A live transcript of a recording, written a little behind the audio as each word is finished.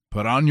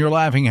Put on your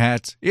laughing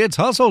hats. It's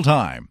hustle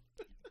time.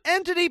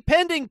 Entity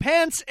pending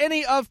pants,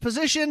 any of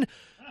position,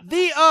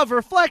 the of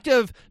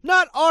reflective,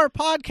 not our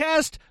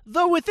podcast,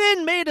 the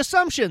within made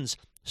assumptions.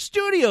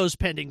 Studios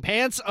pending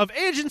pants of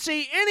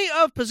agency, any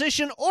of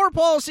position or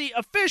policy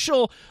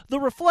official, the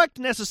reflect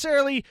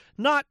necessarily,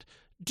 not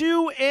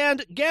do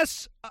and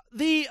guess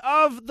the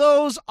of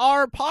those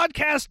are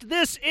podcast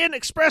this in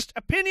expressed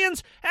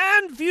opinions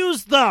and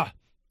views the.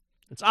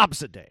 It's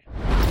opposite day.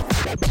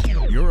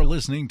 You're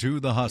listening to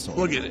The Hustle.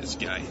 Look at this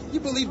guy. You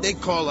believe they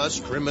call us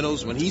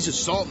criminals when he's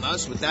assaulting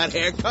us with that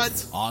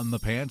haircut? On the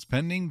Pants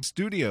Pending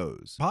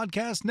Studios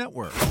Podcast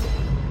Network.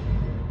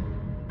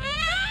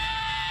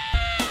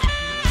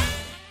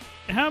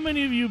 How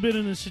many of you have been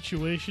in a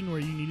situation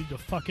where you needed to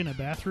fuck in a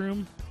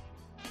bathroom?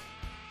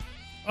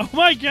 Oh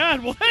my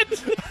God! What?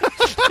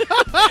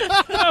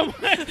 Oh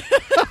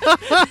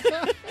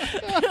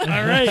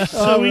all right,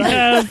 so we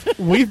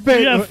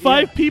have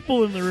five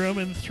people in the room,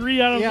 and 3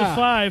 out of the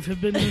 5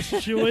 have been in a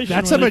situation.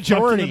 That's where a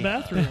majority. In the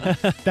bathroom.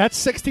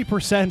 That's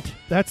 60%.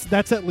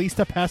 That's at least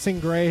a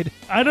passing grade.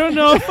 I don't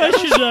know if I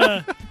should.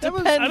 I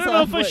don't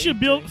know if I should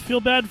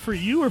feel bad for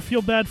you or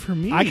feel bad for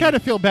me. I kind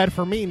of feel bad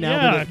for me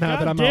now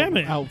that I'm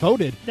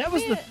outvoted. That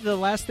was the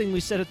last thing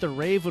we said at the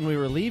rave when we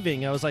were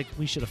leaving. I was like,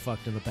 we should have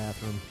fucked in the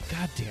bathroom.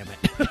 God damn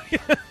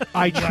it.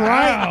 I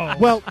tried.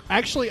 Well,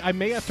 actually, I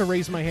may have to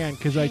raise my hand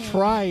because I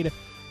tried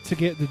to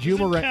get the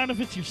Jumerang. Does it count if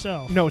it's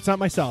yourself? No, it's not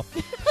myself.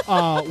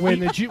 When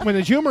the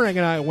Jumerang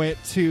and I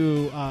went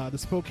to the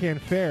Spokane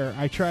Fair,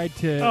 I tried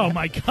to. Oh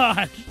my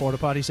God! Porta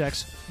potty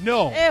sex?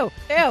 No. Ew,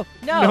 no.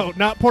 No,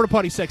 not porta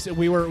potty sex.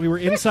 We were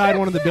inside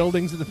one of the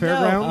buildings at the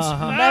fairgrounds.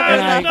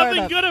 There's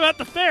nothing good about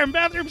the fair and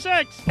bathroom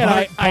sex.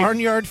 And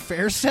barnyard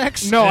fair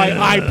sex? No,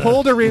 I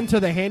pulled her into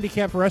the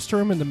handicapped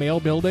restroom in the main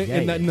building,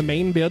 in the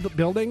main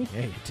building,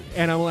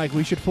 and I'm like,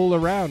 we should fool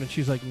around, and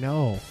she's like,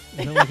 no.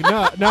 And I'm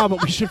like, no,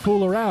 but we should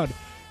fool around.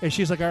 And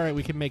she's like, all right,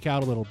 we can make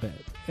out a little bit.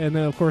 And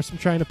then, of course, I'm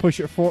trying to push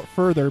it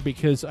further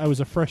because I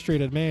was a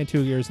frustrated man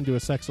 2 years into a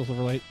sexual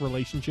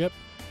relationship.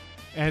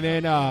 And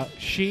then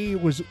she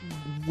was,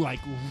 like,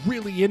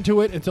 really into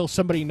it until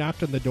somebody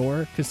knocked on the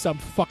door because some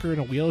fucker in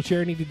a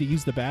wheelchair needed to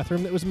use the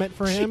bathroom that was meant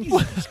for him.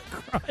 Jesus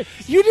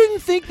Christ. You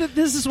didn't think that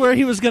this is where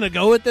he was going to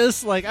go with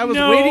this? Like, I was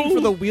waiting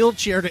for the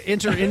wheelchair to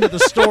enter into the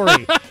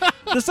story.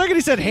 The second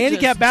he said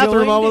handicap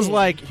bathroom, I was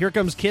like, here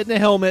comes kid in a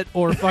helmet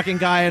or fucking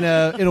guy in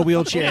a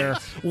wheelchair.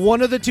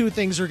 One of the two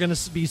things are going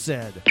to be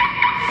said.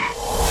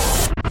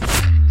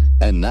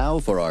 And now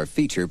for our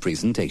feature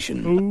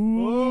presentation.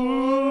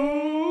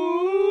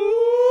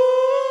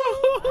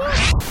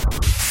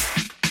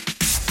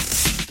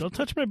 Don't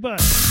touch my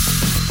butt.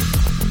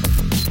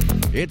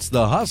 It's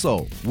The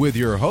Hustle with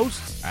your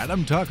hosts,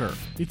 Adam Tucker.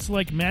 It's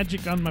like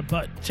magic on my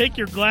butt. Take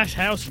your glass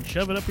house and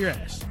shove it up your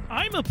ass.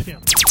 I'm a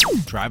pimp.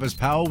 Travis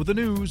Powell with the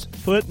news.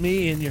 Put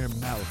me in your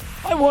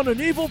mouth. I want an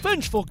evil,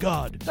 vengeful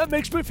god. That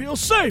makes me feel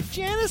safe.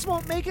 Janice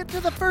won't make it to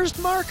the first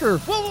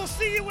marker. Well, we'll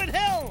see you in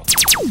hell.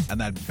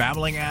 And that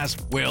babbling ass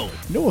Will.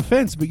 No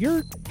offense, but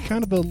you're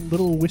kind of a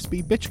little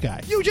wispy bitch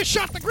guy. You just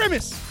shot the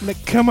grimace.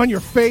 Come on your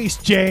face,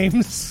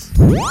 James.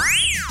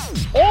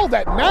 All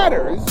that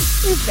matters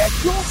is that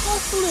you're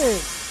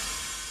hustling.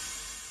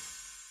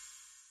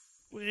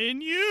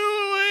 When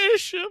you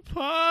wish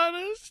upon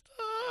a star.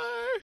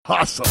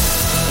 Hustle.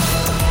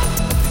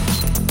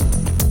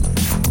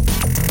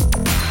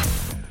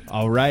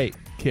 All right.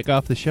 Kick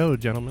off the show,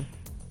 gentlemen.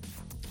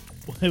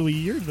 Well,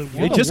 you're the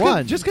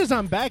one. Just because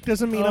I'm back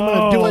doesn't mean I'm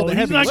going to do all the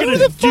heavy. He's not going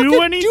to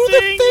do anything? Do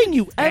the thing,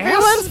 you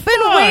Everyone's ass.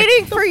 been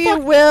waiting for you,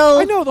 Will.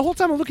 I know. The whole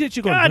time I'm looking at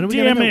you going, God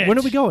damn it. When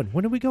are we going?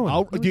 When are we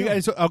going? Do you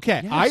guys?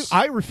 Okay. Yes.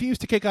 I refuse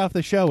to kick off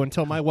the show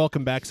until my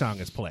welcome back song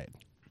is played.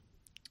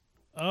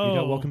 Oh. You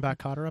got Welcome Back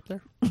Cotter up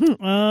there?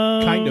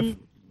 Kind of.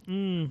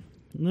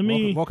 Let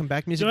me. Welcome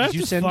Back music. Do I have Did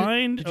you to send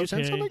find? Did you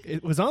send something?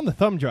 It was on the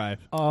thumb drive.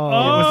 Oh.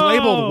 It was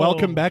labeled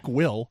Welcome Back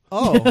Will.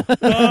 Oh.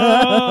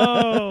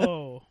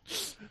 Oh.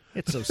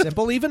 It's so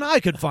simple, even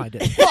I could find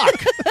it.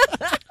 Fuck!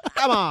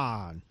 Come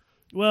on.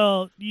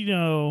 Well, you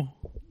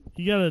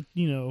gotta,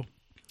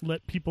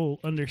 let people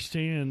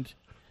understand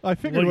I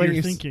figured what when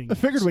you're thinking. I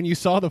figured when you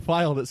saw the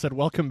file that said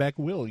 "Welcome Back,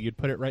 Will," you'd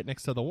put it right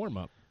next to the warm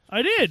up.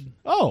 I did.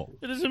 Oh,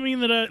 It doesn't mean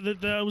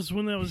that was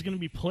when that was going to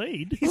be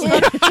played.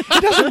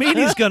 It doesn't mean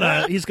he's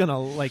gonna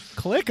like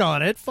click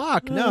on it.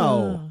 Fuck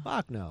no.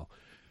 Fuck no.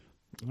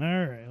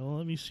 All right. Well,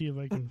 let me see if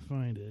I can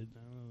find it.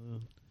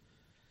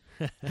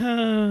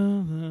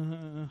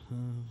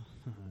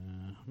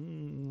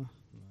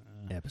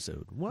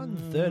 Episode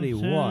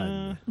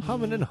 131.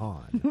 Humming and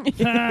hawing.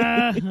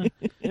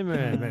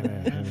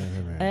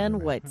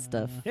 And white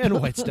stuff.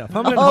 And white stuff.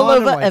 Humming and All hawing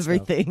and over white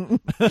everything.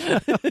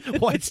 Stuff.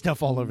 White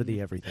stuff all over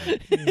the everything.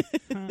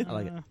 I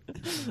like it.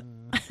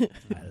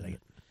 I like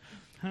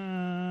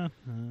it.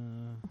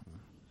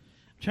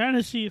 Trying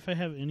to see if I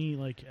have any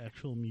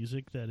actual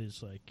music that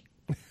is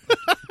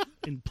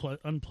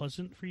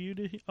unpleasant for you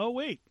to hear. Oh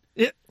wait,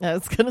 I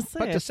was gonna say.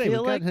 About to say,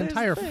 we've got an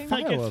entire file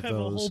I of have a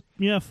those.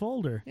 whole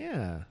folder.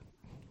 Yeah.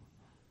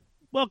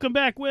 Welcome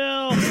back,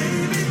 Will.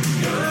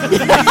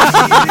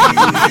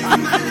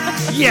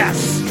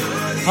 Yes.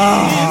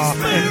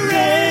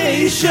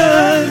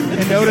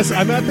 And notice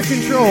I'm at the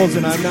controls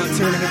and I'm not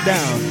turning it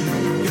down,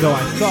 though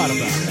I thought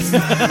about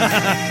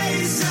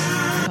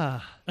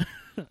it.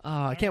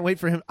 I can't wait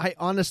for him. I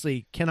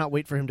honestly cannot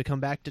wait for him to come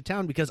back to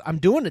town because I'm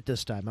doing it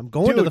this time. I'm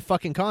going to the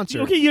fucking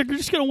concert. Okay, you're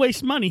just going to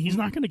waste money. He's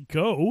not going to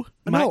go.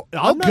 No,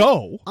 I'll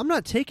go. I'm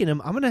not taking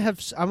him. I'm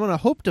gonna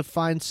hope to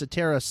find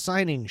Cetera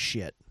signing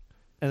shit,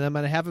 and I'm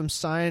gonna have him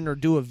sign or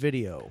do a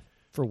video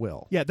for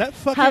Will. Yeah, that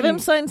fucking... Have him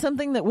sign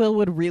something that Will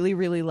would really,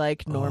 really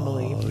like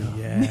normally. Oh,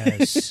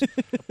 yes.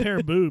 A pair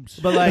of boobs.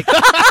 But like,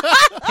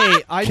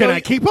 hey, Can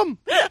I keep him?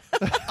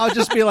 I'll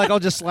just be like, I'll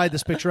just slide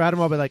this picture at him.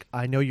 I'll be like,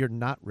 I know you're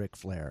not Ric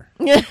Flair,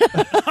 but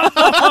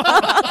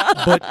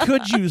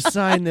could you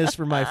sign this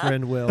for my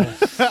friend Will?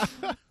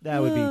 That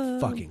would be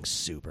fucking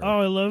super. Oh,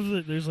 I love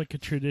that there's like a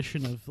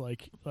tradition of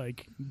like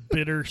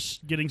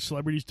getting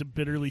celebrities to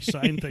bitterly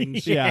sign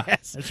things. Yeah.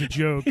 Yes. That's a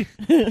joke.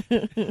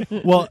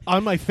 Well,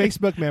 on my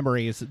Facebook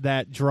memories,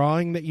 that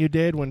drawing that you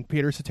did when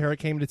Peter Cetera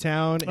came to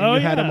town and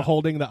you had him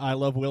holding the I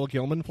Love Will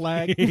Gilman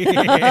flag,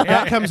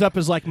 that comes up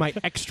as like my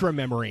extra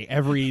memory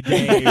every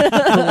day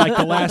for like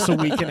the last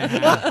week and a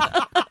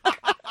half.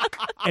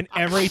 And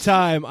every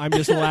time I'm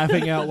just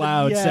laughing out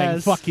loud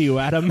saying, fuck you,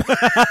 Adam.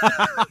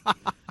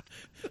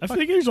 I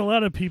think there's a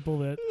lot of people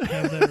that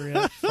have that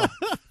reaction.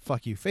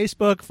 Fuck you,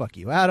 Facebook. Fuck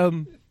you,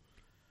 Adam.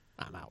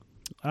 I'm out.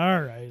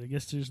 All right, I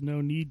guess there's no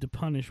need to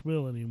punish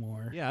Will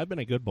anymore. Yeah, I've been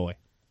a good boy.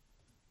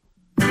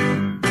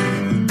 There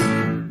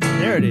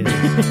it is. Is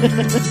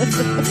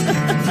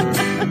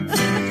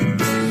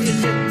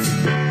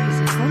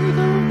it funny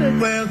though?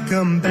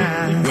 Welcome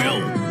back.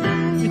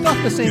 We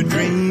thought the same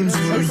thing. This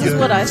is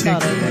what I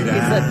thought of when he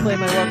said, play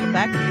my welcome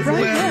back music.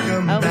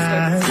 Welcome I almost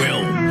back.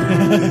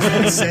 started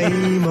That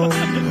same old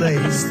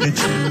place that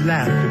you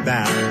laughed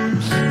about.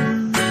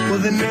 Well,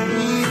 the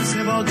names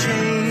have all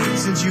changed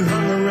since you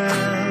hung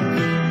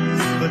around,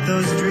 but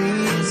those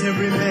dreams have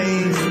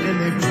remained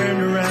and they've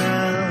turned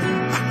around.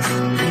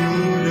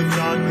 Who'd have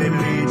thought they'd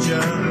lead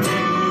you?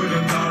 Who'd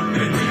have thought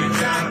they'd lead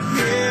you?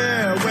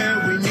 Here where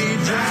we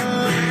need you.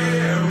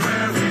 Here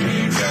where we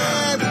need you.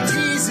 Yeah, we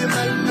tease him a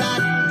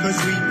lot 'cause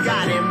we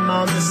got him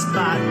on the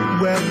spot.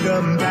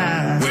 Welcome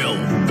back. Will.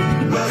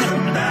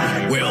 Welcome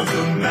back.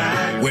 Welcome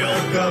back.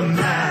 Welcome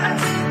back.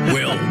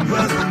 Will.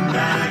 Welcome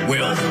back.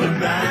 Welcome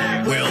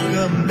back.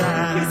 Welcome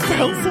back.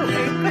 sounds so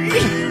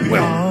angry. We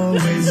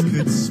always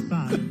could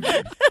spot.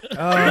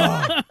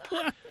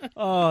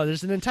 Oh,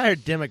 there's an entire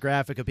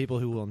demographic of people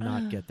who will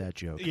not get that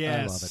joke.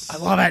 Yes. I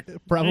love it.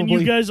 Probably. And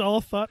you guys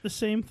all thought the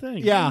same thing.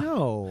 Yeah.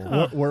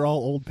 No. We're all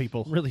old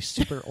people. Really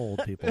super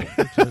old people.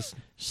 We just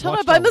Shut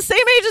watched up, I'm the same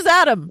age as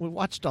Adam. We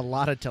watched a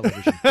lot of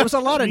television. There was a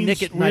lot of Means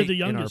Nick at we're Night the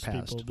in our youngest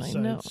past. people I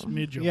know. besides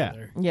Midge over Yeah.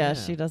 there. Yeah,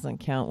 she doesn't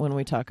count when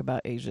we talk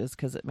about ages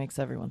because it makes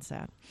everyone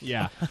sad.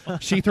 Yeah.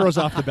 She throws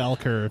off the bell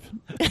curve.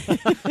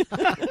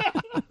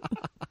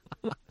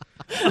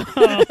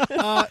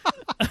 I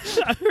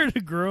heard a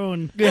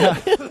groan. Yeah.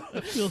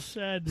 I feel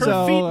sad. Her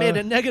So, feet made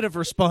a negative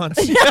response.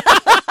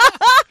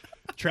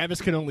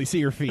 Travis can only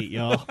see her feet,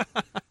 y'all.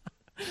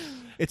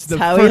 It's the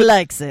That's how he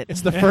likes it.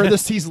 It's the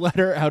furthest he's let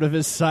her out of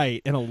his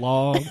sight in a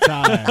long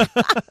time.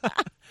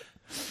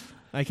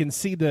 I can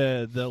see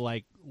the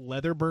like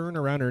leather burn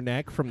around her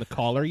neck from the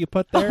collar you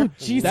put there.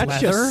 geez, That's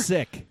leather? just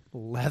sick.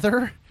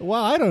 Leather?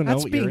 Well, I don't know.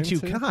 That's what you're being too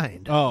into.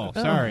 kind. Oh,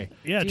 sorry.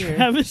 Yeah,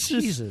 dear.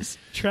 Jesus.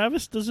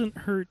 Travis doesn't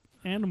hurt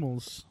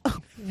animals. I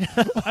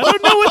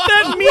don't know what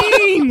that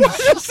means.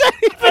 That's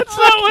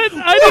not what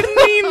I didn't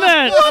mean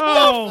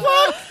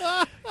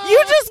that.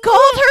 You just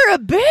called her a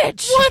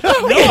bitch. No,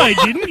 I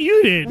didn't.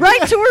 You did.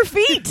 Right to her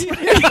feet.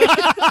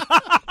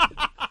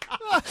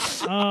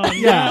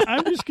 Yeah,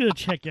 I'm just gonna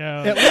check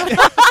out.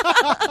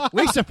 At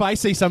least if I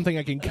say something,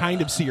 I can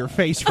kind of see her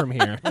face from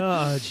here.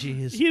 Oh,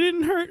 jeez. He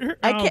didn't hurt her.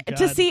 I Oh, can't,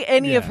 to God. see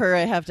any of Yeah. her,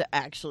 I have to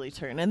actually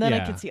turn, and then I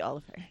Yeah. can see all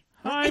of her.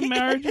 Hi,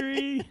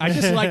 Marjorie. I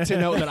just like to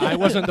know that I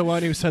wasn't the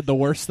one who said the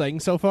worst thing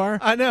so far.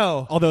 I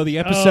know. Although the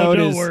episode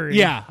don't is, worry.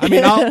 yeah. I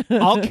mean,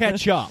 I'll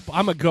catch up.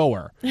 I'm a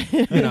goer.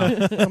 You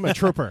know, I'm a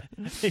trooper.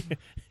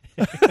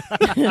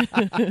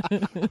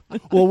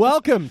 Well,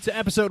 welcome to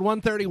episode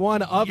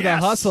 131 of The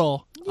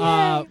Hustle.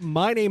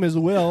 My name is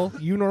Will.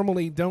 You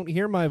normally don't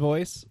hear my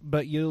voice,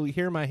 but you'll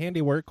hear my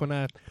handiwork when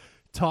I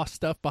toss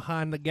stuff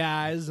behind the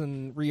guys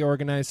and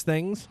reorganize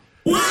things.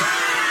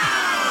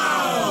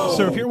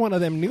 So if you're one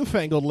of them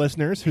newfangled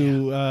listeners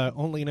who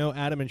only know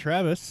Adam and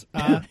Travis,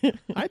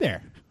 hi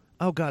there.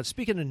 Oh, God.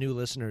 Speaking of new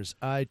listeners,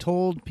 I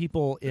told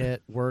people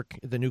at work,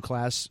 the new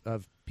class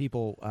of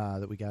people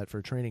that we got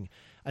for training,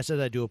 I said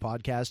I'd do a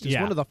podcast. It's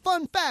one of the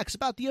fun facts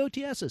about the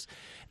OTSs.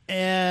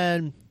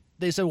 And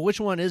they said, well, which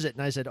one is it?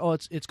 And I said, oh,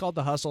 it's called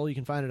The Hustle. You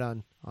can find it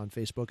on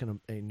Facebook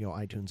and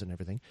iTunes and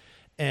everything.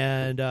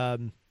 And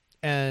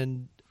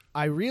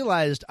I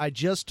realized I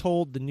just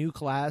told the new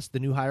class, the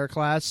new hire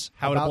class,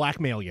 How to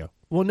blackmail you.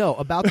 Well, no,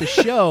 about the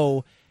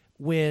show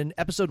when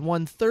episode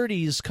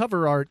 130's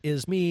cover art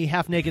is me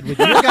half naked with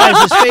your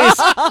guys' face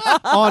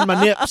on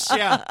my nips.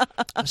 Yeah.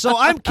 So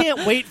I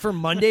can't wait for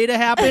Monday to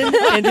happen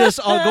and just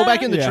I'll go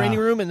back in the training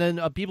room and then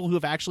people who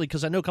have actually,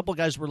 because I know a couple of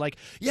guys were like,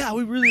 yeah,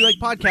 we really like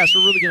podcasts.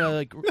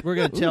 We're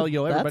gonna tell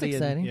everybody. That's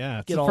exciting. Yeah,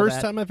 it's get the all first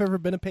that. time I've ever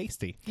been a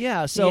pasty.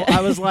 Yeah, so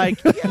I was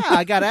like, yeah,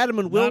 I got Adam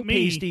and Will Not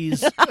me.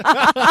 pasties.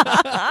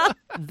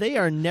 They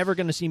are never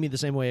going to see me the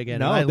same way again.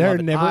 No, and I they're love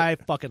it. never- I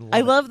fucking love I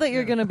it. love that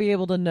you're going to be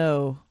able to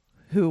know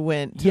who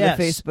went to Yes.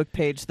 the Facebook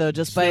page, though,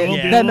 just by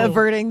Yeah. them Yeah.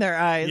 averting their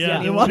eyes Yeah, when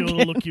they you won't walk be able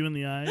to in. look you in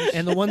the eyes.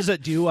 And the ones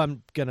that do,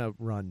 I'm going to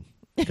run.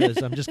 Because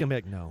I'm just going to be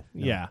like, no.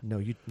 Yeah. No,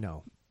 you,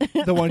 no.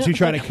 The ones who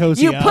try to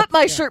cozy You up. put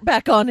my shirt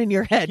back on in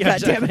your head, Yeah,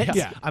 goddammit. exactly.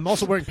 Yeah. I'm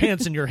also wearing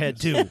pants in your head,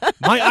 too.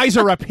 My eyes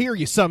are up here,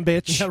 you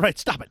sumbitch. Yeah, right,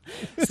 stop it.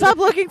 Stop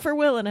looking for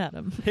Will and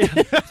Adam.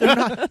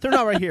 They're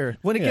not right here.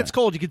 When it Yeah. gets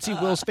cold, you can see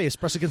Will's face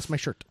press against my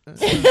shirt.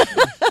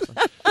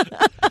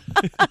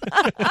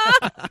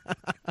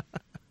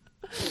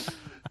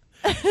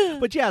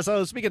 But yeah,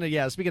 so speaking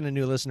of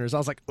new listeners, I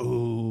was like,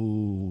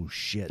 oh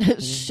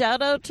shit.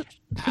 Shout out to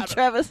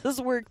Travis's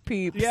work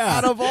peeps. Yeah.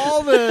 Out of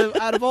all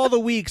the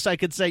weeks, I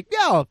could say,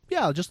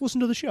 yeah, just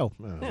listen to the show.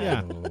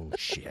 Yeah. Oh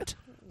shit.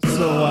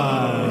 So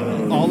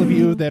all of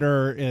you that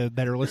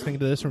are listening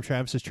to this from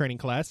Travis's training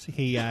class,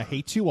 he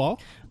hates you all.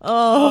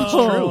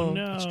 Oh,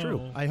 no. It's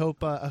true. I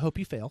hope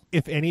you fail.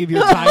 If any of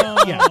your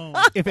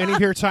if any of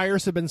your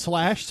tires have been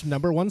slashed,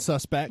 number one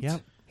suspect.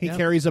 Yep. He Yep.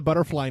 carries a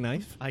butterfly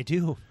knife. I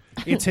do.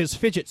 It's his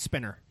fidget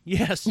spinner.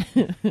 Yes.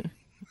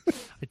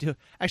 I do.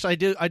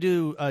 Actually, I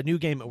do a new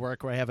game at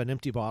work where I have an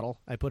empty bottle.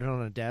 I put it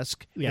on a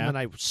desk, Yeah. and then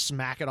I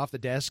smack it off the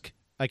desk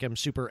like I'm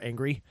super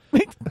angry.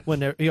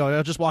 When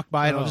I'll just walk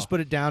by and I'll just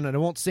put it down and I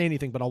won't say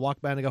anything, but I'll walk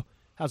by and I go,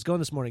 "How's it going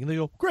this morning?" And they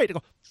go, "Great." I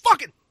go,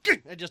 "Fucking!"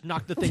 I just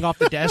knock the thing off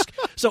the desk.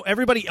 So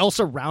everybody else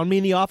around me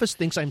in the office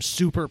thinks I'm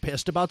super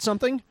pissed about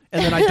something,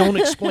 and then I don't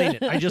explain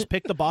it. I just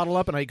pick the bottle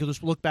up and I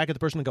just look back at the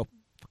person and go,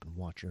 "Fucking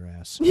watch your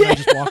ass." And I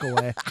just walk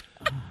away.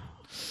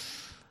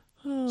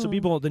 So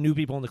the new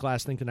people in the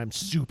class think that I'm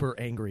super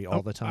angry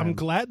all the time. I'm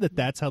glad that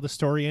that's how the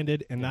story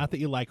ended, and not that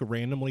you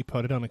randomly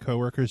put it on a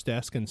coworker's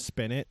desk and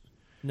spin it,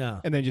 No.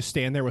 and then just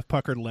stand there with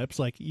puckered lips,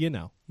 You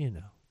know.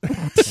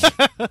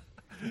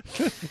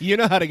 you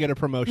know how to get a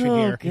promotion oh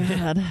here.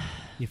 God.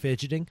 You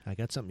fidgeting? I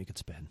got something you could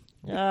spin.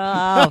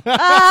 Oh.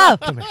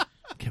 Come here.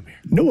 Come here.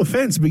 No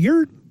offense, but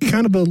you're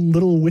kind of a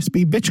little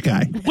wispy bitch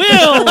guy.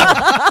 Will!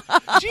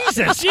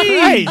 Jesus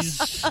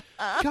Jeez! Christ.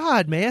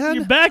 God, man.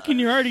 You're back and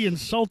you're already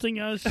insulting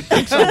us.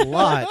 Thanks a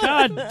lot.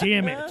 God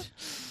damn it.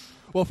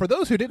 Well, for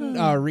those who didn't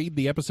read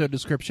the episode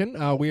description,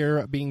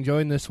 we're being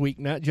joined this week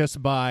not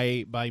just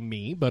by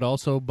me, but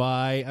also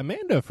by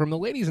Amanda from the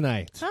Ladies'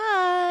 Night.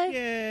 Hi.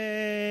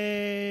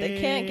 Yay. They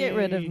can't get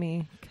rid of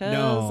me because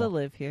No. I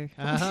live here.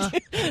 Uh-huh.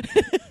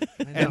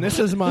 And this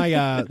is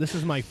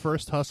my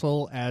first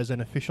hustle as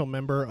an official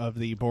member of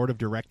the board of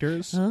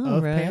directors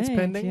of Pants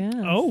Pending. Yes,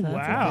 Oh, that's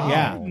wow.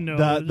 Yeah, No,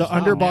 the there's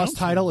underboss announcement.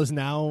 title is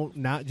now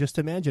not just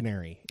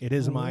imaginary; it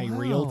is my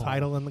real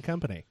title in the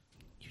company.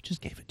 You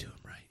just gave it to him,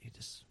 right?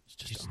 It's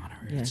just honor.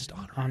 Yeah. It's just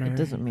honor. Honor. It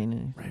doesn't mean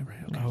anything. Right.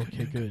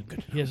 Okay,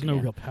 good. He has no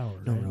real power.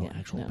 No right? real Yeah,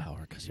 actual no.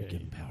 power because you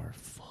give him power.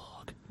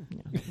 Fuck.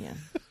 Yeah.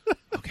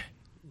 Okay.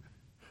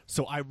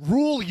 So I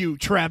rule you,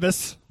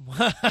 Travis.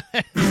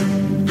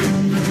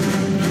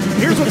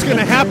 Here's what's going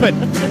to happen.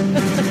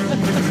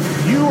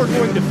 You are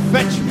going to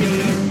fetch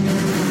me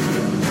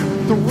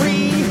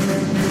 3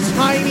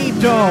 tiny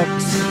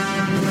dogs.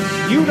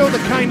 You know the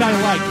kind I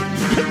like.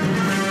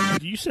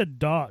 You said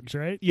dogs,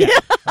 right? Yeah.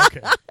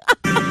 Okay.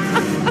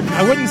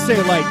 I wouldn't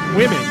say like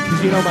women,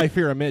 because you know my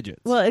fear of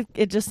midgets. Well,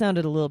 it just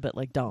sounded a little bit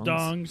like dongs.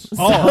 Dongs.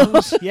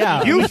 Oh,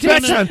 yeah. You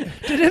fetch them.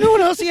 Did anyone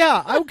else?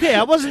 Yeah. Okay,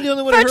 I wasn't the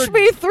only one who Fetch heard.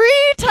 me 3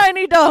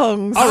 tiny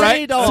dongs. All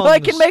right. So I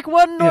can make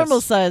one normal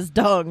Yes. sized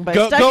dong by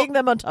Go- stacking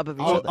them on top of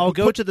each other. I'll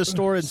go to the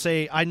store and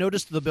say, I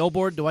noticed the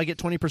billboard. Do I get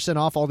 20%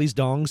 off all these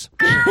dongs?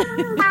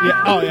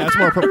 Yeah. Oh, yeah. It's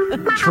more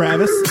appropriate.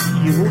 Travis,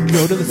 you will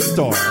go to the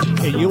store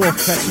and you will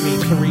fetch me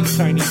 3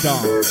 tiny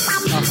dogs.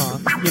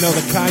 You know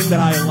the kind that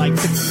I like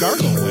to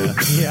gargle with.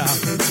 Yeah.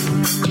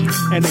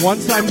 And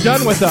once I'm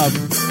done with them,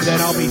 then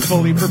I'll be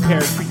fully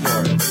prepared for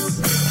yours.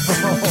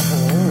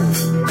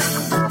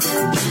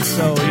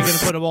 So you're going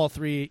to put them all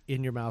 3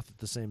 in your mouth at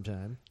the same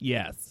time?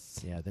 Yes.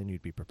 Yeah, then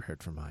you'd be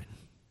prepared for mine.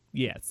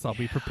 Yes, I'll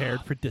be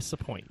prepared for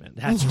disappointment.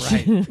 That's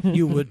right.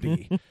 You would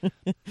be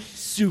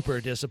super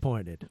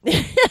disappointed.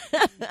 Because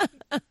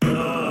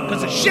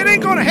the shit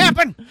ain't going to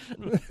happen.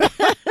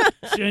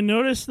 See, I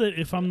noticed that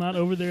if I'm not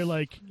over there,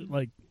 like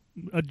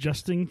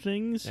adjusting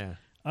things, Yeah.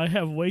 I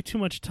have way too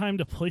much time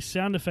to play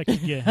sound effects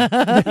again.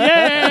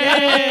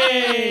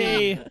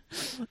 Yay!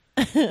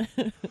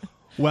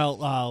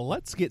 Well,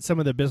 let's get some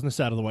of the business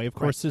out of the way. Of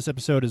course, this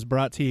episode is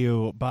brought to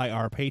you by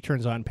our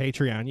patrons on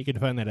Patreon. You can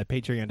find that at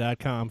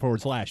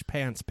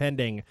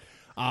patreon.com/pantspending.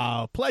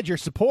 Pledge your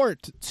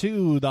support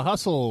to The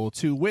Hustle,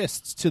 to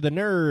Wists, to The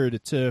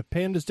Nerd, to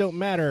Pandas Don't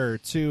Matter,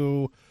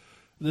 to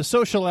the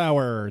social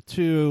hour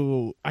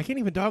to... I can't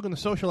even dog on the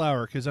social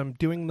hour because I'm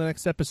doing the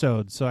next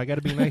episode, so I got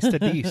to be nice to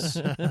Dees.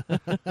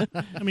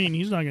 I mean,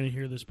 he's not going to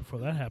hear this before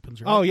that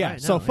happens, right? Oh, yeah,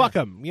 Right, so no, fuck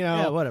him. You know,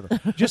 Yeah, whatever.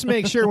 Just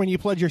make sure when you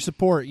pledge your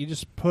support, you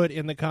just put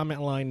in the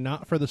comment line,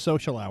 not for the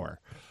social hour.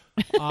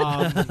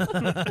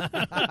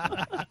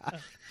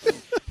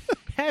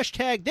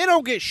 Hashtag, they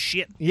don't get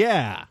shit.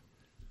 Yeah.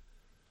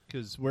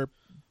 Because we're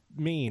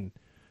mean.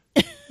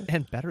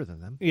 And better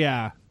than them.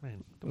 Yeah.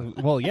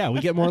 Well, yeah,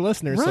 we get more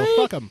listeners, so Right?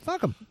 fuck them.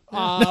 Fuck them.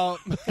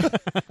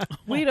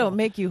 We don't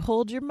make you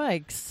hold your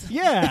mics.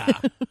 Yeah.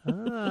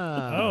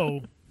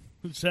 Oh,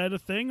 is that a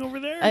thing over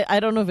there? I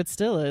don't know if it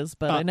still is,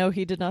 but I know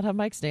he did not have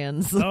mic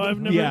stands. Oh, I've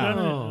never Yeah.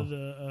 done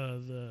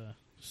the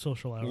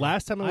social hour.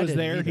 Last time I was didn't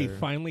there, he either.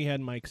 finally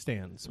had mic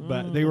stands.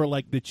 But they were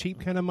like the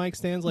cheap kind of mic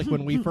stands, like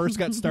when we first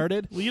got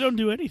started. Well, you don't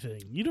do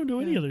anything. You don't do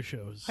any other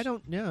shows. I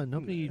don't, yeah,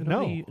 nobody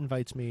No.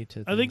 invites me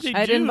to I think things. they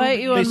I'd do. invite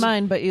you They on s-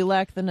 mine, but you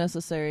lack the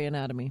necessary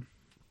anatomy.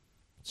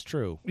 It's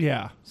true.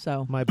 Yeah.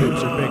 So, My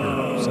boobs are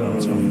bigger, so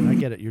it's fine. I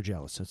get it. You're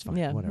jealous. It's fine.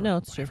 yeah. Whatever. No,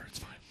 it's true. Whatever, it's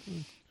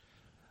fine.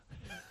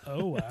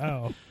 Oh,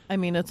 wow. I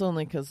mean, it's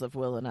only because of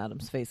Will and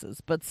Adam's faces,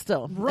 but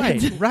still.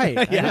 Right, right.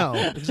 I know.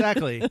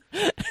 Exactly.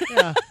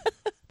 Yeah,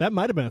 That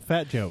might have been a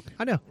fat joke.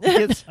 I know.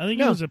 It's, I think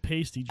no. it was a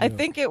pasty joke. I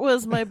think it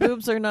was my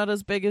boobs are not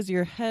as big as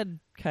your head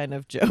kind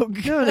of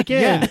joke. No, and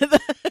again.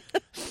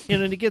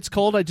 And when it gets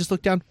cold, I just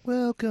look down.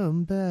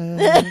 Welcome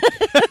back.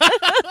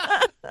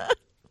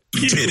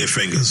 Titty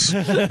fingers.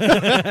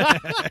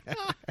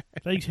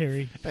 Thanks,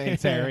 Harry.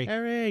 Thanks, Harry.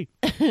 Harry.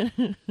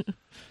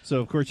 So,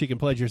 of course, you can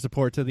pledge your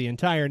support to the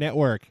entire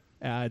network.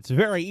 It's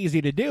very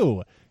easy to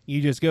do.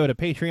 You just go to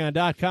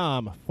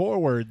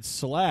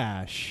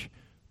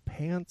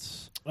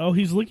patreon.com/pants Oh,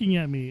 he's looking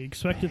at me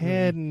expectantly.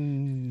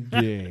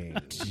 pending.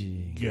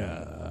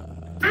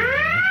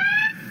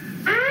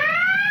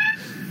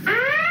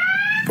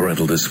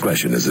 Parental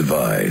discretion is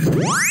advised.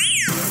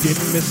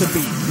 Didn't miss a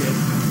beat, did.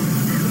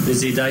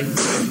 Busy day?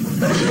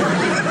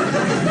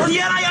 Well,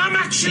 yeah, I am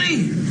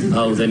actually.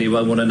 Oh, then you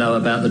won't want to know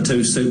about the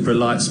 2 super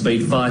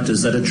light-speed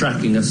fighters that are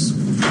tracking us.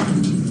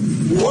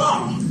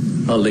 What?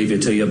 I'll leave you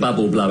to your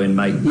bubble blowing,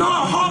 mate. No,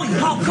 Holly,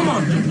 oh, come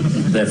on.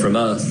 They're from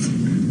Earth.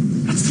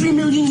 That's 3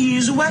 million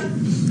years away.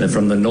 They're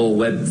from the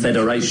Norweb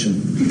Federation.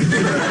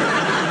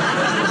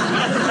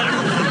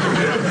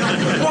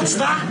 What's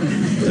that?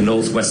 The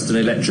Northwestern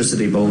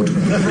Electricity Board.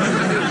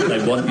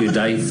 They want you,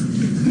 Dave,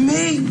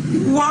 Me?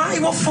 Why?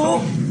 What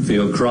for? for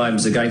your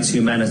crimes against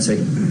humanity.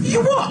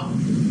 You what?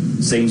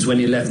 Seems when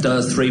you left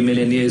Earth 3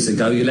 million years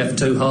ago, you left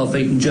 2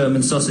 half-eaten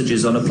German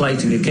sausages on a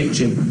plate in your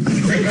kitchen.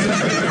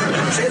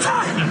 Did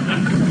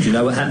I? Do you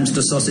know what happens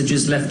to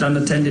sausages left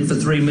unattended for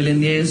 3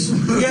 million years?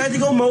 Yeah, they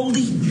go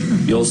mouldy.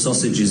 Your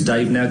sausages,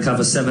 Dave, now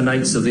cover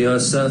 7/8 of the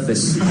Earth's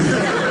surface.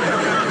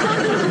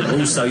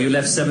 Also, you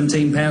left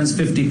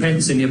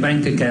 £17.50 in your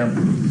bank account.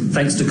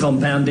 Thanks to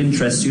compound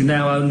interest, you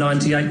now own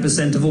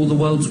 98% of all the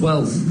world's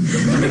wealth.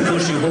 And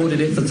because you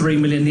hoarded it for 3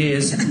 million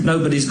years,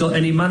 nobody's got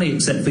any money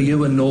except for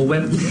you and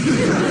Norweb.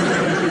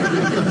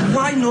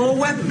 Why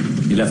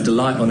Norweb? You left a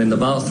light on in the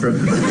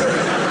bathroom.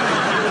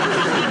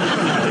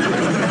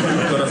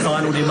 Got a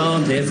final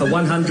demand here for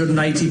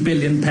 £180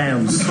 billion.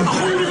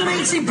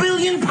 £180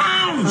 billion?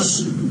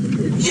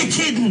 You're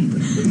kidding.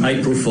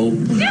 April Fool.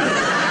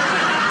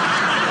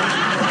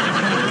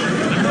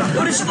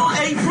 But it's not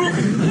April.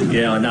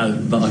 Yeah, I know,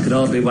 but I could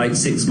hardly wait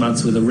 6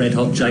 months with a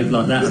red-hot jape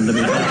like that under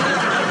my belt.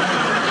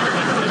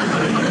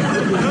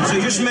 So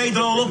you just made it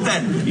all up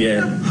then?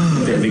 Yeah,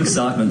 bit of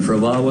excitement for a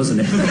while, wasn't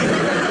it?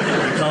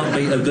 Can't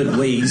beat a good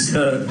wheeze.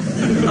 I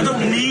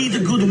don't need a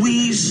good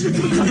wheeze. I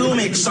can do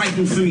me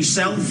exciting for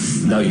myself.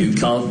 No, you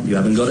can't. You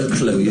haven't got a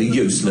clue. You're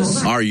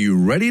useless. Are you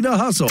ready to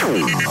hustle?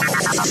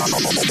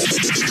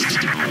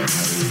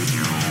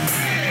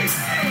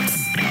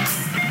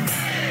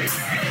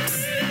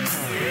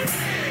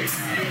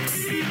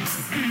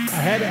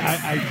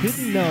 I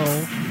didn't know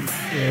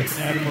if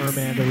Adam or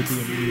Amanda would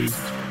be amused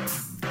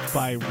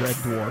by Red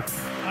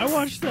Dwarf. I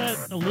watched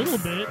that a little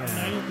bit, and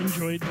I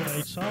enjoyed what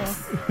I saw.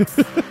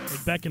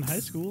 Like back in high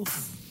school.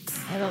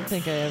 I don't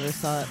think I ever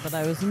saw it, but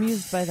I was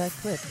amused by that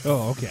clip.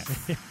 Oh, okay.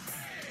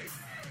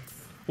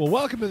 Well,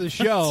 welcome to the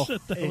show.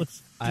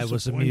 I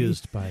was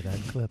amused by that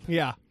clip.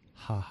 Yeah.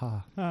 Ha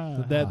ha.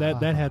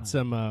 That had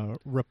some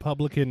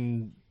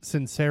Republican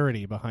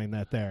sincerity behind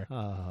that there.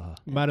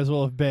 Might as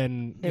well have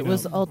been. It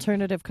was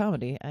alternative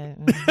comedy.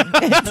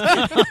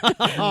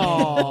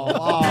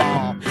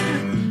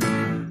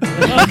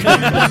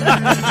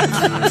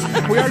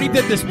 We already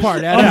did this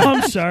part. Oh, Adam.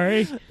 I'm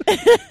sorry.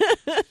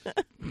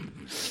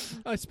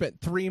 I spent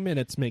 3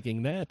 minutes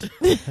making that.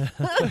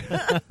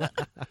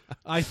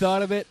 I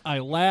thought of it. I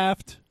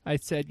laughed. I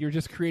said, "You're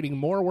just creating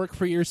more work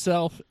for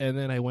yourself," and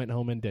then I went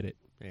home and did it.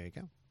 There you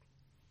go.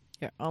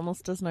 You're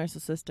almost as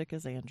narcissistic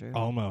as Andrew.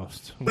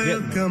 Almost.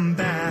 Welcome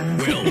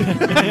back.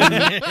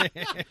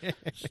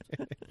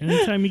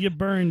 Anytime you get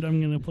burned,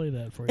 I'm going to play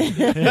that for you.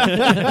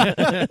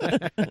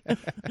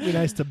 It'd be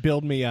nice to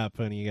build me up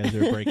when you guys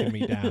are breaking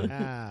me down.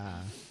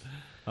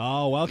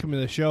 Oh, welcome to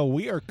the show.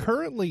 We are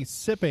currently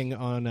sipping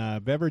on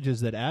beverages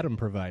that Adam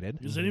provided.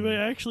 Has anybody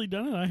actually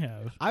done it? I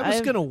have. I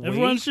was going to wait.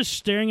 Everyone's just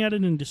staring at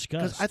it in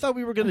disgust. I thought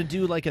we were going to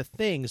do like a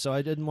thing, so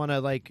I didn't want to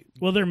like.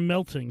 Well, they're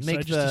melting, so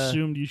I just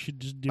assumed you should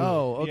just do it.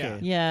 Oh, okay.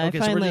 Yeah, okay,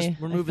 so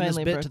we're moving this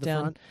bit to the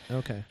front.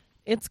 Okay.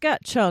 It's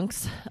got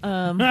chunks.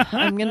 I'm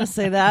going to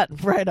say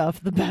that right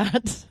off the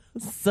bat.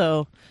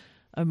 So,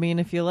 I mean,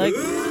 if you like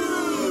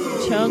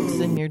chunks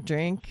in your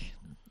drink.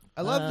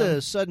 I love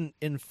the sudden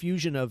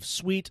infusion of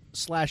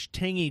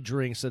sweet/tangy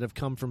drinks that have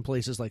come from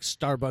places like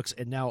Starbucks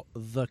and now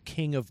the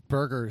king of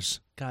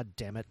burgers. God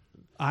damn it.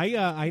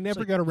 I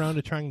never got around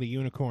to trying the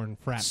unicorn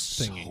frat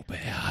thing. So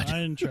bad. I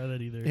didn't try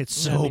that either. It's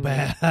so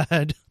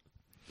bad.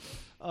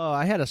 Oh,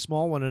 I had a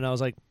small one, and I was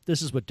like,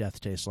 this is what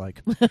death tastes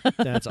like.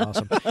 That's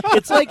awesome.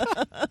 It's like,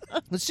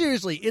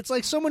 seriously, it's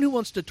like someone who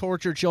wants to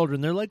torture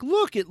children. They're like,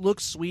 look, it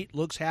looks sweet,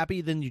 looks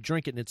happy, then you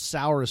drink it, and it's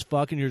sour as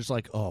fuck, and you're just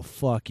like, oh,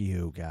 fuck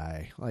you,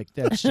 guy. Like,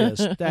 that's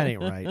just, that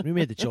ain't right. We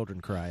made the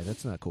children cry.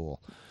 That's not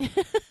cool.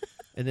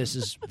 And this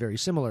is very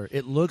similar.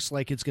 It looks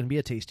like it's going to be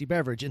a tasty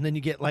beverage, and then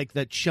you get, like,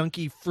 that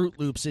chunky Fruit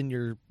Loops in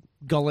your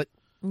gullet.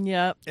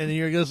 Yep. And then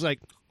you're just like...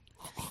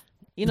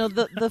 You know,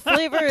 the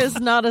flavor is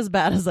not as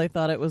bad as I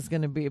thought it was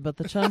going to be, but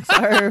the chunks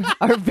are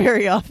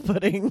very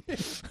off-putting.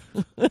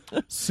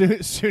 Soon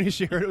as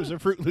she heard it was a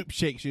Fruit Loop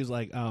shake, she was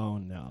like, oh,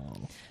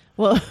 no.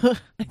 Well,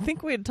 I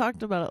think we had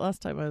talked about it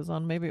last time I was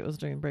on. Maybe it was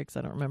during breaks.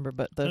 I don't remember.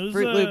 But the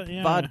Fruit Loop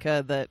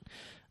vodka that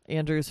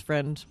Andrew's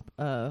friend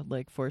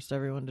forced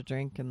everyone to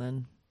drink, and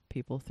then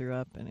people threw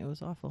up, and it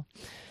was awful.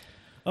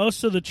 Oh,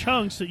 so the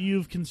chunks that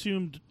you've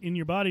consumed in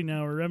your body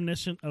now are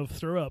reminiscent of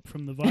throw up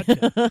from the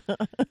vodka.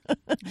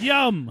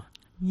 Yum!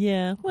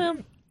 Yeah, well...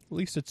 At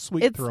least it's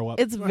sweet throw up.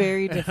 It's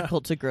very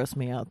difficult to gross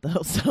me out,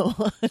 though, so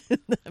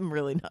I'm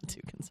really not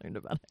too concerned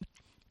about it.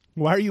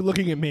 Why are you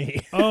looking at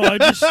me? Oh, I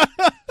just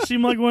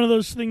seemed like one of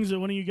those things that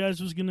one of you guys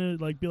was going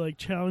to be like,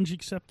 challenge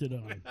accepted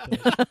on.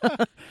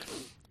 But.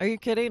 Are you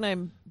kidding? I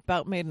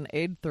about made an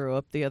aide throw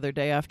up the other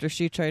day after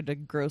she tried to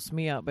gross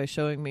me out by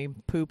showing me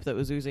poop that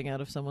was oozing out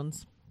of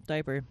someone's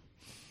diaper.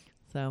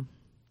 So...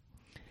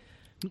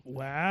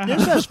 Wow.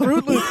 This has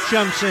Fruit Loop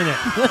chunks in it.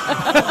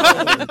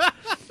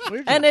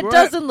 And it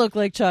doesn't look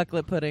like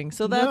chocolate pudding,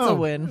 so that's a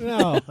win.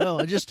 No,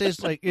 it just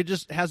tastes like it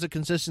just has the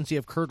consistency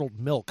of curdled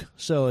milk,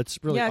 so it's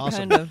really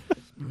awesome. Kind of.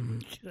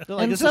 So,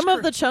 like, and some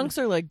of the chunks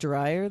are like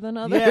drier than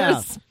others.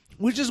 Yeah,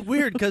 which is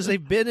weird because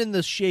they've been in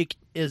the shake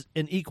is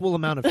an equal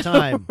amount of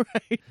time.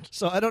 Right.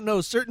 So I don't know.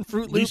 Certain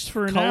Fruit Loop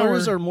for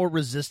colors are more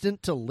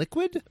resistant to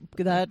liquid.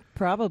 That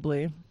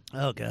probably.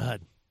 Oh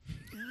God.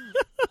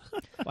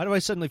 Why do I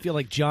suddenly feel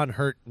like John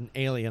Hurt in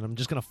Alien? I'm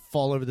just going to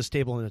fall over this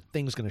table and a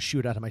thing's going to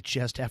shoot out of my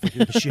chest halfway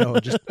through the show. I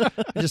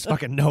just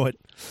fucking know it.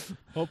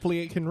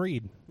 Hopefully it can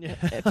read. Yeah.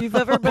 If you've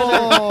ever been...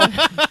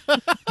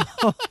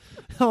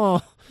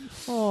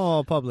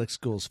 Public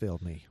schools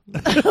failed me.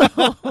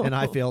 And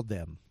I failed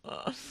them.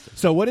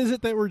 So what is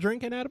it that we're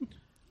drinking, Adam?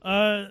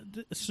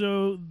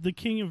 So the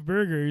King of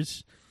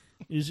Burgers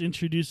is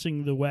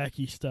introducing the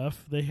wacky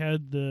stuff. They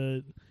had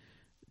the...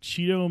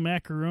 Cheeto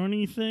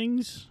macaroni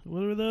things.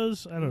 What are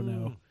those? I don't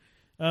know.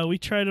 We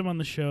tried them on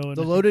the show. And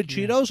the loaded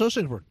Cheetos? Those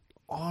things were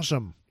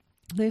awesome.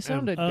 They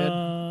sounded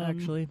good,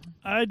 actually.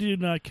 I do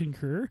not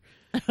concur.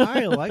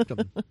 I liked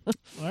them.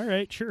 All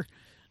right, sure.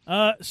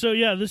 So,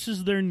 yeah, this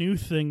is their new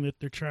thing that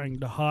they're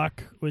trying to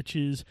hawk, which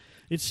is,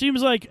 it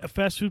seems like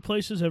fast food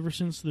places ever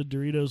since the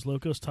Doritos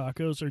Locos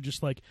Tacos are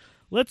just like,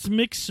 let's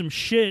mix some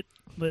shit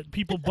that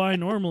people buy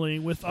normally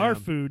with our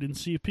food and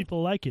see if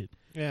people like it.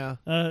 Yeah.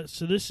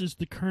 So this is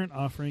the current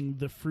offering,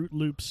 the Fruit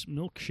Loops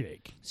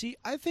milkshake. See,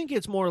 I think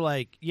it's more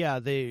like,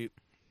 they,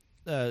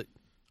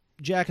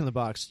 Jack in the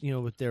Box,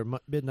 with their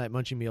midnight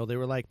munchie meal, they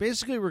were like,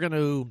 basically we're going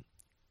to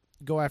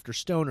go after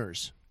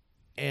stoners.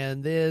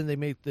 And then they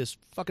make this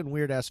fucking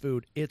weird-ass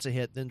food. It's a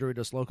hit. Then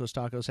Doritos Locos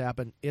Tacos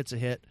happen. It's a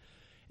hit.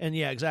 And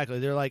yeah, exactly.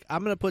 They're like,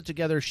 I'm going to put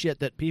together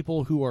shit that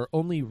people who are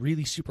only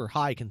really super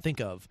high can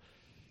think of.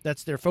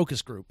 That's their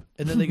focus group.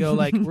 And then they go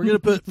like, we're going to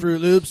put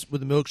Fruit Loops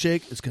with a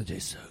milkshake. It's going to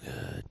taste so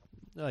good.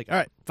 They're like, all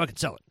right, fucking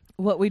sell it.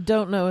 What we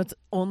don't know, it's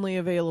only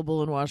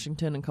available in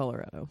Washington and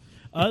Colorado.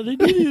 They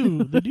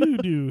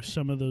do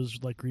some of those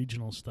like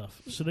regional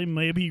stuff. So they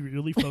may be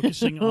really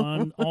focusing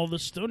on all the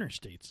stoner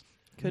states.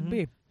 Could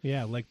be.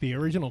 Yeah, like the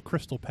original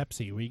Crystal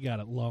Pepsi, we got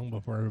it long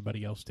before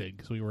everybody else did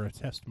because we were a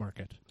test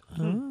market.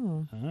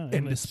 Oh.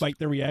 And despite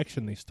the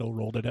reaction, they still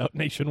rolled it out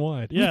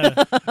nationwide. Yeah.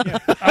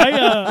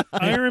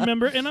 I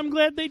remember, and I'm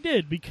glad they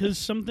did, because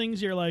some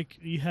things you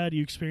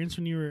experienced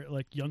when you were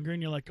like younger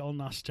and you're like all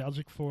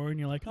nostalgic for, and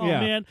you're like, oh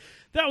man,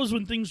 that was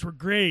when things were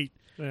great.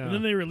 Yeah. And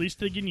then they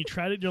released it again, you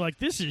tried it, and you're like,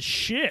 this is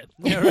shit.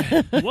 Yeah,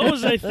 right. What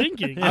was I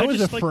thinking? I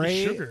was afraid like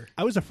the sugar.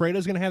 I was afraid I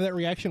was going to have that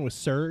reaction with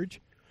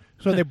Surge.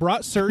 So they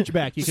brought Surge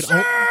back. You could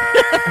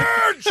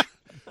Surge!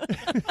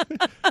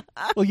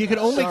 Well, you could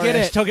only Sorry, get I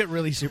it. still get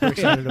really super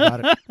excited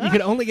about it. You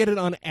could only get it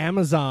on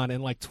Amazon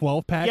in like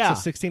 12 packs Yeah. of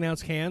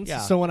 16-ounce cans. Yeah.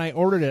 So when I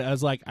ordered it, I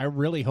was like, I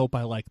really hope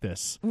I like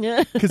this.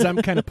 Yeah. Because I'm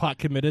kind of pot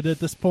committed at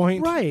this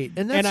point. Right.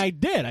 And I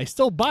did. I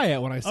still buy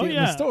it when I see it in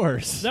the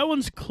stores. That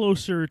one's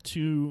closer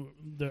to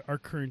our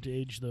current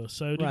age, though,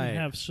 so I didn't Right.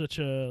 have such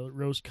a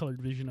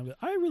rose-colored vision of it.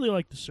 I really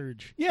like the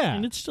Surge. Yeah.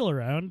 And it's still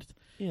around.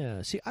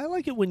 Yeah, see, I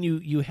like it when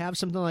you have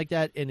something like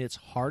that and it's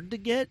hard to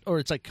get, or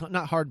it's like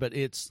not hard, but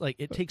it's like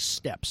it takes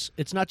steps.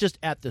 It's not just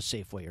at the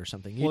Safeway or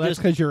something. You Well, that's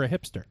because you're a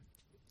hipster.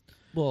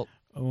 well,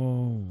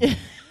 Oh. but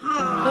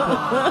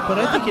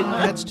I think it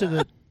adds to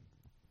the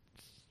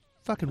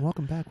fucking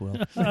welcome back, Will.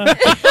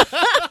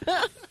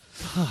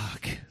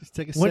 Fuck. Just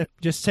take a sip.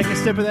 Just take a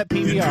sip of that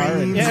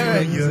PBR. And Yeah,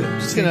 right.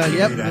 Just gonna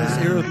just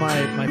here with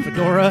my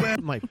fedora,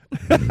 my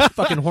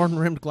fucking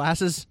horn-rimmed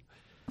glasses.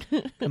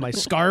 And my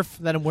scarf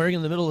that I'm wearing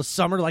in the middle of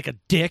summer like a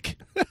dick.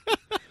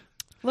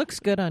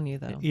 Looks good on you,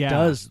 though. Yeah,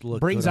 does look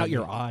brings good out on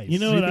your me. eyes. You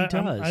know It what?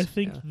 does. I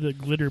think the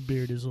glitter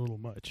beard is a little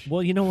much.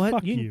 Well, you know what?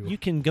 Fuck you you.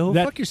 can go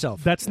That- fuck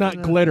yourself. That's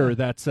not glitter.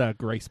 That's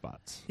gray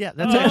spots. Yeah,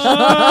 that's actually,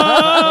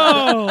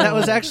 Oh! that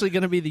was actually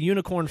going to be the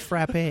unicorn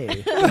frappe.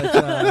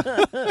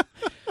 But,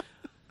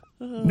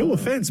 No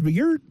offense, but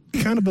you're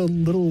kind of a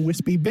little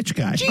wispy bitch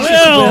guy.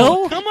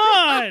 Will, come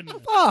on!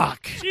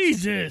 fuck.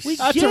 Jesus.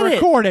 That's Get a it.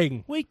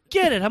 recording. We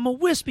get it. I'm a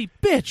wispy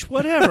bitch.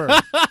 Whatever.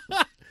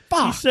 You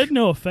Fuck. said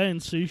no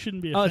offense, so you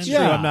shouldn't be Oh, it's offended.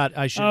 true. Yeah. I'm not.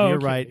 I should. Oh, You're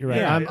okay. right. You're right.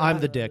 Yeah. I'm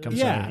the dick. I'm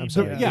Yeah, sorry. I'm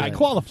sorry. yeah, I You're right.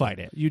 qualified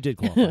it. You did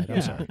qualify it. I'm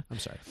Yeah. sorry. I'm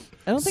sorry.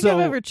 I don't think So-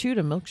 I've ever chewed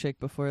a milkshake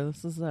before.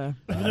 This is You've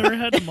never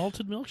had a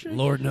malted milkshake?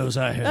 Lord knows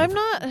I have. I'm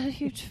not a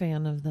huge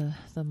fan of the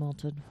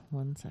malted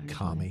ones. Actually.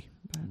 Commie.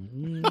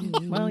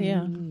 But- well,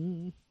 yeah.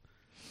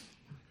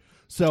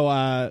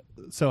 So,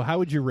 so how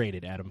would you rate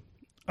it, Adam?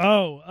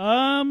 Oh,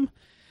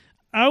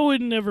 I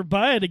would never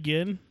buy it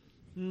again.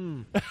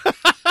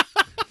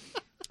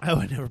 I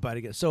would never buy it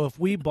again. So if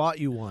we bought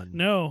you one,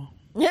 No.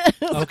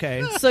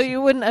 okay. So you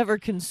wouldn't ever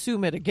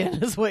consume it again,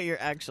 is what you're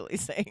actually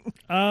saying.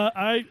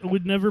 I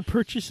would never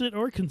purchase it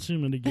or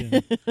consume it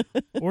again.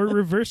 Or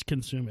reverse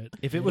consume it.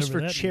 If it was whatever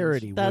for that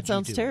charity, means. That would you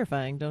sounds do it?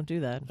 terrifying. Don't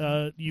do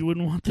that. You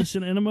wouldn't want this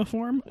in enema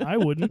form? I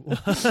wouldn't.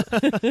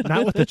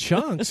 Not with the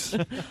chunks.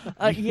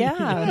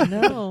 Yeah,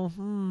 no.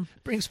 Mm.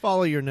 Brings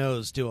follow your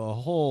nose to a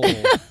whole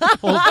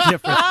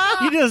different.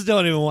 You just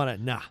don't even want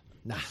to.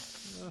 Nah.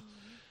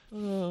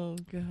 Oh,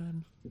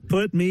 God.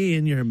 Put me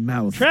in your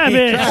mouth.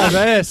 Travis!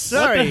 Travis.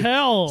 Sorry. What the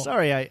hell?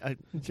 Sorry, we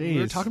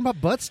were Jeez. talking about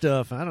butt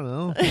stuff. I don't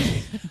know.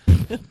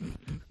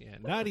 Yeah,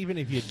 not even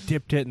if you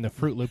dipped it in the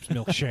Fruit Loops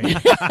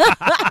milkshake.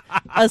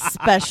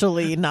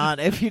 Especially not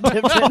if you dipped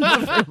it in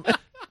the fruit.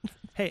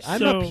 Hey, I'm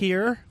So- up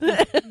here.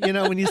 You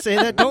know, when you say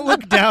that, don't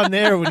look down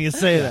there when you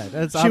say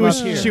that. I'm up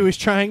here. She was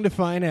trying to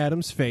find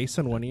Adam's face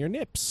on one of your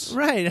nips.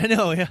 Right, I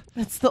know, yeah.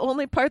 It's the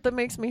only part that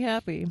makes me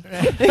happy.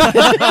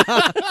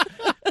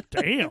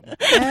 Damn.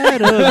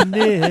 Adam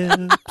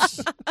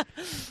nips.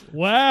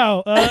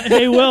 Wow.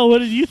 Hey, Will, what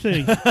did you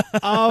think?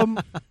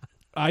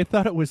 I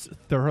thought it was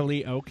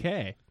thoroughly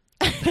okay.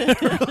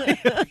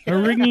 A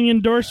ringing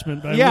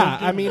endorsement by Yeah,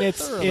 Will. I mean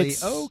it's Thoroughly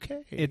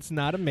okay. It's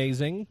not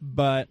amazing,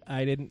 but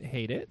I didn't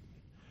hate it.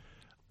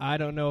 I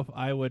don't know if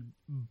I would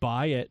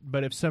buy it,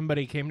 but if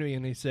somebody came to me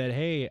and they said,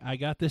 "Hey, I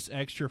got this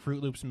extra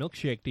Fruit Loops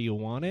milkshake. Do you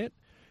want it?"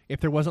 If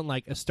there wasn't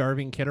like a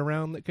starving kid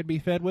around that could be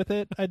fed with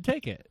it, I'd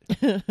take it.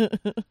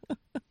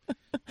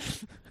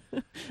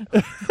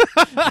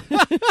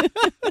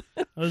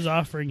 I was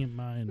offering him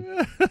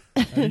mine.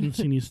 I didn't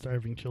see any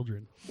starving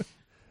children.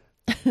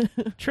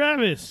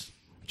 Travis.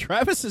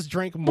 Travis has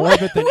drank more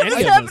of it than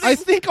any of us. I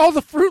think all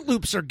the Fruit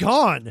Loops are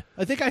gone.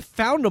 I think I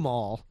found them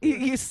all.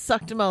 You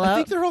sucked them all I out?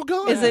 think they're all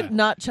gone. Is it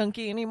not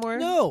chunky anymore?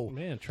 No.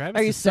 Man, Travis'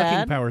 Are you sucking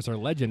sad? powers are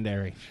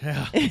legendary.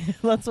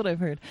 That's what I've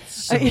heard.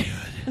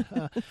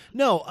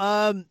 No,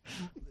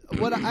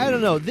 what I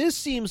don't know. This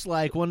seems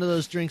like one of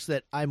those drinks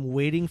that I'm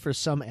waiting for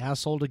some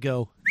asshole to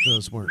go,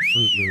 those weren't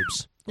Fruit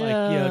Loops. Like,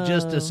 you know,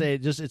 just to say,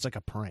 it's like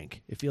a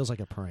prank. It feels like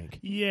a prank.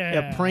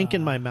 Yeah. A prank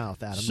in my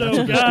mouth, Adam. So, That's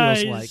what guys,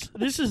 this feels like.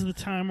 this is the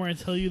time where I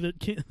tell you that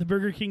the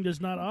Burger King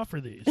does not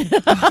offer these.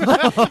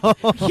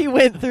 He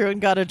went through and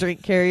got a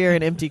drink carrier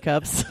and empty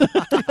cups.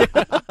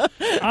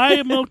 I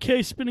am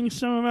okay spending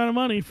some amount of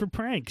money for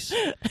pranks.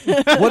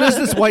 What is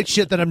this white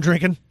shit that I'm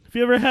drinking? Have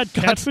you ever had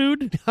cat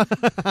food?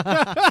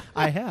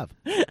 I have.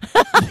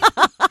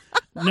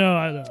 No,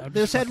 I don't. I'm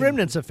There's just had fucking-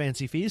 remnants of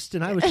Fancy Feast,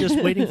 and I was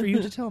just waiting for you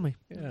to tell me.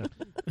 Yeah.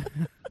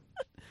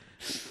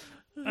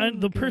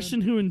 And the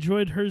person who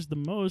enjoyed hers the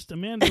most,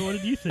 Amanda, what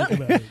did you think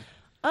about it?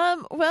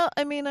 Well,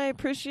 I mean, I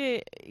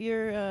appreciate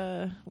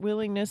your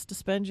willingness to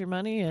spend your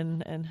money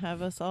and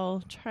have us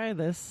all try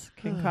this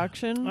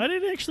concoction. I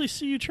didn't actually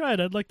see you try it.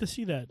 I'd like to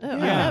see that. Oh,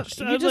 Yeah.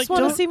 You just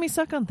want to see me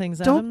suck on things,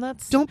 Adam.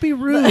 That's Don't be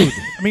rude.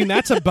 I mean,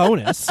 that's a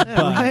bonus. but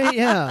Right?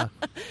 Yeah.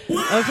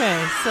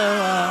 okay. So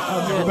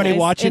I'll do it Everybody nice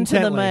watch into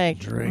the intently. mic.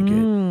 Drink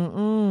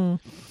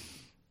it.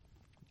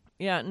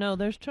 Yeah, no,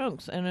 there's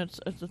chunks, and it's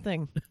a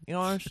thing. You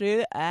want to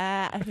see it?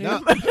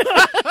 No.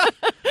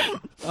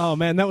 Oh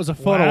man, that was a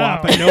photo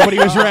op, and nobody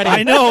was ready.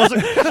 I know.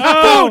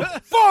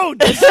 Phone.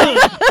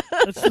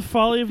 That's the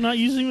folly of not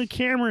using the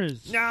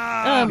cameras.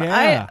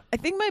 Yeah. I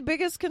think my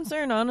biggest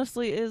concern,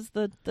 honestly, is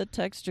the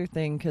texture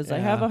thing, because I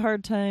have a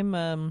hard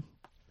time.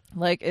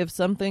 Like if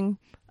something.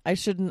 I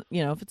shouldn't,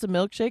 if it's a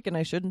milkshake and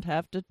I shouldn't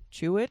have to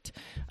chew it,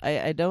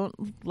 I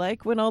don't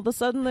like when all of a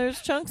sudden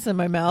there's chunks in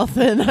my mouth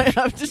and I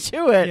have to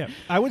chew it. Yeah.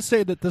 I would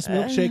say that this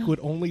milkshake would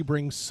only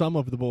bring some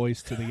of the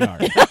boys to the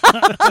yard.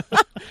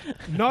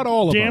 Not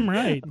all of them. Damn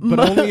right.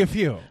 But only a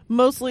few.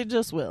 Mostly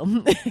just Will.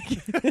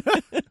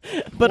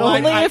 But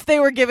only if they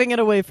were giving it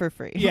away for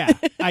free. Yeah.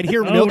 I'd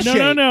hear Oh,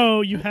 milkshake.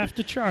 no. You have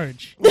to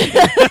charge.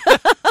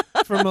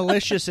 For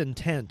malicious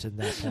intent at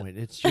that point.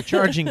 You're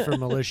charging for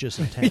malicious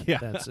intent. Yeah.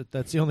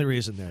 That's the only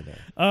reason they're there.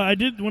 I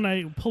did, when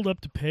I pulled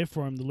up to pay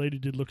for him, the lady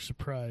did look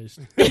surprised.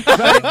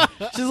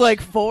 She's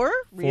like, 4?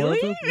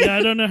 Really? Yeah,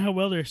 I don't know how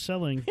well they're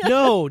selling.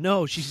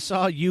 No, she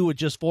saw you with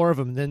just 4 of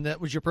them, then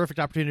that was your perfect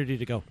opportunity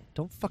to go,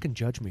 don't fucking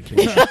judge me,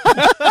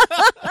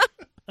 bitch.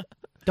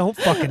 Don't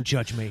fucking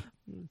judge me.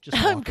 Just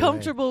I'm walk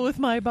comfortable away. with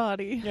my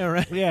body. Yeah,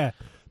 right. Yeah.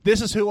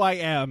 This is who I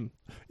am.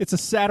 It's a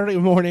Saturday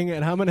morning,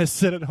 and I'm going to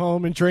sit at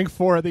home and drink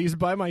 4 of these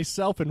by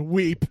myself and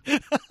weep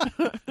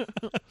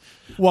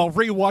while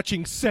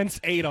rewatching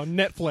Sense8 on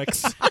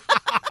Netflix.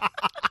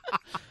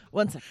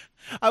 1 second.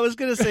 I was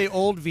going to say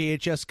old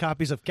VHS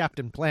copies of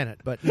Captain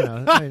Planet, but,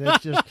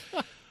 it's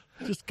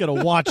just going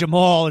to watch them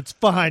all. It's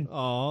fine.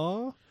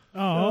 Aww.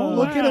 Oh,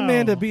 Look at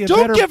Amanda be a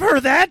Don't better... give her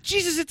that.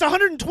 Jesus, it's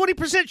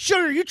 120%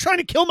 sugar. Are you trying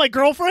to kill my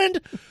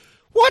girlfriend?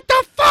 What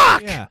the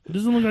fuck? Yeah. It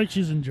doesn't look like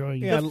she's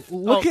enjoying Yeah, it.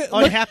 look at...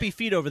 Unhappy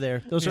feet over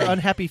there. Those are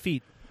unhappy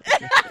feet.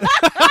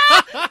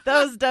 That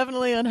was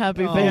definitely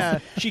unhappy face. Yeah,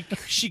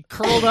 she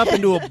curled up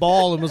into a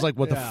ball and was like,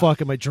 "What the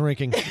fuck am I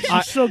drinking?"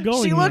 She's still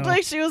going. She looked though.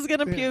 like she was going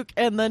to puke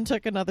and then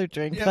took another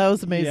drink. That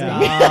was amazing.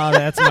 Ah,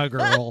 that's my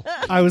girl.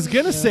 I was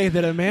going to say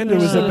that Amanda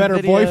was a better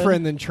Video.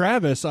 boyfriend than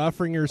Travis,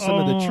 offering her some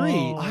of the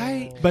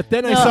treat. But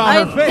then I No,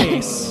 saw her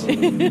face,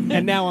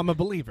 and now I'm a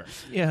believer.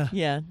 Yeah.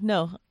 Yeah,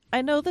 no.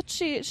 I know that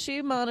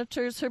she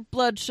monitors her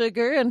blood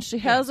sugar and she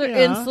has her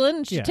insulin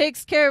and she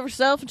takes care of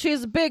herself and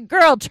she's a big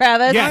girl,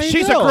 Travis. Yeah,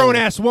 she's a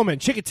grown-ass woman.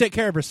 She can take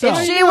care of herself.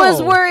 If she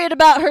was worried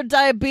about her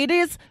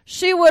diabetes,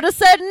 she would have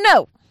said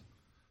no.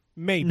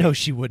 Maybe. No,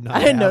 she would not.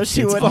 I know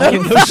she wouldn't have. No,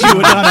 she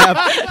would not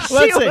have.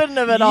 She wouldn't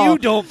have at all. You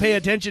don't pay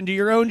attention to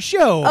your own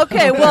show.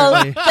 Okay, well,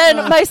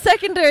 then my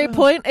secondary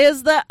point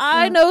is that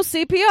I know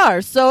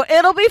CPR, so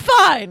it'll be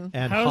fine.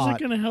 And How's hot. it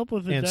going to help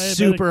with the And diabetic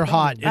super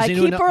hot. problem?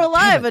 I keep her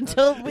alive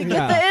until we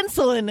get the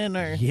insulin in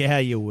her. Yeah,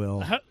 you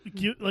will.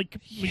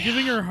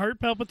 Giving her heart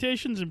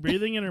palpitations and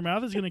breathing in her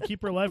mouth is going to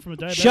keep her alive from a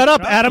diabetic Shut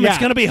up, shock? Adam. It's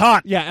going to be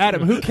hot. Yeah,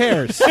 Adam, who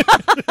cares?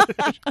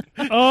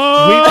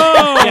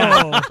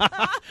 Oh!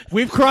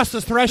 We've crossed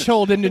the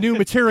threshold into new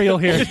material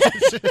here.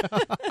 It's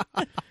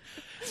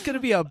going to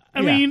be a.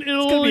 I mean, it's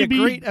it'll going only to be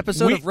a great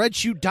episode of Red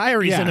Shoe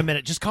Diaries in a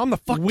minute. Just calm the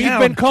fuck We've down.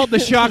 been called the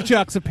shock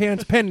jocks of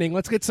pants pending.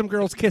 Let's get some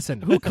girls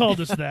kissing. Who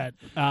called us that?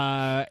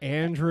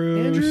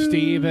 Andrew,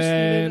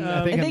 Steven.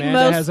 I think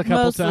Amanda has a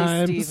couple mostly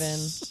times. Steven.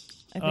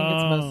 I think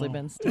it's mostly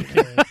been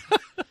Steven.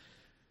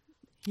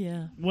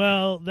 Yeah.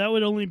 Well, that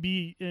would only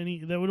be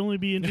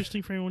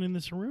interesting for anyone in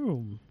this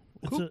room.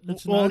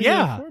 It's Well, not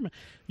yeah. format.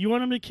 You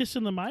want him to kiss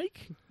in the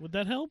mic? Would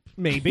that help?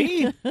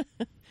 Maybe.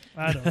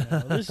 I don't know.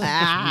 This is just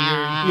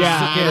weird.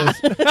 Yeah, it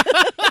is.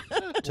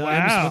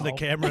 Times when the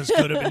cameras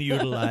could have been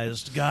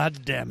utilized.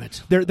 God damn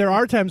it. There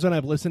are times when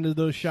I've listened to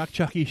those Shock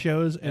Chucky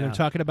shows and they're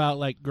talking about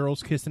like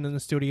girls kissing in the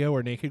studio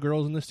or naked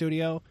girls in the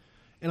studio.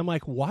 And I'm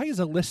like, why as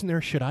a listener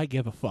should I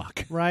give a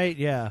fuck? Right,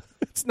 yeah.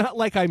 It's not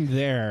like I'm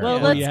there. Well,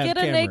 and let's we have get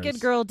a cameras. naked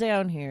girl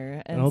down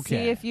here and see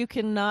if you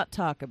can not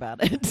talk about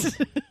it.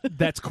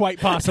 That's quite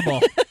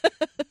possible.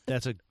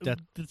 That's a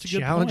good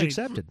challenge point.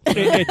 accepted.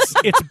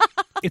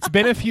 It's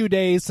been a few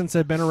days since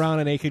I've been around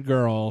a naked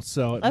girl,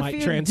 so it might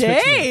few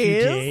transfix me.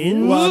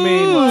 days? Well, I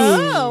mean,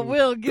 Wow,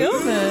 Will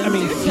Gilman. I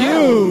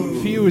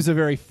mean, few is a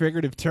very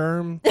figurative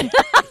term.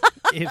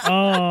 We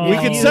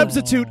could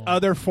substitute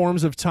other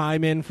forms of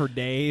time in for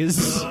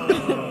days.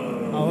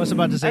 I was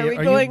about to say, Are we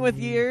going with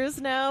years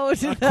now?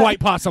 Quite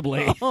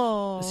possibly.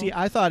 Oh. See,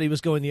 I thought he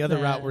was going the other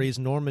route where he's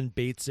Norman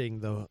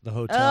Batesing the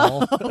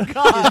hotel. Oh,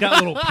 God. He's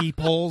got little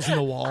peepholes in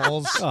the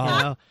walls,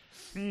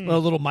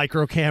 little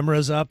micro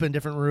cameras up in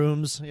different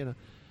rooms.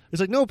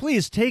 It's like, no,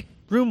 please take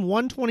room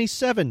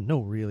 127. No,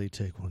 really,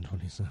 take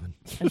 127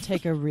 and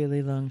take a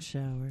really long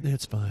shower.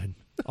 It's fine.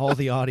 All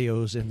the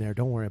audio's in there.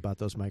 Don't worry about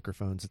those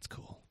microphones. It's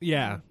cool.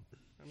 Yeah.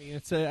 I mean,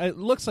 it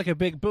looks like a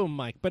big boom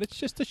mic, but it's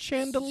just a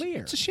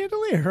chandelier. It's a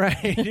chandelier,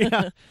 right?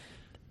 Yeah.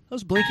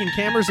 Those blinking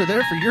cameras are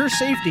there for your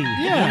safety. I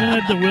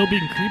haven't had the Will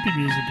being creepy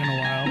music in a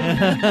while.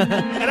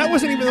 And I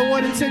wasn't even the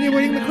one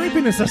insinuating the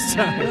creepiness this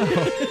time.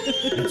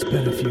 It's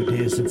been a few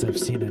days since I've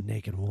seen a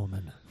naked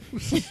woman.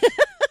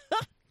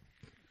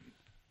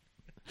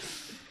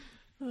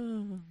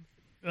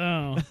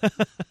 Oh.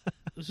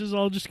 This is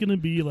all just going to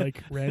be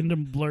like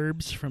random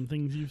blurbs from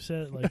things you've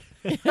said. Like,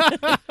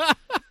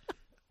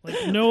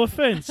 No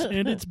offense,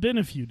 and it's been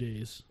a few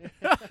days.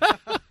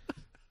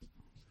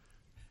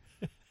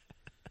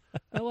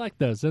 I like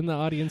those. Then the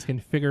audience can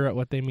figure out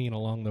what they mean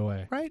along the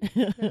way. Right?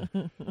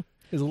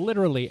 Because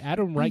literally,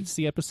 Adam writes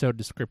the episode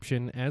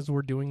description as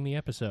we're doing the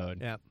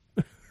episode. Yeah.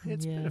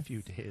 It's been a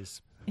few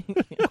days.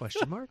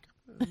 Question mark?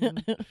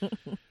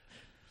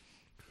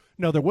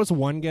 No, there was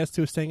one guest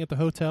who was staying at the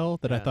hotel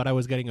that I thought I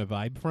was getting a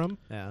vibe from.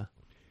 Yeah.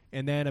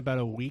 And then about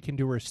a week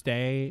into her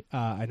stay,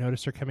 I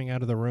noticed her coming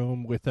out of the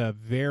room with a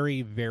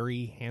very,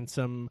 very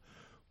handsome,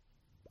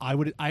 I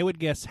would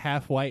guess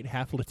half white,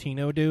 half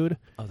Latino dude.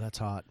 Oh, that's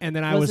hot. And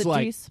then I was it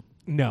like, Dees?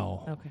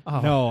 no. Okay.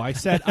 Oh. No, I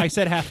said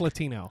half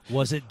Latino.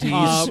 Was it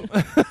Dees?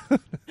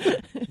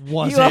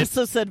 You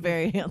also said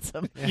very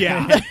handsome.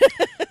 Yeah.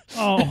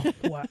 Oh,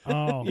 wow.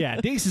 Oh. Yeah,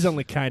 Dees is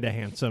only kind of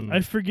handsome.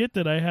 I forget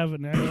that I have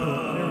an actual.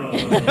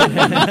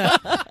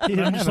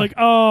 I'm just like,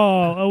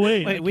 oh,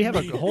 wait. Wait, we have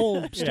a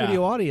whole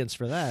studio audience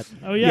for that.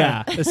 Oh,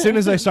 yeah. As soon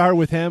as I started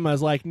with him, I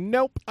was like,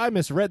 nope, I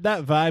misread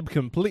that vibe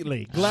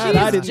completely. Glad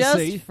She's I didn't just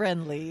say.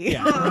 friendly.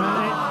 Yeah, right?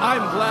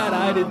 I'm glad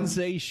I didn't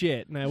say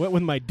shit. And I went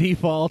with my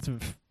default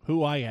of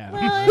who I am.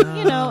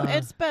 Well,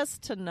 it's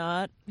best to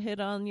not hit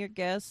on your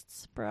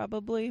guests,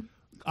 probably.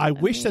 I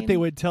wish that they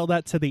would tell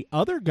that to the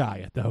other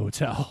guy at the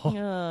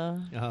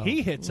hotel.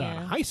 He hits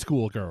on high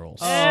school girls.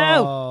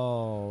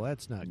 Oh,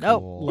 that's not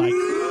cool. Like,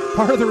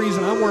 part of the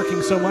reason I'm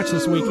working so much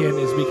this weekend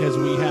is because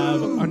we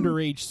have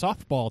underage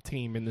softball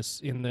team in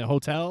the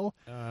hotel,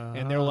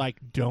 and they're like,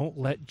 "Don't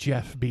let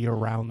Jeff be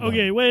around them."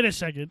 Okay, wait a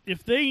second.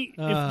 If they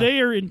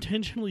are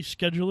intentionally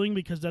scheduling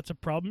because that's a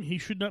problem, he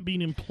should not be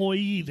an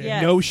employee there.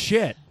 Yes. No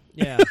shit.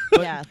 Yeah,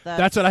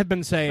 that's what I've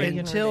been saying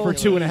for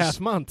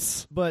 2.5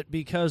 months. But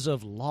because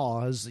of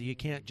laws, you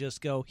can't just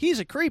go, he's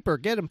a creeper,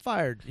 get him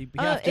fired. You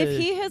have to, if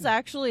he has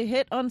actually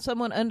hit on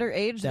someone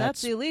underage,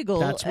 that's illegal.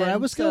 That's where I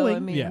was so, going. I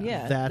mean,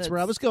 that's where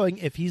I was going.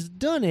 If he's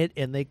done it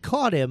and they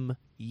caught him,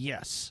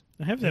 yes.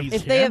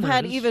 If they have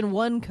had even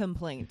one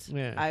complaint,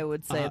 I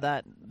would say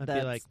that I'd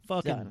that's be like,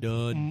 fucking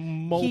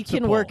done. Multiple. He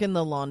can work in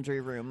the laundry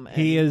room. And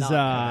He is. not come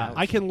out.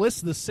 I can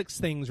list the 6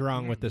 things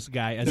wrong with this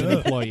guy as an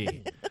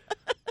employee.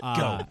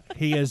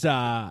 He is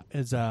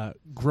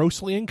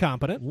grossly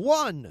incompetent.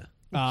 1.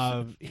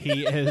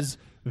 He is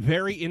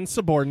very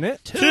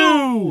insubordinate.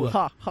 2.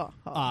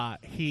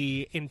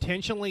 He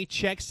intentionally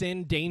checks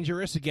in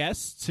dangerous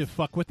guests to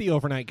fuck with the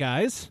overnight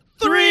guys.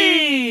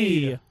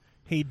 3.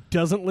 He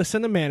doesn't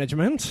listen to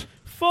management.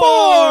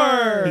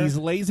 4. He's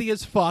lazy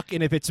as fuck,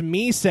 and if it's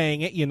me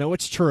saying it, you know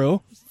it's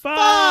true.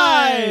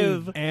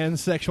 5. And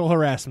sexual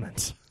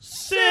harassment.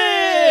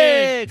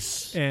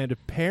 6. And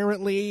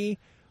apparently,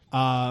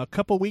 a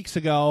couple weeks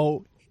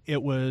ago,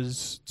 it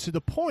was to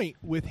the point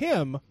with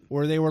him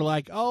where they were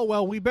like, oh,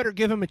 well, we better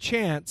give him a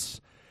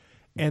chance.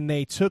 And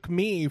they took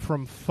me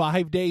from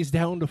 5 days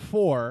down to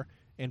 4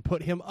 and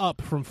put him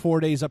up from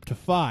 4 days up to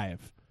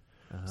 5.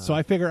 So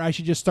I figure I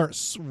should just start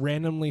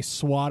randomly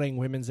swatting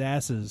women's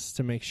asses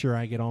to make sure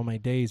I get all my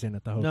days in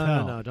at the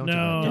hotel. No, don't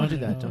do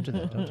that. Don't do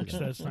that.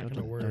 That's not going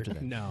to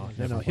work. No,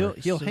 He'll hang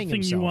the thing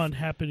himself. you want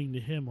happening to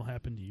him will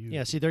happen to you.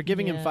 Yeah, see, they're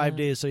giving him 5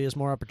 days so he has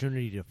more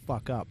opportunity to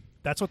fuck up.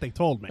 That's what they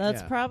told me.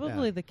 That's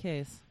probably the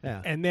case.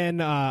 Yeah. And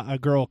then a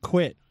girl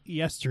quit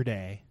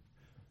yesterday.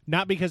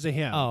 Not because of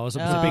him. Oh, was it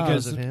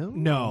because of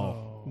him?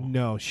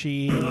 No,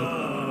 she...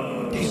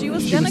 She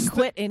was going to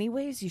quit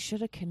anyways. You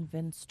should have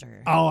convinced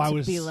her. Oh,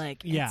 to be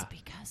like, it's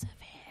because of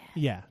him.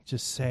 Yeah,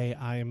 just say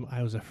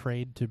I was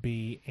afraid to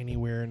be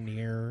anywhere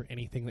near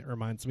anything that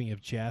reminds me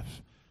of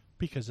Jeff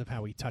because of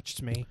how he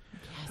touched me.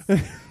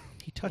 Yes.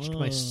 He touched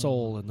my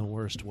soul in the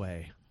worst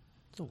way.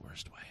 The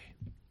worst way.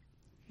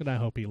 And I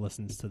hope he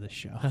listens to this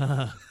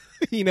show.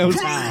 He knows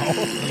how.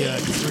 Yeah,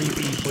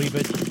 creepy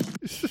cleavage.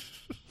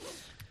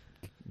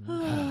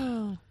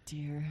 Oh,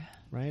 dear.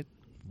 Right?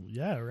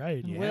 Yeah,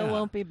 right. Yeah. Will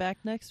won't be back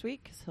next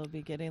week because he'll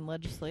be getting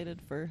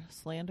legislated for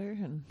slander.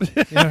 And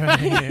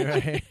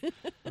right.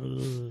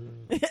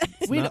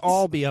 We'd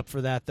all be up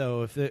for that,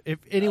 though. If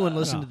anyone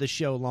listened to the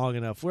show long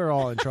enough, we're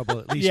all in trouble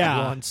at least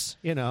once,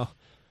 you know.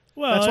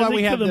 Well, that's why I think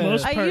we have for the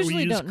most I part usually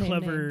we use don't name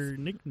clever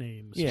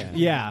nicknames.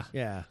 Yeah.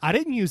 I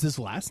didn't use his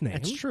last name.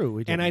 That's true.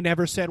 We didn't. And I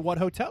never said what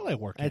hotel I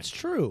worked at. That's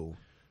true.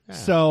 Yeah.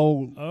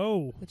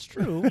 So, it's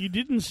true. You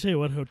didn't say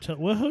what hotel.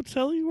 What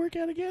hotel you work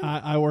at again?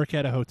 I work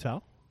at a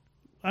hotel.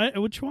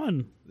 Which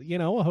one? You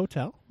know, a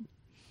hotel.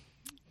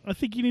 I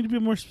think you need to be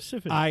more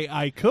specific.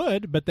 I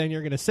could, but then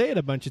you're going to say it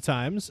a bunch of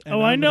times. And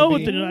I know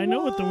what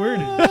the word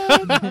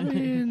is.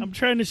 I'm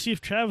trying to see if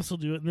Travis will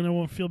do it, and then I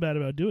won't feel bad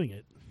about doing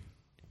it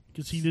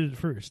because he did it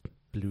first.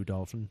 Blue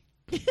Dolphin.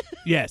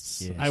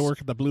 Yes. I work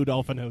at the Blue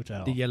Dolphin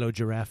Hotel. The Yellow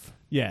Giraffe.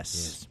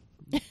 Yes.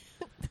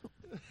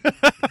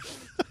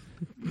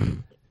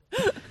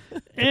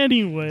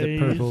 Anyway, the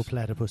Purple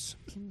Platypus.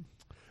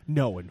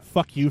 No, and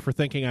fuck you for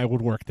thinking I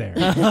would work there.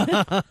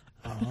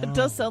 It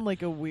does sound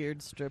like a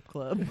weird strip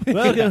club.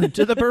 Welcome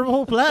to the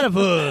Purple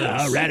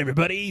Platypus. All right,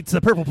 everybody, it's the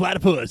Purple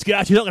Platypus.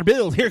 Got you $100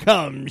 bills. Here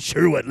comes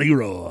Sherwood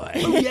Leroy.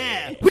 Oh,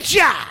 yeah.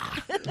 Whatcha?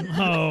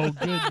 Oh,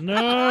 good.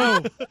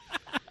 No.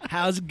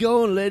 How's it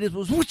going, ladies?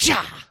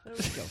 Woo-cha!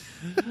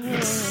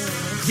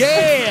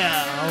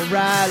 Yeah! All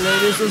right,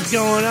 ladies, what's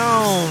going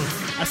on?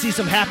 I see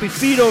some happy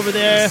feet over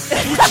there.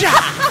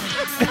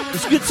 Woo-cha!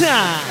 It's a good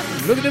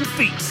time. Look at them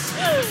feet.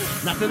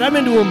 Not that I'm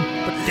into them,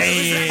 but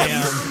damn,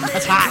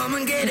 that's hot.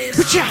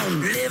 Woo-cha!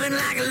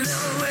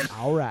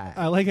 All right.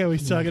 I like how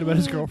he's talking about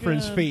his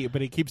girlfriend's feet,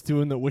 but he keeps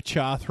doing the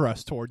woo-cha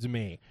thrust towards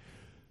me.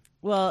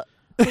 Well,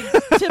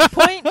 to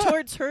point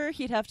towards her,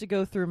 he'd have to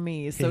go through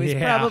me, so he's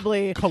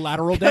probably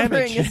collateral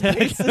covering damage. his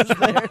bases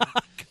there.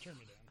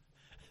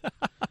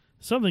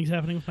 Something's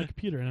happening with my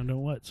computer, and I don't know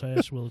what, so I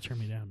asked Will to turn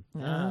me down.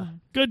 Ah.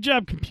 Good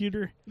job,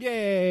 computer.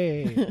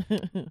 Yay!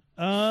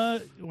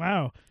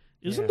 Wow.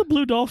 Isn't the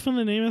Blue Dolphin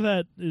the name of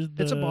that?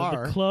 It's a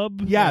bar. The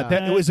club?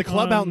 Yeah, it was a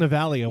club out in the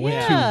valley I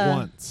went to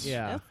once.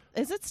 Yeah.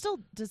 Does it still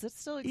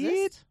exist?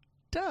 It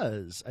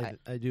does.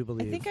 I do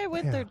believe. I think I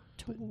went there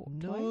twice.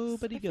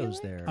 Nobody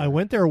goes there. I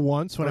went there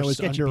once when I was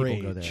sketchy people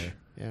underage. go there.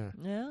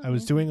 Yeah. I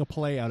was doing a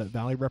play out at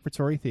Valley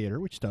Repertory Theater,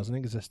 which doesn't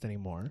exist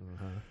anymore.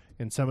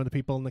 And some of the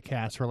people in the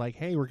cast were like,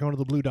 "Hey, we're going to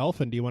the Blue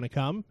Dolphin. Do you want to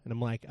come?" And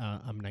I'm like,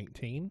 "I'm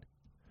 19."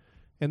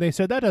 And they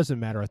said, "That doesn't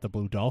matter at the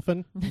Blue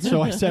Dolphin."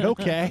 So I said,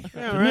 "Okay."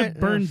 Didn't it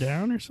burn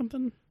down or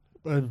something?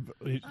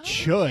 It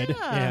should.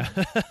 Yeah.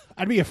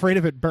 I'd be afraid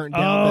if it burnt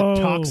down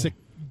the toxic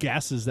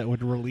gases that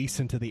would release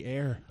into the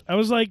air. I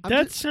was like, isn't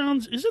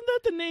that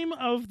the name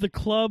of the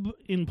club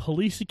in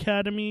Police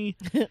Academy?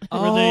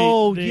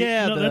 Oh,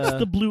 no, that's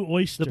the Blue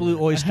Oyster. The Blue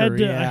Oyster,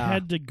 I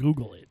had to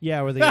Google it.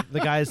 Yeah, where the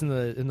guys in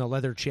the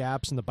leather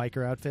chaps and the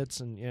biker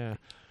outfits and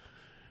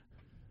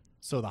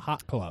So the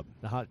Hot Club.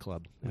 The Hot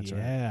Club. That's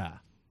right. Yeah.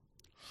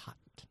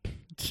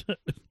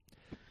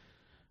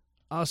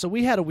 So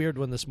we had a weird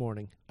one this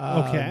morning.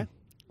 Okay.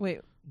 Wait.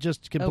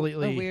 Just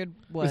completely a weird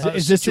what?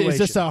 Is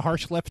this a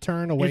harsh left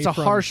turn away? It's a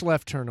harsh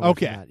left turn away.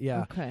 Okay. From that.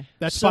 Yeah. Okay.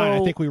 That's fine.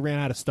 I think we ran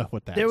out of stuff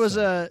with that. There was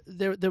a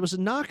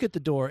knock at the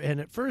door, and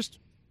at first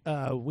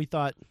we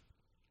thought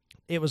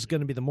it was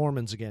going to be the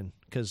Mormons again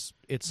because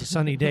it's a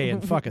sunny day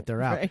and fuck it,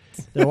 they're out. Right.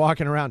 They're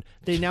walking around.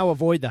 They now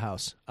avoid the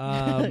house.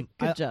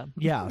 Good job.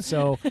 Yeah,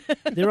 so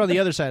they're on the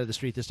other side of the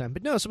street this time.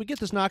 But no, so we get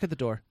this knock at the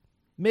door.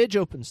 Midge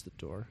opens the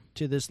door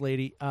to this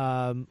lady.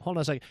 Hold on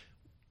a second.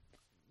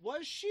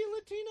 Was she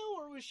Latino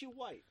or was she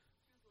white?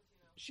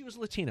 She was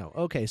Latino.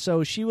 Okay,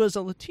 so she was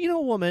a Latino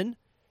woman,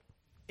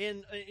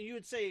 and you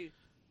would say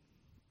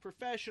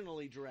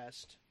professionally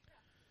dressed.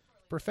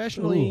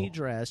 Professionally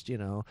dressed, you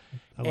know.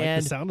 I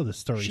like the sound of the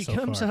story she so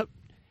comes far. up,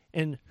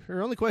 and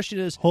her only question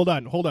is... Hold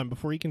on,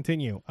 before you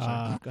continue.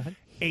 Sorry, go ahead.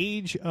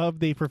 Age of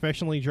the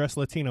professionally dressed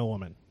Latino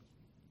woman.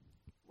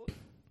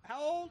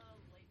 How old?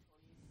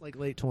 Like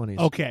late 20s.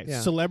 Okay, Yeah.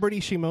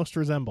 celebrity she most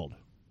resembled.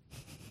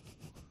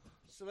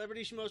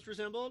 Celebrity she most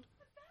resembled?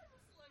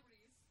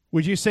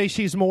 Would you say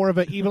she's more of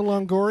a Eva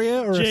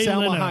Longoria or Jay a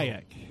Salma Leno.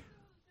 Hayek?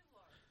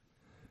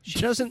 She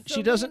doesn't...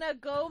 Selena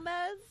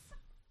Gomez?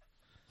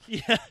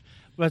 Yeah.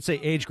 Let's say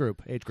age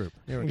group.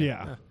 There we go.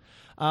 Yeah.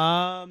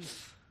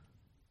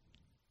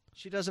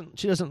 She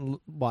doesn't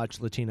watch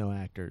Latino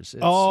actors. She's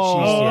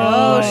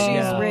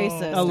yeah.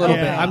 racist. A little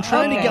bit. Yeah. I'm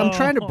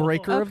trying to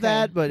break her of Okay.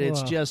 that, but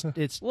it's Well.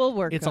 just We'll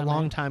work it's a on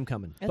long it. time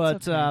coming. It's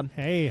But okay.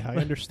 Hey, I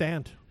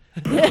understand.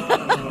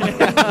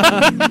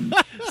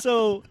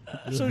 so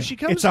she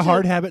comes. It's a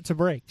hard habit to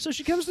break. So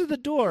she comes to the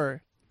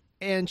door,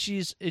 and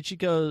she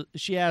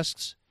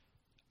asks,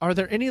 "Are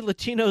there any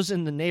Latinos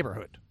in the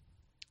neighborhood,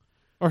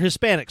 or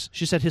Hispanics?"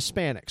 She said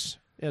Hispanics.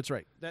 Yeah, that's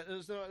right.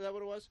 Is that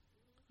what it was?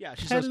 Yeah.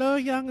 She says, Hello,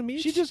 young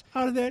Mitch. She just-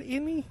 Are there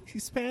any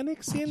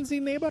Hispanics in the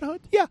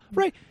neighborhood? yeah,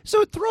 right.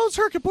 So it throws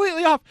her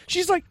completely off.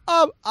 She's like,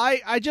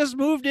 I just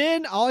moved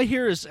in. All I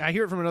hear it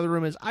from another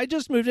room is, I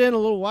just moved in a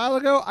little while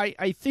ago.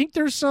 I think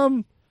there's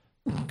some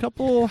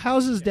couple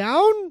houses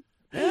down.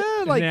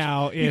 Yeah, like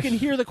Now, you if- can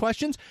hear the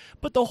questions,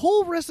 but the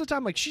whole rest of the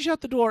time, like she shut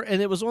the door, and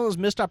it was one of those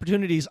missed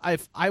opportunities.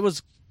 I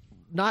was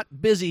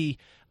not busy.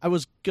 I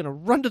was gonna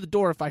run to the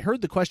door if I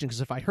heard the question,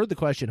 because if I heard the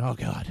question, oh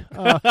god.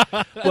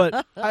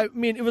 But I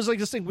mean, it was like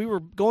this thing. We were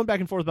going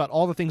back and forth about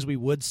all the things we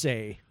would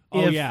say.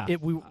 Oh, if, yeah.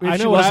 if I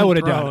she know what I wasn't would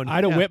have thrown. done.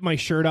 I'd have whipped my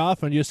shirt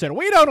off and just said,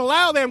 "We don't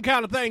allow them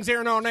kind of things here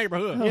in our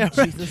neighborhood." Yeah,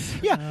 right.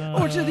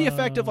 Yeah, or to the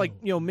effect of, like,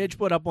 Midge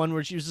put up one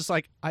where she was just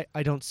like,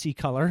 I don't see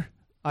color.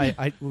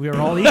 We are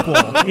all equal.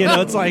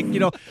 It's like,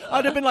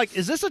 I'd have been like,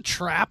 is this a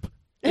trap?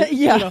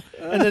 Yeah.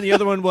 And then the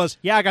other one was,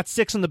 yeah, I got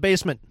 6 in the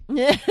basement.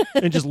 Yeah.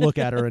 And just look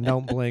at her and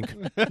don't blink.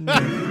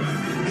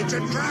 It's a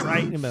trap.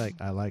 Right? And be like,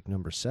 I like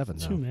number 7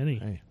 though. Too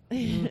many.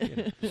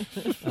 Hey.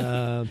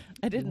 I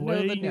didn't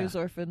know the Wait. news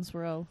orphans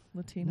were all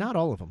Latino. Not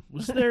all of them.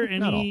 Was there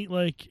Not any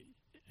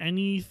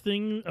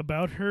anything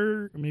about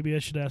her? Maybe I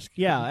should ask.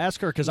 Yeah,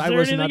 ask her, because I was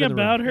was there not anything in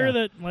the about room. her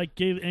Yeah. that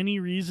gave any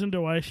reason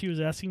to why she was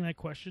asking that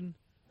question?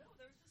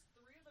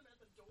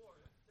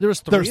 There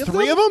was There's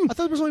 3 of them? I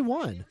thought there was only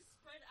one.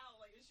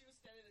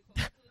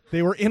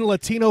 They were in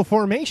Latino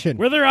formation.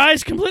 Were their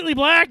eyes completely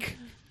black?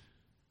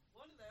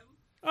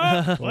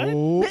 What?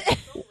 Oh.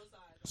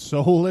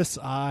 Soulless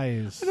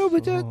eyes. I know,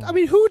 but I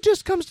mean, who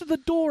just comes to the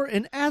door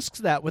and asks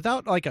that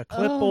without like a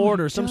clipboard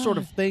or some sort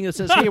of thing that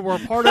says, "Hey, we're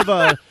part of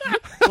a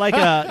like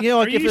a you know."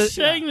 Like Are you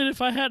saying that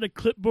if I had a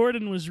clipboard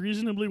and was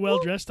reasonably well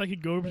dressed, I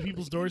could go over to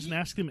people's doors and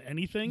ask them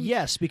anything?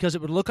 Yes, because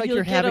it would look like You'll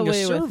you're get having a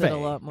away with survey. it a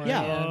lot more,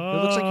 Yeah,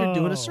 it looks like you're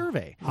doing a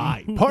survey.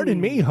 Hi, pardon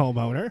me,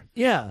 homeowner.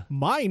 Yeah,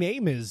 my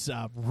name is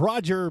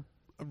Roger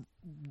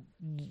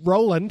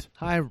Roland.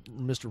 Hi,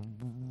 Mr.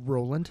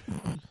 Roland.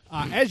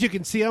 As you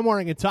can see, I'm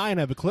wearing a tie and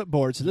I have a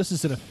clipboard, so this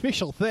is an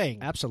official thing.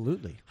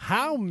 Absolutely.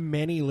 How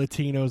many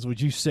Latinos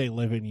would you say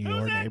live in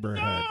your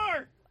neighborhood?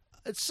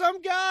 It's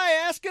some guy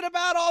asking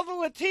about all the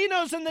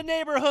Latinos in the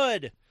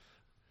neighborhood.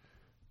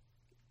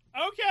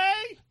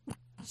 Okay.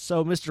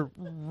 So, Mr.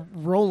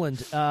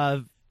 Roland,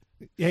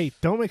 hey,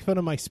 don't make fun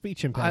of my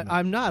speech impediment.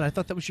 I'm not. I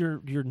thought that was your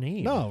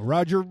name. No,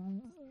 Roger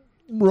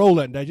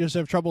Roland. I just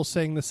have trouble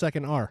saying the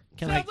second R.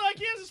 Sounds like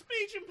he has a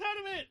speech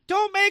impediment.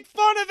 Don't make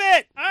fun of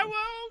it. I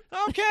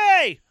won't.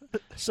 Okay.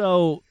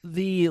 So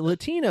the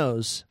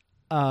Latinos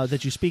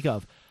that you speak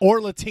of, or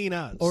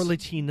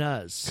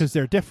Latinas, because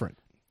they're different.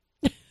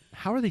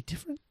 How are they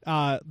different?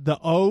 The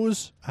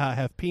O's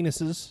have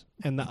penises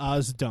and the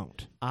A's don't.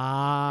 Did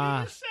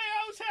you say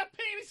O's have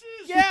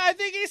penises? Yeah, I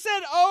think he said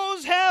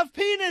O's have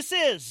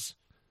penises.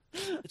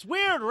 It's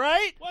weird,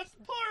 right? What's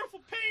the plural for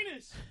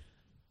penis?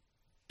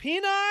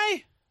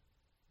 Peni?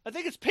 I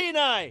think it's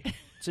peni.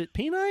 Is it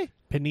peni?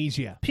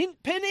 Panisia.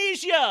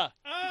 Panisia.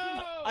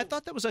 Oh. I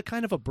thought that was a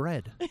kind of a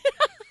bread.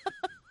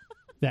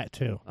 That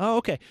too. Oh,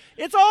 okay.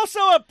 It's also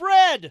a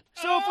bread.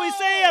 So if we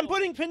say I'm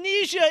putting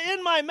panisia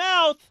in my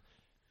mouth,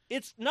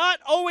 it's not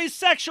always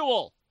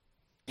sexual.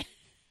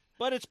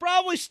 But it's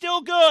probably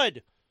still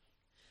good.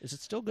 Is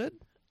it still good?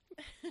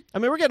 I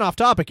mean, we're getting off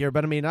topic here,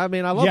 but I mean, I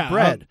love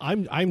bread.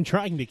 I'm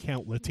trying to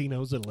count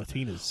Latinos and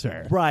Latinas,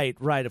 sir. Right,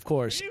 of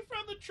course. Are you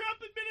from the Trump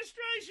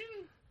administration?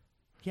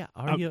 Yeah,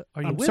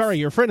 I'm sorry,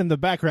 your friend in the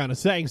background is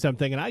saying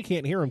something, and I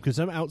can't hear him because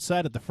I'm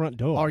outside at the front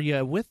door. Are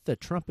you with the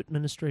Trump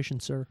administration,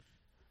 sir?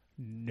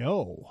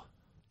 No.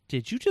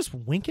 Did you just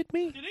wink at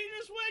me? Did he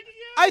just wink at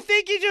you? I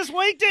think he just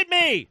winked at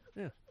me.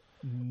 Yeah.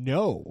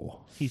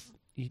 No.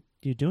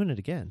 You're doing it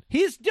again.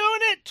 He's doing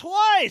it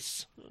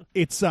twice.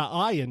 It's an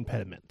eye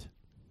impediment.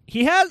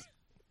 He has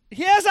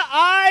an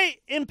eye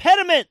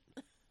impediment.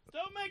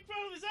 Don't make fun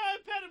of his eye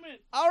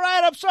impediment. All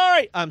right, I'm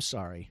sorry. I'm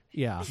sorry.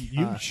 Yeah.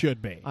 You should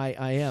be.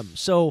 I am.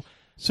 So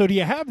do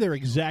you have their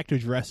exact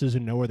addresses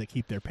and know where they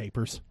keep their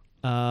papers?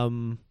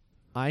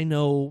 I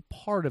know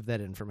part of that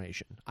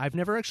information. I've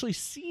never actually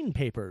seen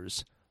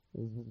papers.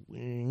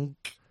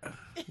 Wink.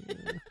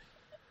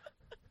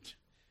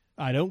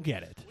 I don't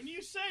get it. When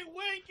you say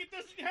wink, it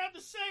doesn't have the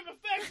same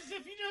effect as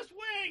if you just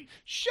wink.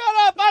 Shut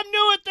up! I'm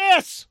new at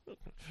this!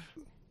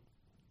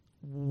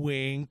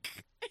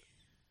 Wink.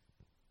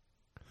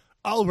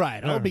 All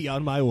right, I'll be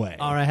on my way.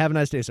 All right, have a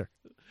nice day, sir.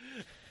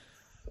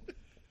 I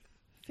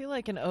feel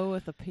like an O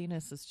with a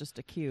penis is just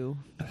a Q.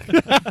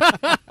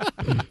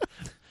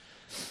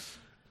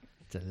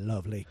 It's a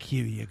lovely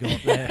Q you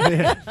got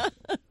there.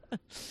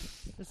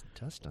 There's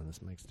dust on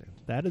this mic stand.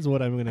 That is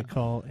what I'm going to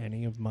call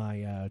any of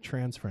my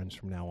trans friends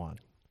from now on.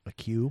 A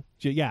Q?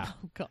 Yeah.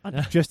 Oh,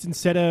 God. Just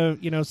instead of,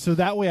 so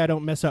that way I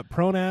don't mess up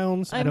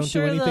pronouns. I don't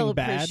sure do anything they'll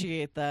bad.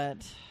 Appreciate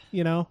that.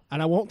 And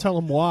I won't tell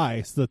them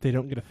why so that they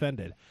don't get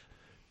offended.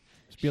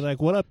 Just be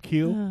like, what up,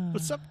 Q?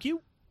 What's up,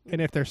 Q?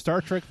 And if they're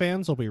Star Trek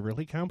fans, they'll be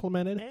really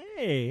complimented.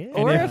 Hey.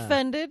 Or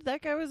offended.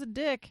 That guy was a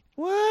dick.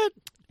 What?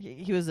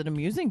 He was an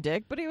amusing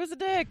dick, but he was a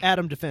dick.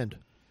 Adam, defend.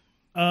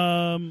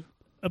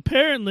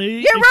 Apparently,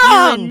 you're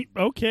wrong.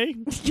 Okay,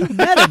 you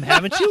met him,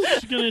 haven't you? I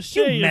was gonna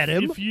say you met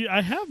him.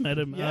 I have met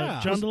him.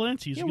 Yeah. John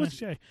Delancey. I was gonna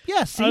say.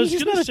 Yeah, see, I was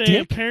he's gonna not say. a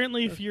dick.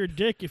 Apparently, if you're a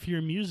dick, if you're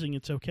amusing,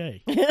 it's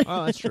okay.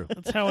 Oh, that's true.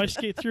 That's how I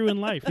skate through in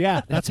life.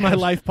 Yeah, that's my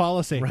life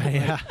policy. Right.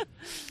 Yeah.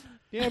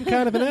 Yeah, I'm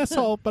kind of an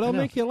asshole, but I'll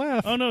make you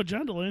laugh. Oh no,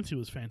 John Delancey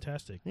was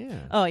fantastic. Yeah.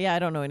 Oh yeah, I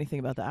don't know anything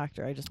about the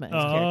actor. I just met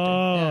his character.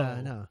 Yeah,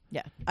 I know.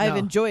 Yeah, I've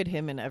enjoyed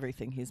him in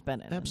everything he's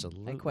been in.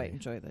 Absolutely. I quite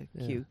enjoy the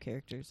Q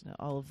characters and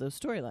all of those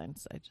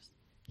storylines.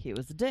 He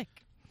was a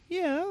dick.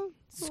 Yeah.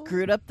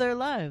 Screwed up their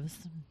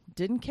lives.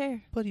 Didn't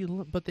care. But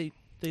they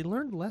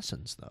learned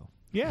lessons though.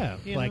 Yeah,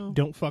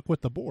 don't fuck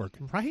with the Borg.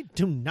 Right?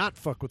 Do not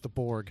fuck with the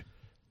Borg.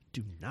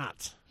 Do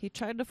not. He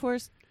tried to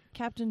force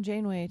Captain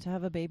Janeway to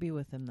have a baby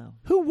with him, though.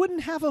 Who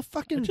wouldn't have a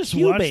fucking I just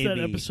Q watched baby? that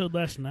episode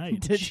last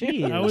night. Did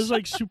you? I was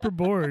super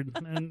bored,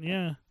 and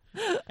yeah.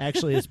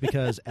 Actually, it's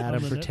because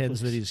Adam On the pretends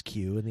Netflix. that he's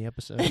Q in the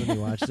episode when he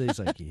watches it. He's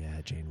like, "Yeah,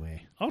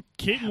 Janeway, Oh,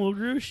 Kate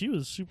Mulgrew, she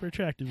was super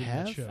attractive in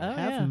that show.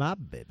 have my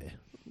baby,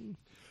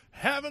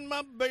 Having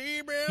my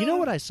baby. You know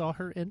what I saw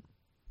her in?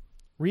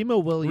 Remo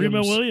Williams.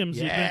 Remo Williams,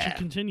 The Yeah. Adventure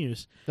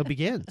Continues. It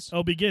begins.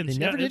 Oh, Begins.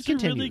 They never did it's a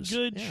really Continues.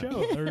 good Yeah.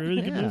 show, or a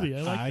really good Yeah. movie.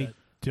 I like I that.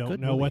 don't Good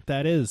know movie. what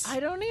that is. I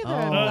don't either. Oh.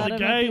 I'm glad The I'm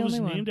guy not was the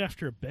only named one.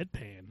 after a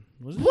bedpan,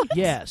 wasn't What?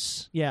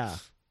 Yes. Yeah.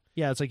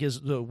 Yeah, it's like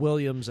the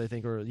Williams, I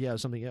think, or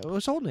something. It was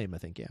his whole name, I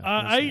think. Yeah.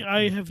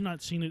 I have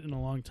not seen it in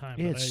a long time.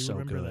 But It's I so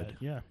remember good. That.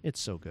 Yeah.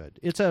 It's so good.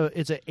 It's a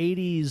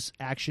 80s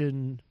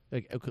action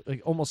like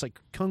almost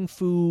like kung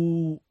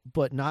fu,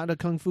 but not a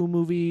kung fu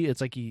movie. It's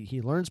like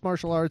he learns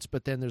martial arts,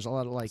 but then there's a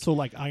lot of like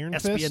Iron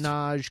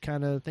espionage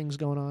kind of things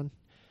going on.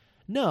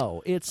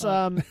 No, it's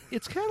kind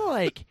of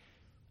like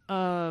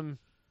fuck,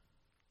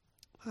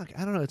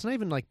 I don't know. It's not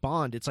even like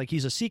Bond. It's like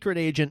he's a secret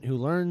agent who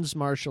learns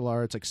martial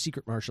arts, like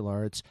secret martial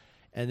arts,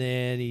 and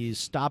then he's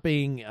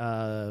stopping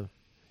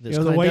this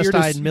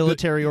clandestine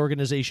military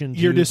organization.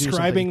 You're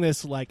describing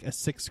this like a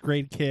 6th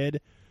grade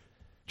kid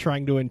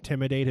trying to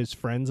intimidate his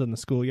friends in the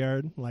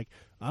schoolyard. Like,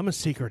 I'm a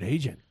secret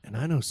agent, and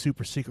I know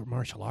super secret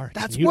martial arts.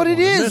 That's what it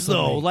is,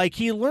 though. Like,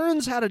 he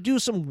learns how to do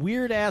some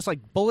weird-ass,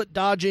 like, bullet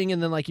dodging,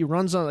 and then, like, he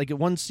runs on, like, at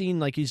one scene,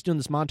 like, he's doing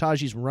this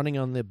montage, he's running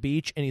on the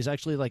beach, and he's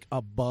actually, like,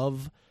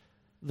 above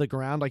the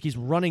ground. Like, he's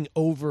running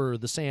over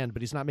the sand,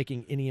 but he's not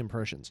making any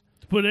impressions.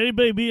 Would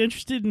anybody be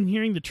interested in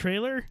hearing the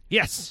trailer?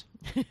 Yes.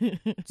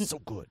 It's so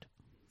good.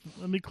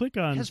 Let me click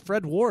on. It has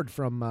Fred Ward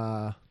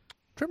from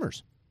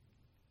Trimmers.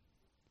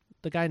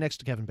 The guy next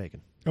to Kevin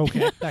Bacon.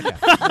 Okay. That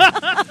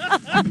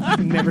guy.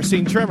 I've never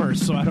seen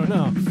Tremors, so I don't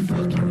know.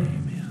 Fucking A,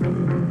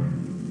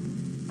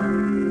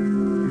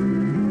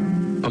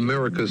 man.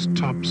 America's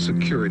top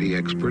security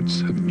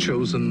experts have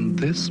chosen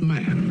this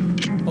man.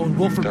 Oh, and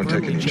Wilford Don't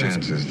take Brimley any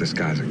chances. This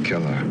guy's a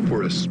killer.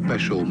 For a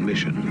special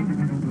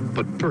mission.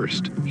 But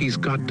first, he's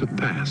got to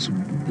pass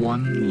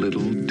one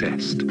little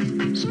test.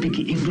 Speak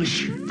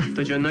English.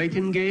 Does your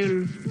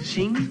nightingale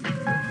sing?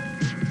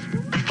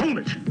 Hold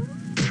it!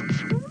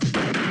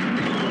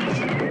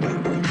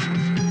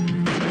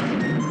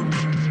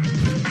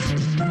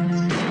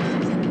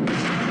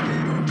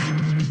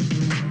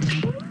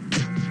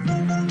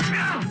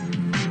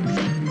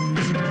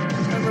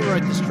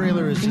 This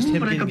trailer is just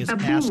him getting his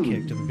ass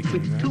kicked in the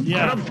beginning, right?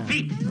 Yeah,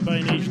 by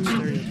an Asian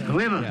stereotype.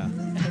 However,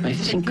 I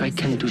think I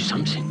can do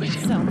something with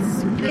him.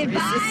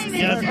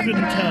 Yeah, I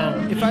couldn't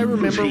tell. If I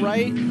remember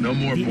right, no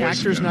more the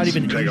actor's not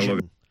even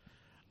Asian.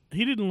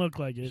 He didn't look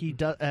like it. He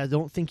does. I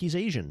don't think he's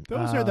Asian.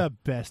 Those are the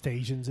best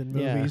Asians in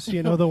yeah. movies.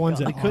 You know, the ones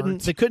that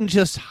they couldn't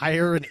just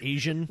hire an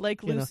Asian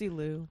like Lucy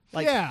Liu.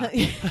 Like, yeah.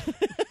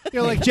 You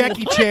know, like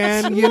Jackie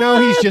Chan, you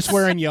know, he's just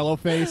wearing yellow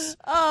face.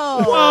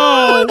 Oh.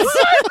 What?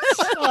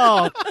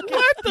 Oh,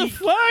 what the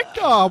fuck?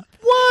 Oh,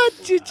 what?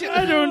 Did you?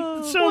 I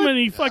don't. So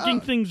many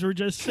fucking things were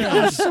just said.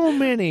 Yeah, so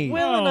many.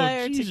 Will and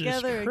I are Jesus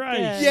together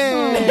Christ.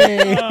 again.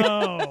 Yay.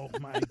 Oh,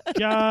 my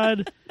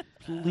God.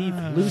 Leave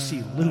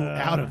Lucy Liu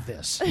out of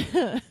this.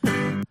 Oh,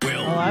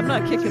 I'm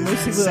not kicking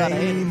Lucy Liu out of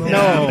anything. No,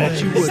 I bet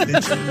you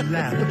would.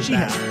 She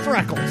has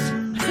freckles.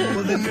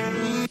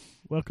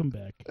 Welcome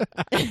back.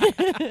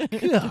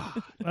 Yeah.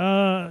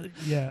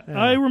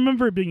 I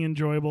remember it being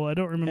enjoyable. I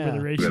don't remember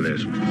the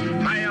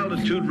racism. High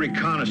altitude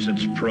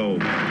reconnaissance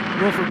probe.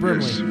 Wilford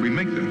Brimley. Yes, we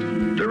make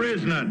that. There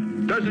is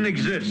none. Doesn't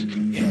exist.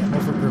 Yeah,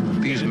 Wilford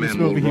Brimley. These men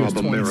will rob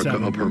America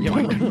of her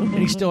money. And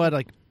he still had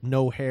like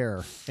no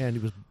hair, and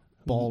he was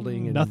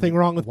balding. And nothing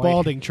wrong with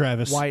balding,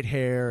 Travis. White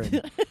hair,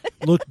 and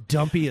looked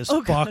dumpy as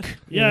fuck.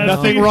 Yeah,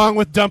 nothing wrong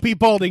with dumpy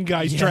balding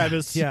guys,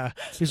 Travis. Yeah,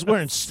 he's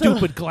wearing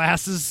stupid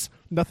glasses.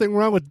 Nothing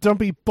wrong with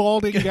dumpy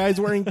balding guys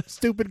wearing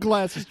stupid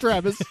glasses,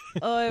 Travis.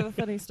 Oh, I have a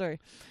funny story.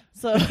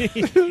 So,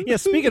 yeah,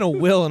 speaking of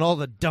Will and all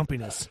the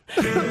dumpiness.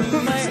 But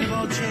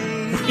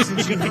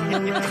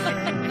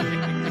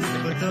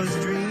those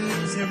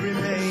dreams have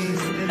remained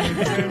and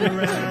they turn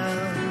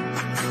around.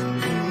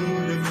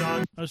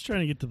 I was trying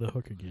to get to the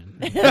hook again.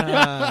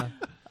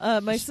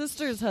 My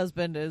sister's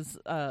husband is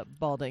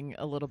balding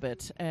a little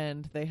bit,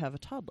 and they have a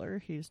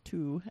toddler. He's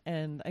 2,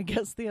 and I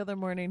guess the other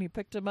morning he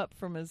picked him up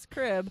from his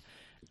crib,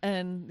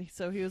 and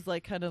so he was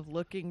like kind of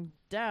looking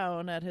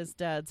down at his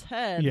dad's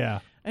head.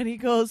 Yeah. And he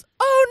goes,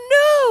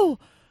 "Oh no!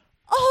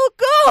 All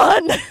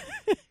gone!"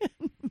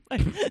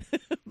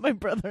 My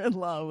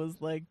brother-in-law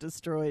was like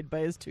destroyed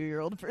by his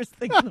 2-year-old first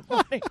thing in the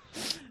morning.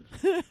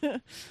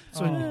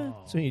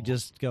 So you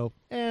just go,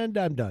 and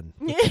I'm done.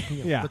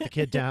 Yeah. Put the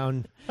kid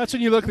down. That's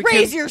when you look the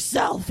Raise kid,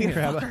 yourself, you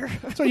fucker.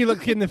 That's when you look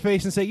the kid in the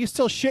face and say, "You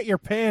still shit your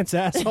pants,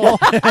 asshole."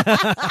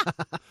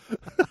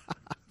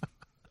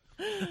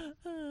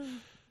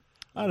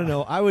 I don't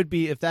know. I would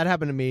be, if that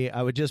happened to me,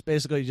 I would just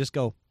basically just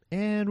go,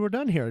 and we're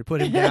done here. I'd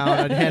put him down.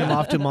 I'd hand him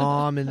off to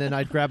Mom, and then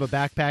I'd grab a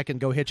backpack and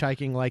go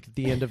hitchhiking like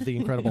the end of The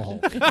Incredible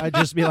Hulk. I'd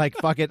just be like,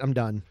 fuck it, I'm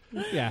done.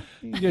 Yeah.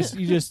 You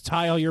just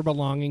tie all your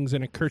belongings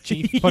in a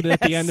kerchief, put it at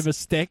the end of a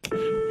stick.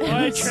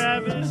 Bye,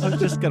 Travis. I'm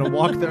just going to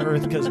walk the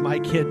earth because my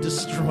kid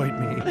destroyed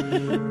me.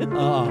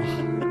 Oh.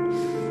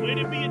 Way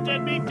to be a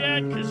deadbeat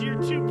dad because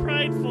you're too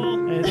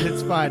prideful.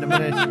 It's fine. I'm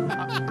going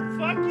to...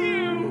 Fuck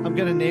you. I'm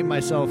going to name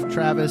myself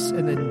Travis,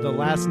 and then the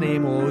last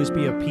name will always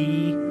be a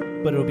P,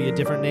 but it'll be a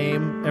different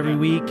name every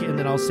week, and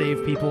then I'll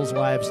save people's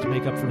lives to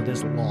make up for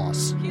this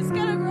loss. He's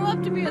gonna grow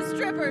up to be a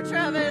stripper,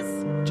 Travis.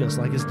 Just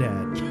like his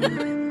dad.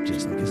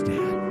 Just like his dad.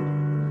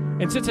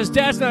 And since his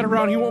dad's not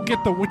around, he won't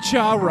get the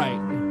wha-cha right.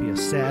 It'll be a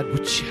sad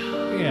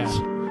wha-cha. Yeah.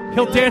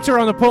 He'll dance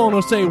around the pole and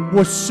he'll say,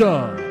 "What's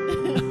up?"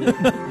 And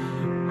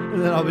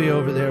then I'll be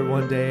over there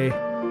one day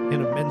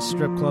in a men's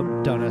strip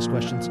club. Don't ask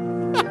questions.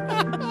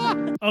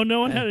 Oh,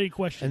 no one had any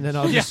questions. And then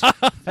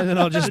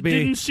I'll just, it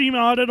didn't seem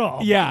odd at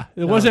all. Yeah,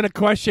 it wasn't a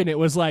question. It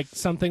was like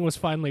something was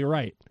finally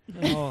right.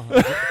 Oh,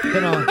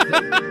 then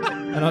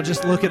I'll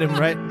just look at him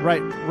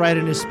right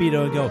in his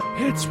Speedo and go,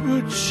 "It's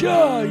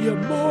Woodshaw, you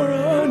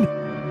moron!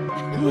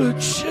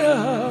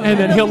 Woodshaw!" And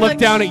then he'll look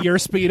down at your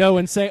Speedo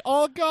and say,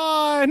 "All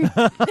gone."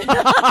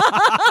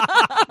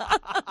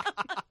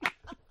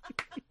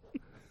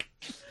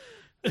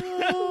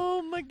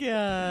 Oh my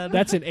God!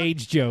 That's an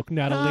age joke,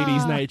 not a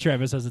ladies' night.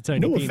 Travis has a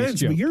tiny No penis offense,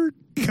 joke. but you're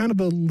kind of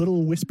a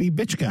little wispy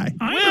bitch guy.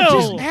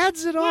 Will! Just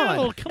adds it on.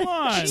 Will, come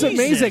on. It's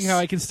amazing how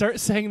I can start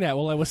saying that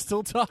while I was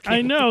still talking.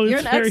 I know. You're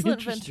It's an very excellent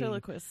interesting.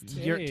 ventriloquist.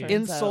 Your it turns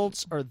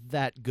insults are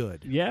that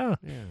good. Yeah.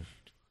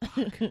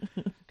 Good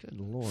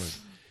Lord.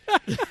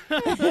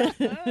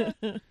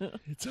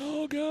 It's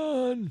all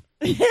gone.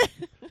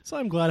 So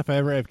I'm glad if I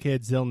ever have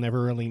kids, they'll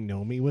never really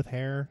know me with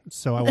hair,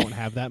 so I won't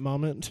have that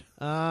moment.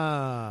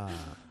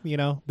 You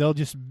know, they'll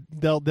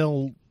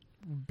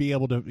be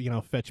able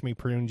to, fetch me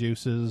prune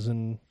juices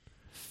and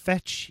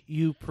Fetch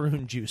you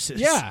prune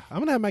juices. yeah, I'm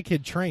gonna have my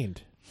kid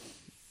trained.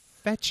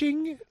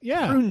 Fetching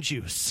Yeah, prune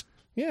juice.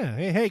 yeah.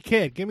 Hey,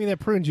 kid, give me that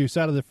prune juice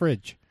out of the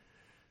fridge.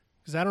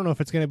 Because I don't know if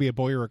it's gonna be a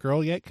boy or a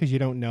girl yet, because you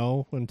don't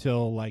know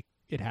until like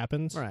it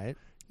happens, Right.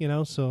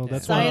 So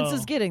that's Science why.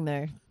 is getting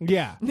there.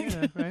 Yeah.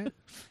 Yeah, right.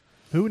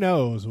 Who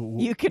knows?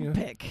 You can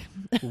pick.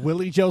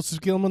 Willie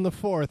Joseph Gilman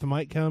IV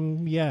might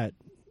come yet.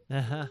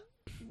 Uh-huh.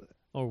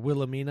 Or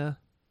Wilhelmina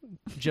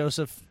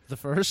Joseph the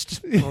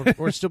First,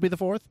 or still be the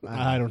fourth.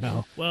 I don't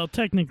know. Well,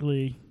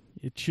 technically,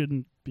 it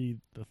shouldn't be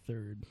the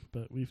third,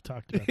 but we've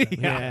talked about that.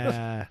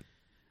 Yeah.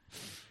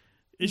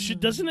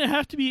 Doesn't it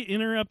have to be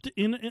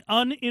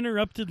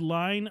uninterrupted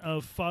line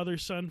of father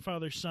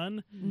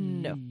son?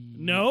 No.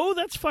 No,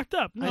 that's fucked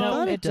up.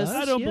 No, it does.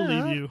 I don't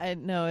believe you.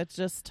 No, it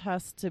just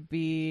has to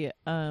be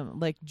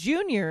like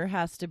junior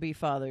has to be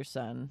father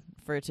son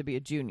for it to be a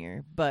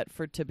junior, but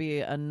for it to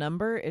be a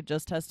number, it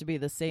just has to be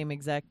the same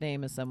exact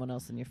name as someone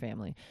else in your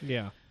family.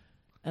 Yeah.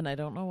 And I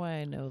don't know why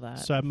I know that.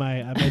 So I'm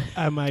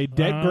my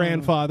dead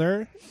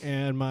grandfather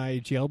and my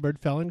jailbird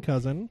felon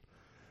cousin,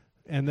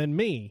 and then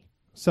me.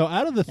 So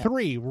out of the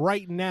three,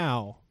 right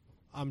now,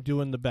 I'm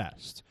doing the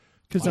best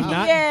because I'm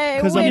not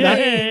I'm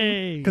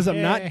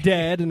not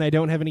dead and I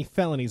don't have any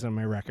felonies on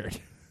my record.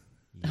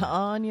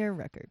 On your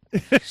record.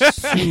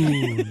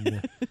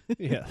 Soon.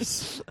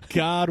 Yes,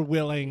 God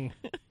willing.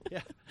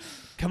 Yeah.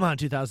 Come on,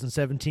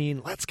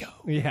 2017. Let's go.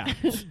 Yeah.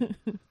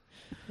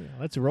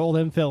 Let's roll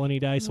them felony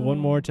dice one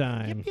more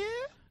time.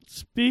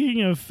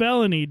 Speaking of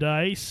felony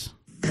dice.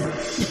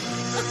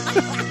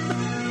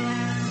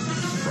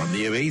 From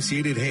the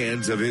emaciated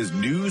hands of his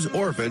news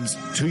orphans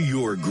to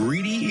your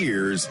greedy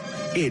ears,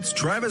 it's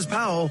Travis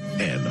Powell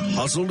and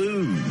Hustle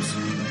News.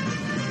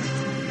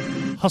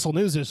 Hustle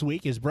News this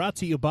week is brought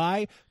to you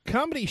by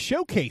Comedy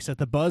Showcase at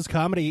the Buzz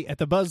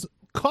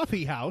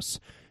Coffee House,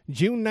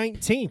 June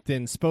 19th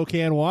in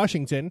Spokane,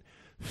 Washington.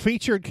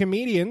 Featured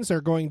comedians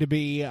are going to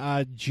be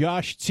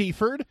Josh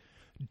Tieford,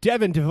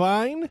 Devin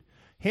Devine,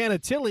 Hannah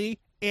Tilley,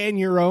 and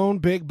your own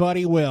big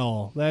buddy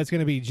Will. That's going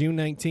to be June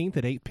 19th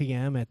at 8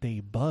 p.m. at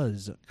the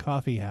Buzz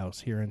Coffee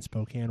House here in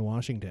Spokane,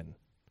 Washington.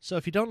 So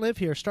if you don't live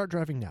here, start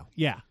driving now.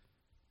 Yeah.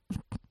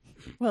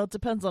 Well, it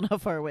depends on how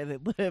far away they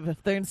live.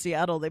 If they're in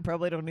Seattle, they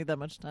probably don't need that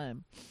much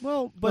time.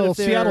 Well, but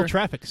Seattle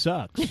traffic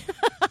sucks.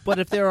 But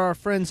if there are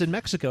friends in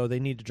Mexico, they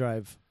need to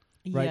drive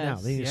right now.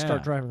 They need to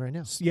start driving right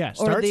now. Yeah,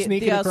 start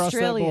sneaking across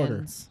that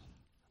border.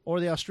 Or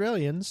the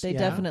Australians. They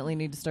definitely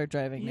need to start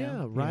driving now.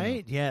 Yeah,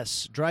 right? Yeah.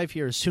 Yes. Drive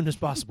here as soon as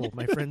possible,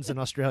 my friends in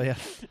Australia.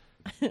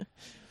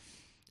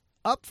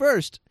 Up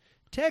first,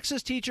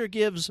 Texas teacher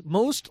gives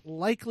most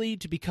likely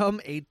to become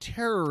a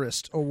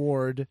terrorist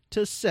award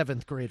to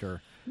 7th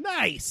grader.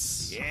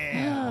 Nice.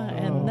 Yeah.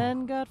 And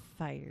then got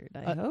fired,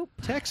 I hope.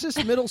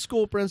 Texas middle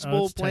school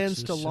principal it's plans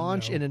Texas, to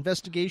launch so no. an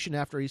investigation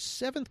after a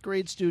 7th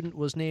grade student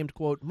was named,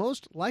 quote,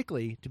 most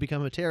likely to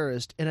become a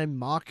terrorist in a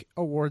mock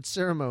award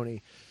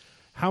ceremony.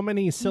 How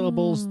many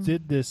syllables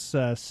did this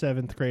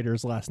 7th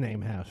grader's last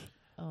name have?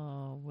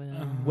 Oh,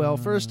 well. Well,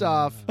 first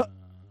off,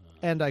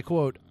 and I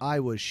quote,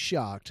 I was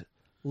shocked.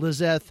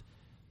 Lizeth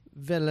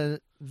Villena.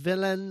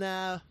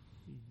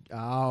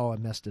 Oh, I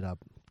messed it up.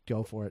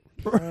 Go for it.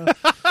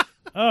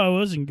 I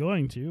wasn't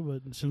going to,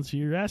 but since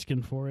you're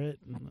asking for it,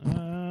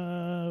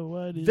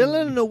 what is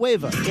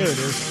Villanueva. There it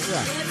is.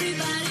 Yeah.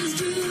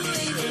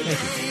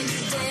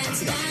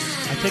 Thank you.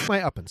 I take my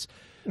uppins.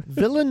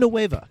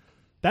 Villanueva.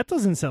 That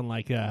doesn't sound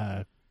like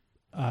a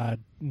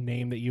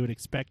name that you would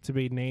expect to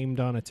be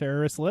named on a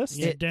terrorist list.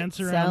 Yeah, dance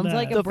around Sounds that.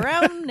 like a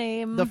brown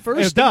name. The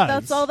first it does.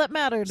 That's all that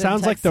mattered.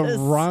 Sounds in like the Texas.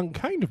 wrong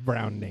kind of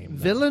brown name.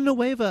 though.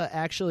 Villanueva,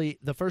 actually,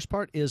 the first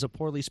part is a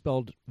poorly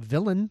spelled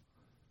villain.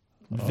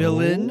 Oh.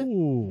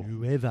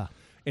 Villanueva.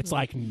 It's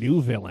like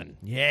new villain.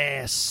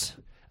 Yes.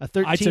 A I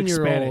took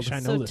 13-year-old. Spanish. I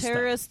know So this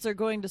terrorists are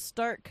going to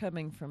start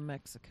coming from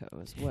Mexico,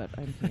 is what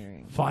I'm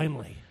hearing.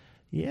 Finally.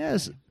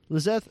 Yes.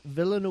 Lizeth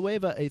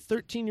Villanueva, a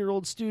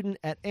 13-year-old student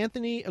at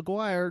Anthony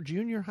Aguirre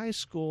Junior High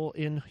School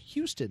in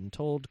Houston,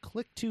 told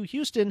Click to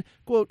Houston,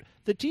 quote,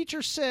 the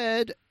teacher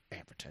said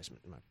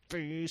advertisement in my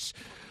face.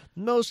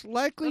 Most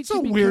likely That's to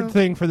a become... weird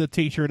thing for the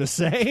teacher to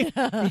say.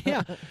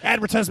 Yeah.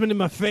 Advertisement in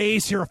my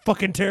face, you're a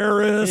fucking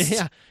terrorist.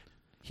 Yeah.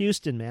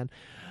 Houston, man.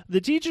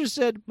 The teacher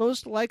said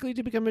most likely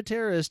to become a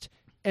terrorist,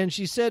 and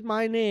she said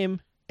my name,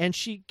 and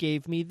she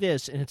gave me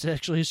this, and it's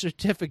actually a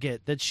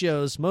certificate that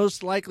shows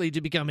most likely to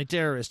become a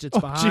terrorist. It's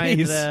behind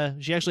the...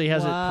 She actually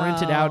has it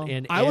printed out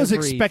in I was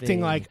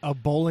expecting like a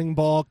bowling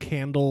ball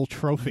candle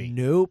trophy.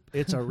 Nope.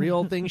 It's a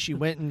real thing. She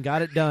went and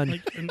got it done.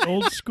 Like an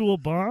old school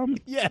bomb?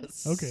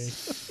 Yes. Okay.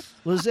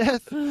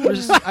 Lizette,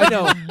 I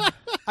know.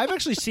 I've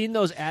actually seen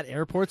those at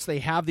airports. They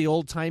have the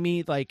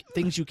old-timey like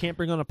things you can't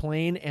bring on a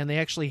plane, and they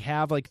actually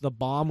have like the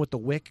bomb with the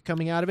wick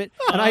coming out of it.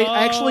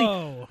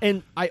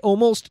 And I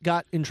almost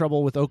got in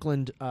trouble with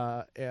Oakland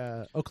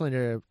because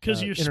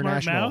of your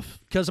smart mouth?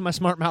 Because of my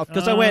smart mouth.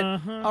 Because I went,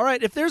 all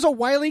right, if there's a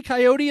Wile E.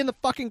 Coyote in the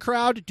fucking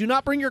crowd, do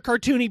not bring your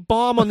cartoony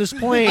bomb on this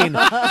plane.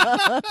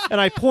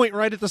 And I point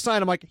right at the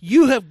sign. I'm like,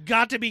 you have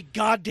got to be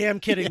goddamn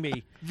kidding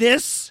me.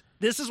 This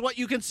is what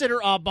you consider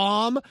a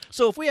bomb?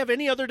 So if we have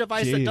any other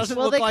device that doesn't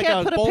look like a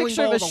bowling ball, they can't put a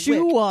picture of a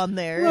shoe on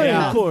there. Right,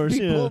 of course.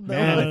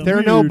 Man, if there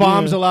are no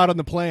bombs allowed on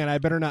the plane, I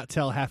better not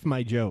tell half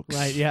my jokes.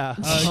 Right, yeah.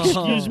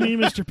 Excuse me,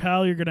 Mr.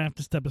 Powell, you're going to have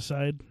to step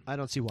aside. I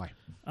don't see why.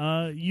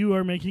 You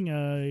are making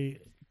a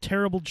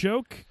terrible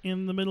joke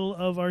in the middle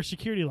of our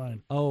security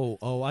line.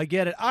 Oh, I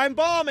get it. I'm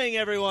bombing,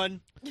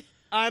 everyone.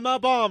 I'm a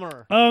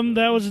bomber.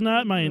 That was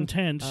not my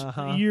intent.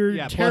 You're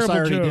terrible plus I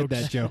already jokes. did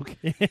that joke.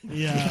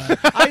 Yeah.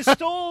 I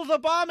stole the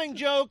bombing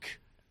joke.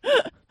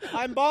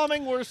 I'm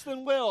bombing worse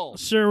than Will.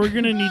 Sir, we're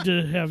going to need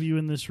to have you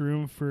in this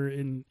room for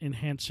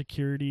enhanced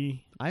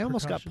security. I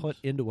almost got put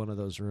into one of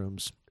those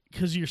rooms.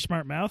 Because of your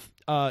smart mouth?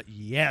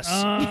 Yes.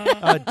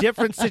 A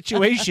different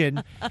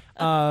situation.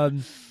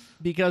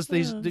 Because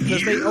they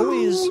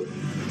always...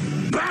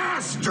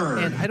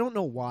 Bastard! And I don't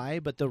know why,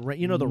 but the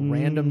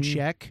random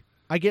check...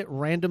 I get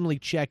randomly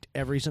checked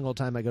every single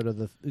time I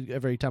go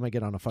every time I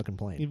get on a fucking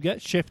plane. You've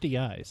got shifty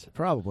eyes.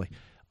 Probably.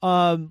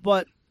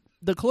 But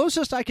the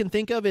closest I can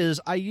think of is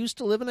I used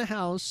to live in a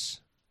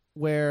house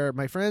where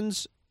my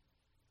friend's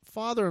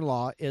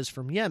father-in-law is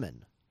from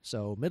Yemen,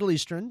 so Middle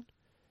Eastern,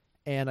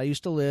 and I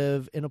used to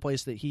live in a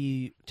place that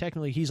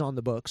he's on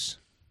the books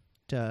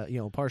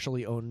to,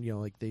 partially own,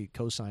 like they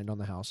co-signed on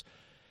the house.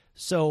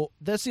 So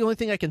that's the only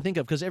thing I can think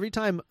of, because every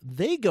time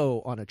they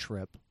go on a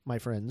trip, my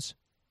friends,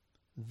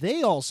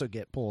 they also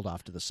get pulled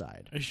off to the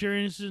side. Are you sure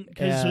it isn't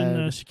because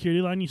in the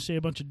security line you say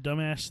a bunch of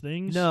dumbass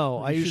things? No,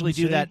 I usually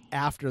do that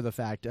after the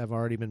fact. I've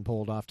already been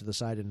pulled off to the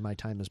side and my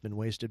time has been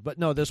wasted. But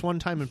no, this one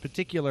time in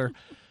particular,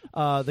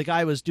 the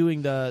guy was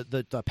doing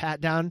the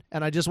pat down,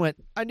 and I just went,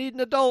 I need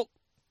an adult.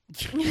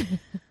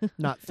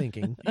 Not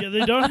thinking. Yeah,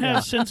 they don't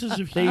have senses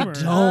of humor.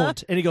 They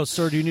don't. And he goes,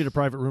 sir, do you need a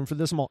private room for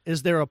this? I'm all,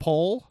 is there a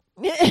pole?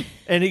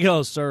 And he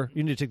goes, sir,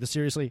 you need to take this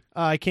seriously.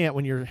 I can't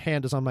when your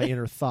hand is on my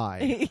inner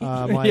thigh.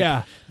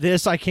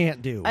 This I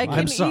can't do. I I'm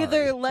can sorry.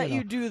 either let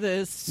you do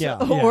this, Yeah.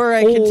 or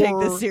I can take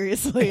this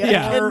seriously. I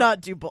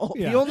cannot do both.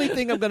 The only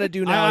thing I'm going to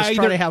do now is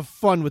try to have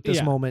fun with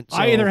this moment. So.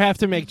 I either have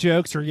to make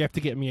jokes or you have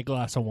to get me a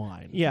glass of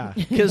wine. Yeah,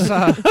 because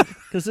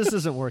this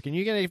isn't working.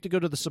 You're going to have to go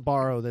to the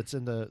Sbarro that's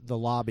in the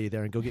lobby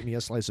there and go get me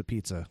a slice of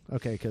pizza.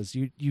 Okay, because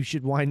you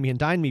should wine me and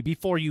dine me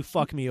before you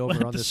fuck me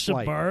over on this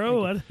flight.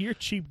 Sbarro? You're a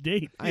cheap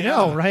date. I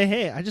know, right?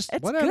 Hey, it's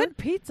whatever. good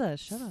pizza.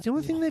 Shut up. It's the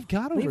only thing they've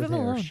got over Leave there. it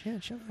alone.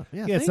 Shut up.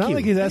 Yeah, it's not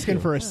like he's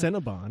asking for a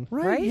Cinnabon.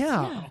 Right?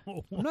 Yeah.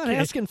 Oh, I'm not okay.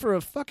 asking for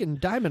a fucking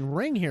diamond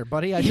ring here,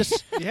 buddy. I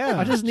just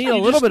I just need You a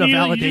little bit of You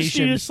validation. just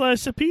need a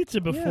slice of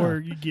pizza before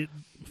you get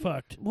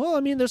fucked. Well,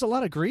 I mean, there's a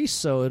lot of grease,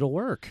 so it'll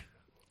work.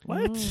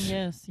 What?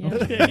 Yes.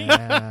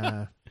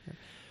 Okay.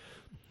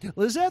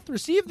 Lizette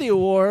received the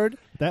award.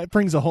 That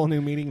brings a whole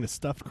new meaning to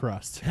stuffed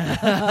crust.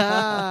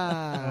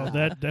 Oh,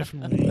 that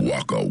definitely.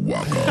 Waka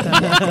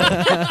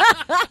waka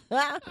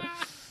waka.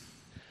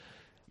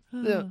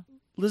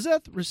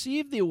 Lizette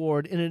received the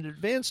award in an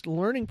advanced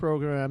learning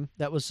program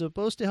that was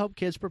supposed to help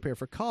kids prepare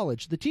for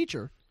college. The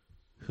teacher,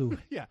 who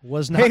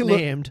was not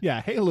named.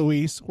 Hey,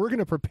 Luis, we're going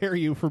to prepare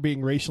you for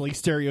being racially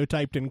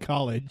stereotyped in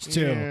college,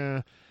 too.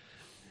 Yeah.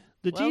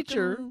 The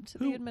teacher,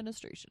 the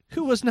administration,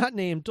 who was not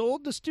named,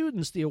 told the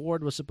students the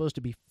award was supposed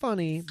to be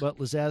funny, but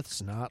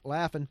Lizette's not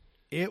laughing.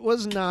 It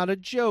was not a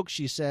joke,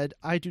 she said.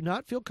 I do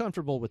not feel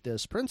comfortable with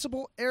this.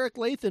 Principal Eric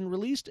Lathan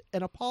released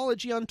an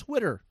apology on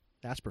Twitter.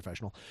 That's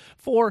professional.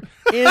 For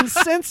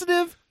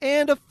insensitive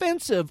and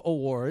offensive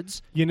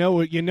awards. You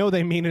know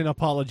they mean an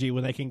apology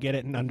when they can get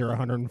it in under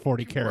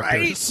 140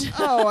 characters. Right?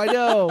 Oh, I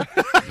know.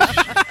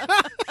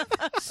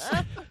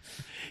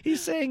 He's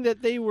saying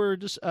that they were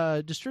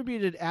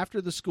distributed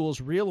after the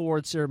school's real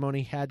award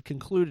ceremony had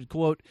concluded,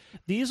 quote,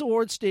 these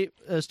award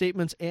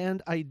statements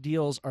and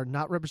ideals are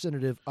not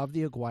representative of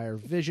the Aguirre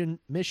vision,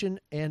 mission,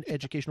 and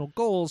educational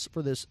goals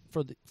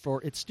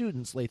for its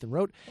students, Lathan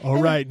wrote.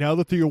 All right, now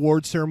that the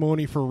award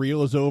ceremony for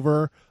real is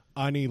over,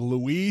 I need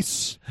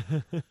Luis,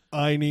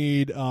 I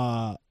need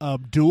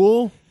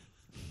Abdul,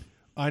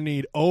 I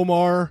need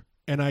Omar,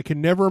 and I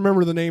can never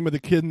remember the name of the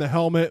kid in the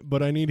helmet,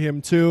 but I need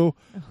him too.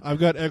 I've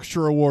got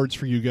extra awards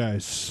for you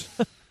guys.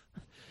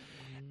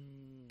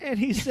 And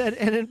he said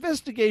an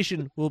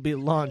investigation will be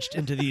launched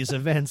into these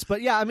events.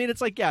 But yeah, I mean,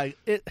 it's like, oh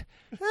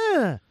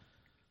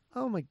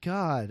my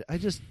God. I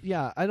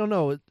don't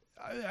know.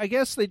 I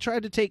guess they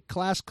tried to take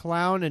Class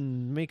Clown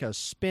and make a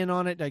spin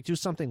on it, like do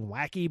something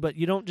wacky, but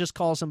you don't just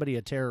call somebody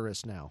a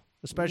terrorist now,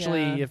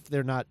 especially if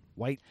they're not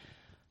white.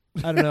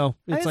 I don't know.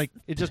 It's like,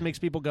 it just makes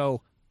people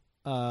go,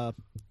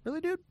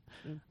 really, dude?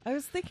 I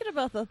was thinking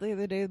about that the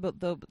other day, but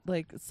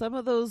some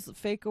of those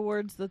fake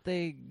awards that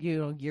they,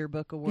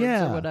 yearbook awards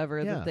or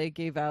whatever that they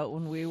gave out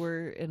when we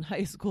were in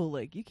high school,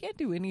 like, you can't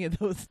do any of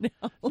those now.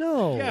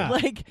 No. Yeah.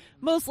 Like,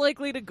 most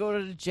likely to go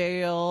to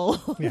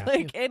jail. Yeah.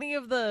 Like, any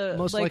of the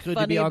most likely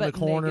to be on the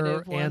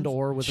corner and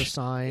or with a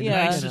sign.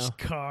 Nicest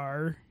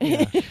car.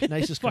 Yeah.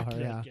 Nicest car,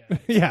 yeah.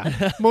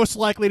 Yeah. Most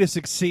likely to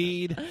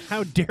succeed.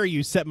 How dare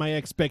you set my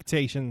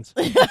expectations?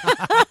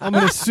 I'm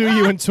going to sue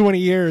you in 20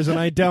 years, and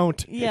I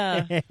don't.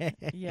 Yeah.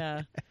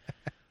 Yeah.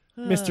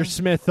 Mr.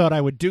 Smith thought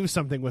I would do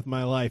something with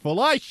my life. Well,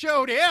 I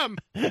showed him.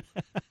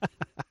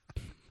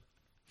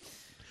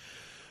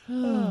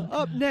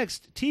 Up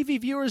next, TV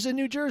viewers in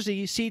New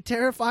Jersey see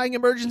terrifying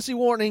emergency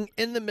warning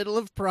in the middle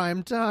of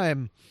prime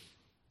time.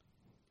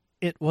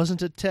 It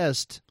wasn't a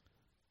test,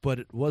 but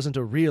it wasn't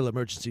a real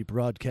emergency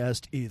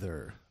broadcast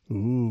either.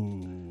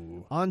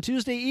 Ooh. On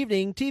Tuesday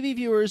evening, TV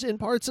viewers in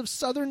parts of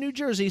southern New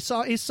Jersey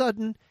saw a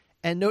sudden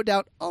and no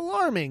doubt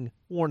alarming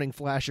warning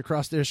flash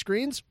across their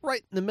screens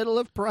right in the middle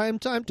of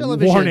primetime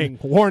television.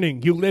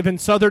 Warning, you live in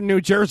southern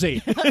New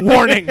Jersey.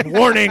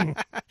 Warning.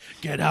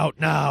 Get out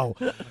now.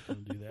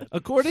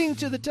 According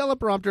to the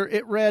teleprompter,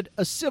 it read,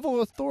 a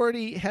civil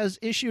authority has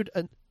issued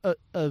a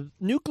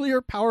nuclear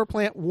power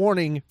plant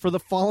warning for the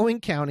following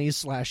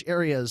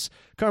counties/areas.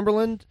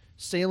 Cumberland,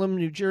 Salem,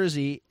 New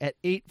Jersey, at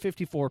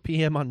 8:54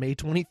 p.m. on May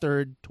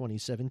 23rd,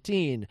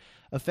 2017,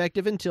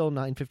 effective until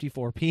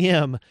 9:54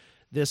 p.m.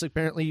 This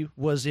apparently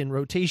was in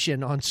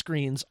rotation on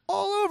screens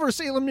all over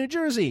Salem, New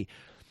Jersey.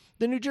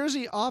 The New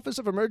Jersey Office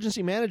of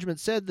Emergency Management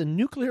said the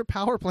nuclear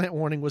power plant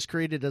warning was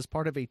created as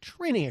part of a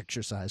training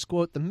exercise.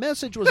 Quote, the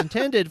message was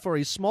intended for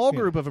a small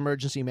group of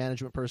emergency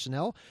management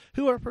personnel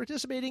who are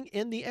participating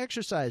in the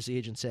exercise, the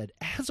agent said.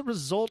 As a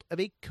result of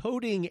a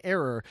coding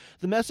error,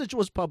 the message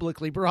was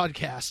publicly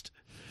broadcast.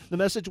 The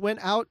message went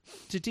out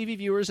to TV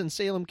viewers in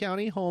Salem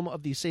County, home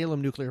of the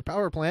Salem nuclear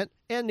power plant,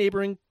 and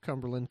neighboring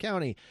Cumberland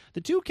County. The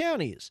two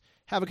counties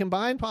have a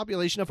combined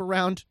population of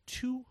around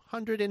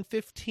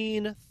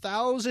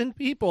 215,000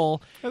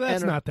 people. Well,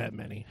 that's not that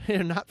many.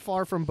 They're not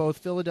far from both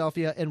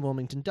Philadelphia and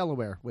Wilmington,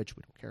 Delaware, which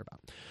we don't care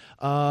about.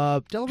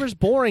 Delaware's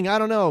boring. I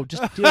don't know.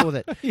 Just deal with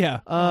it.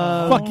 Yeah.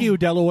 Fuck you,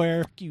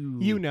 Delaware. Fuck you.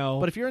 You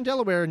know. But if you're in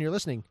Delaware and you're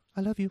listening,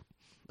 I love you.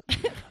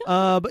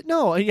 But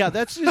no, yeah,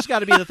 that's just got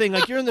to be the thing.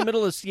 Like, you're in the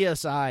middle of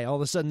CSI, all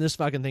of a sudden this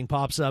fucking thing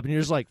pops up, and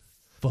you're just like,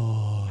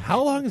 fuck.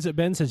 How long has it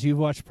been since you've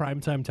watched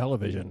primetime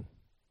television?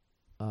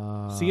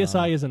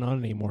 CSI isn't on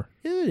anymore.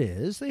 It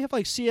is. They have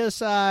like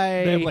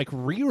CSI. They have like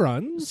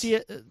reruns.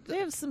 They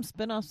have some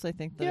spin-offs, I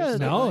think. Yeah,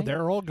 no,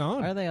 they're all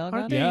gone. Are they all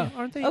gone? Yeah.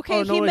 Aren't they?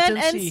 Okay, oh, no, he meant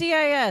NC.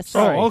 NCIS.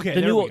 Sorry. Oh, okay.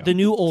 The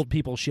new old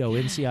people show,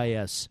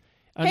 NCIS.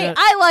 Hey,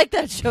 I like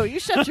that show. You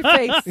shut your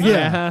face.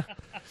 Yeah.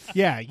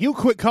 Yeah, you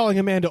quit calling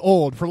Amanda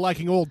old for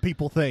liking old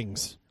people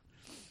things.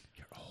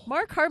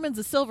 Mark Harmon's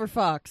a silver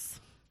fox.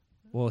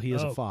 Well, he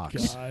is a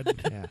fox. God.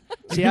 Yeah.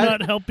 See, you're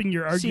not helping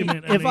your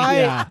argument. If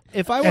I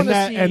want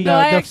to see,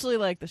 I actually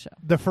like the show.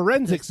 The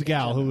forensics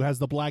gal who has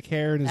the black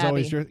hair and is Abby.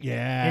 always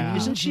and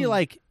isn't she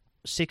like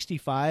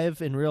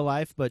 65 in real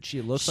life? But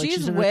she looks like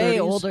she's in her way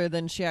 30s? older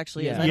than she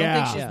actually is. Yeah. I don't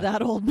think she's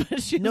that old,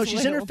 but she's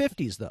she's in her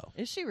 50s though.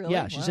 Is she really?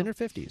 Yeah, she's Wow. in her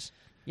 50s.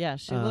 Yeah,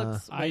 she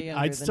looks way younger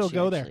I'd than still she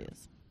go actually there.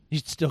 is.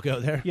 You'd still go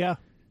there? Yeah.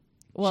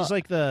 Well, she's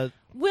like the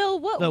Will,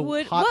 the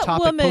what Hot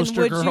Topic woman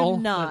poster would girl.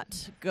 you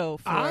not go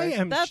for?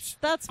 That's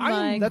That's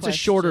my a question.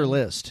 shorter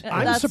list. I'm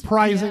That's-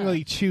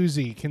 surprisingly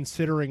choosy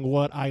considering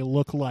what I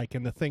look like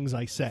and the things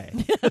I say.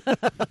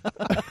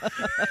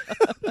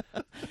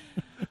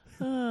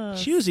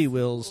 Choosy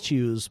wills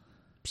choose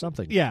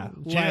something. Yeah,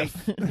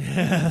 Jeff.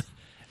 like,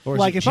 Or is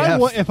like it if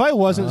Jeff? if I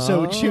wasn't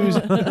so choosy.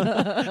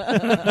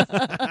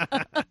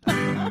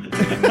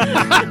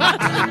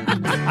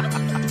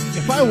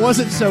 If I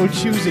wasn't so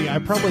choosy, I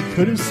probably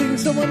could have seen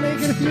someone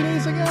naked a few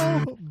days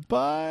ago,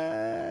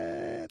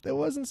 but there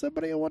wasn't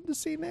somebody I wanted to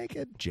see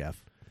naked.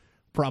 Jeff.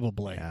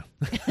 Probably. Yeah.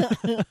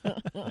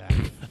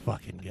 That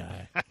fucking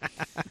guy.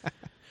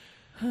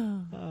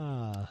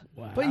 Wow.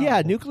 But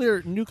yeah,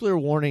 nuclear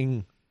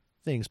warning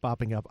things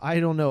popping up. I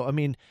don't know. I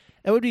mean,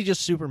 it would be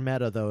just super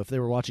meta, though, if they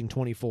were watching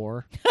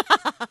 24,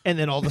 and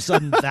then all of a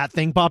sudden that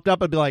thing popped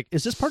up. I'd be like,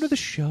 is this part of the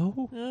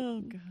show?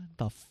 Oh, God.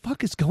 The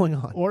fuck is going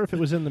on? Or if it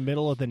was in the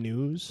middle of the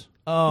news.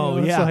 Oh,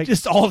 you know, yeah. like,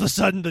 Just all of a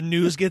sudden the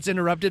news gets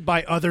interrupted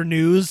by other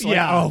news. Like,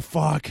 Yeah. oh,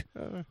 fuck.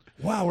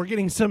 Wow, we're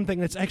getting something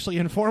that's actually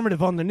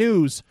informative on the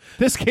news.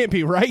 This can't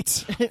be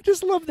right. I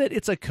just love that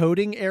it's a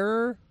coding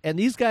error, and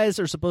these guys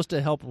are supposed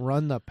to help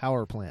run the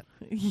power plant.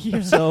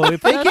 Yeah. So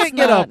if they That's can't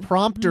get not- a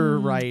prompter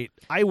right,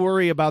 I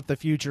worry about the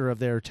future of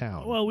their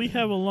town. Well, we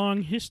have a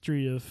long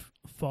history of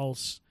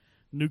false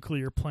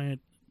nuclear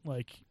plant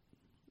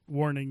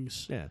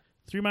warnings. Yeah.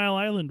 3 Mile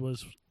Island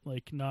was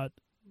like not.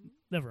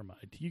 Never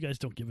mind. You guys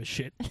don't give a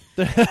shit.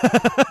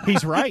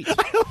 He's right.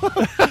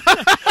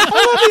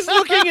 I love he's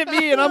looking at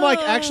me, and I'm like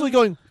actually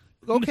going,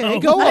 okay,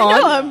 go on.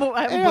 I know,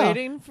 I'm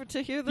waiting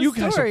to hear the you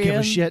story. You guys don't give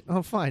a shit.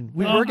 Oh, fine.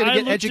 We're going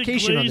to get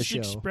education on the show.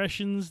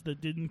 Expressions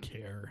that didn't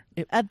care.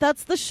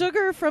 That's the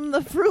sugar from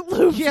the Fruit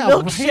Loops yeah,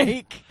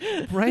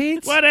 milkshake.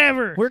 Right?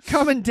 Whatever. We're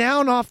coming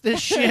down off this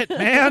shit,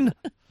 man.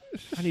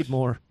 I need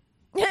more.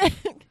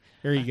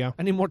 Here you go.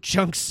 I need more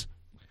chunks.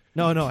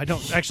 No, I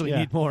don't actually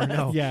need more.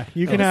 No. Yeah,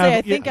 you can have.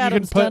 I think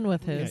Adam's done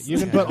with his. Yeah,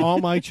 you can put all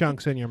my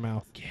chunks in your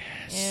mouth.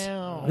 Yes.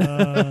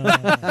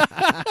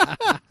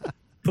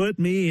 Put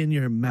me in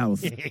your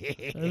mouth.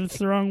 That's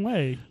the wrong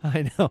way.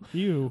 I know.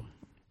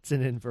 It's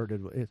an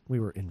inverted.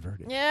 We were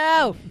inverted.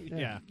 No.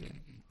 Yeah.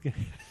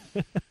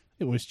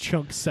 It was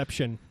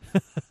Chunk-ception.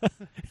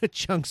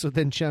 Chunks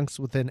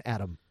within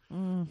Adam.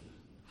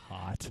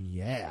 Hot.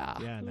 Yeah.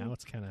 Yeah. Now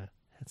it's kind of.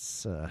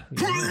 It's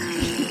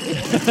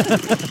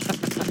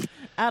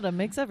Adam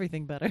makes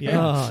everything better. Yeah.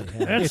 Oh,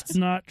 yeah. That's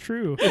not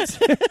true.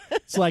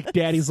 It's like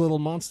Daddy's little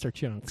monster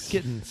chunks.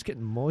 It's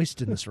getting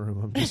moist in this room.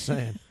 I'm just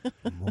saying.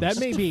 That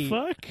may be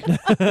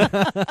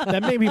that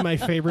may be my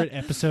favorite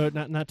episode.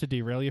 Not to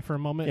derail you for a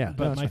moment,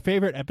 but my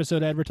favorite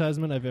episode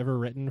advertisement I've ever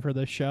written for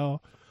this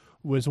show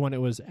was when it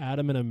was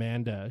Adam and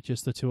Amanda,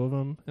 just the two of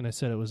them, and I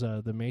said it was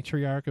the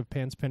matriarch of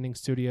Pants Pending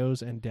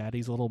Studios and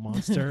Daddy's Little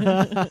Monster.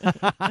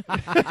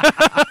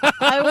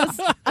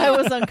 I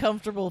was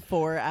uncomfortable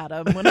for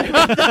Adam when I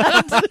read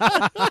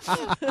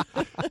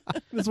that.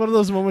 It's one of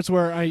those moments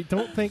where I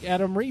don't think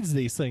Adam reads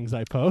these things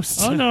I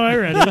post. Oh no, I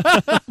read it.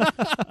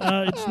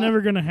 It's never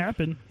going to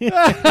happen.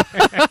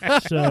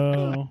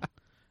 So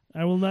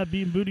I will not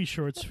be in booty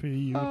shorts for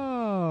you.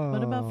 Oh.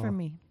 What about for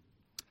me?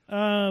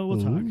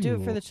 We'll talk. Do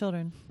it for the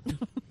children.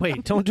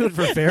 Wait, don't do it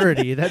for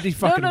Verity. That'd be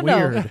fucking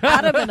weird. No.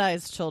 Adam and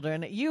I's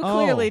children. You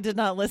clearly did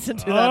not listen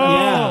to that.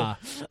 Yeah.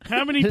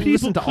 How many Didn't people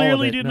listen to all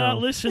clearly of it, did no. not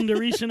listen to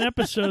recent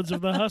episodes of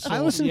The Hustle?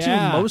 I listened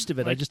to most of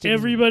it. Like I just didn't.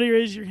 everybody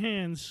raise your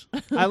hands.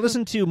 I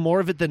listened to more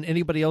of it than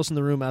anybody else in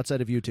the room outside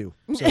of you two.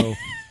 So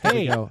there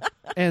you go.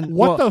 And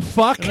What the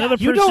fuck?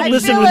 You don't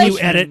listen when you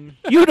edit.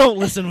 You don't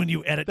listen when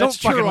you edit. That's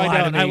don't true. fucking lie I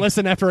to don't. me. I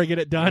listen after I get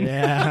it done.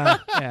 Yeah.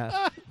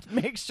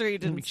 Make sure you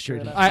didn't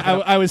screw it up.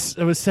 I was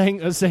saying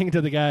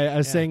to the guy, I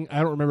was saying, I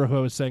don't remember who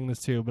I was saying this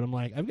to, but I'm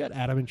like, I've got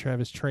Adam and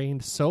Travis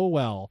trained so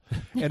well,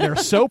 and they're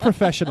so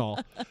professional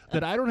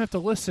that I don't have to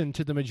listen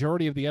to the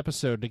majority of the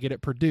episode to get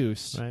it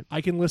produced. Right.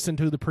 I can listen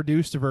to the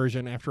produced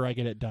version after I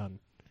get it done.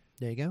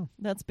 There you go.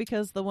 That's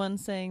because the one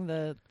saying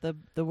the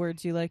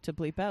words you like to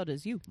bleep out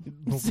is you.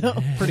 So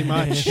Pretty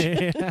much.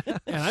 And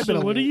I've So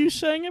been what are you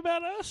saying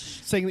about us?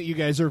 saying that you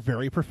guys are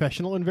very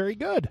professional and very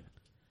good.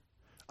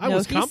 I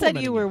was he said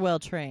complimenting you were well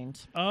trained.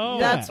 Oh,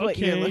 that's what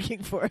okay. you're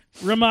looking for.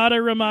 Ramada.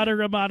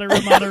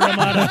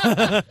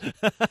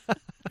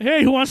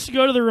 Hey, who wants to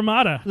go to the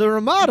Ramada? The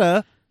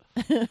Ramada?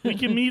 We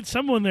can meet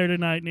someone there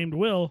tonight named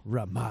Will.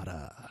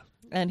 Ramada.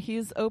 And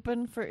he's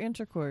open for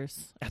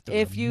intercourse the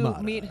if you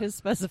Ramada. meet his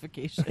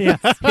specifications. Yeah,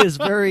 his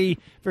very,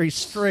 very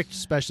strict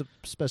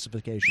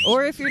specifications.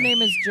 Or if your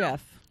name is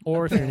Jeff.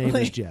 Or if your name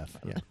is Jeff.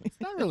 Yeah. It's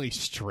not really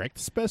strict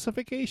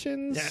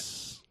specifications. Yeah.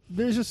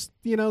 There's just,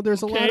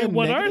 there's a lot Okay, of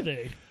what negative- are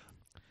they?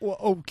 Well,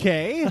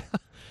 okay.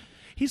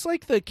 He's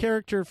like the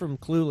character from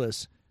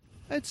Clueless.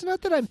 It's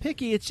not that I'm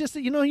picky. It's just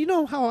that, you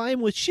know how I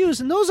am with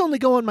shoes, and those only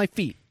go on my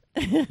feet.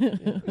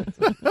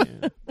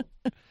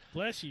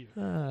 Bless you.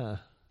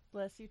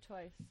 Bless you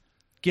twice.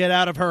 Get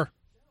out of her.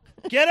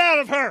 Get out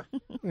of her.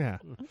 Yeah.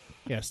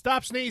 Yeah,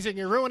 stop sneezing.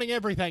 You're ruining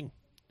everything.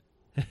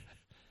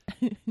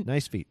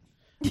 Nice feet.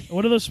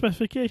 What are those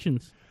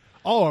specifications?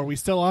 Oh, are we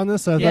still on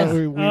this? I Yeah. thought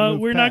we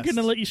moved we're not past.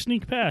 going to let you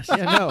sneak past.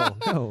 Yeah,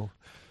 no.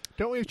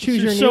 Don't we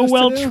choose You're your so news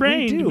well to do?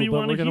 trained. do, We but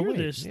want we're to gonna hear wait.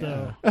 this,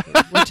 Yeah. though.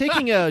 We're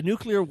taking a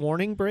nuclear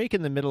warning break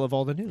in the middle of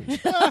all the news.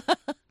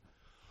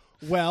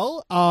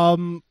 Well,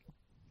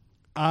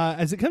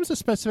 as it comes to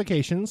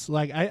specifications,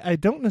 like I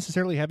don't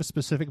necessarily have a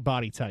specific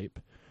body type,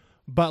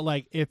 but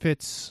like if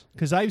it's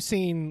because I've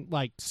seen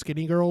like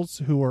skinny girls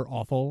who are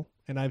awful,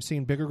 and I've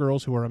seen bigger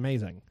girls who are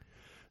amazing.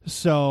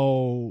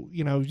 So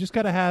you just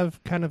got to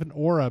have kind of an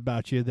aura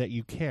about you that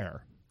you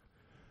care.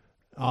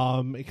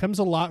 It comes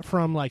a lot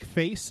from like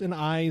face and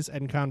eyes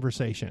and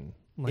conversation.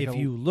 Like If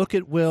you look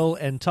at Will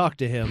and talk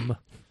to him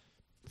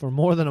for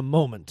more than a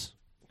moment.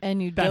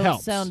 And you That don't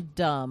helps. sound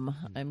dumb,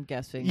 I'm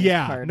guessing. is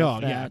yeah, part no,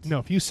 of that. yeah, no.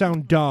 If you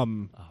sound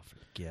dumb,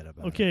 Forget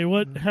about Okay,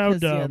 what? How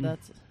 'Cause, yeah, dumb?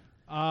 that's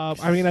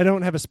I mean, I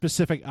don't have a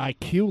specific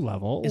IQ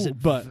level. Is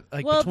it but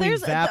like well, between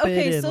there's vapid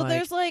okay. and So like,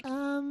 there's like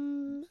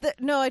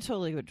no, I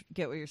totally would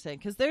get what you're saying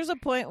because there's a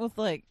point with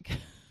like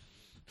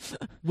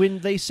when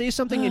they say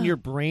something and your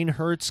brain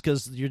hurts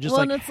because you're just Well,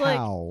 like, and it's like-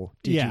 how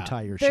did Yeah. you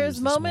tie your shoes there's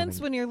this moments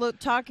morning? when you're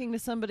talking to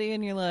somebody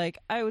and you're like,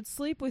 I would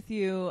sleep with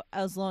you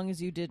as long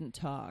as you didn't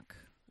talk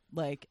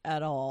like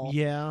at all.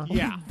 Yeah.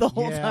 Yeah. the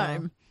whole Yeah.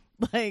 time.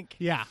 Like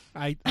yeah,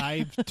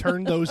 I've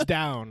turned those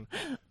down,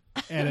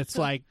 and it's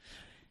like,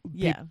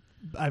 yeah.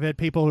 I've had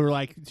people who are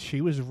like,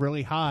 she was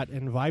really hot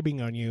and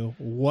vibing on you.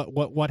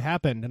 What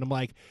happened? And I'm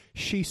like,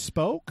 she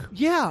spoke?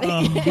 Yeah.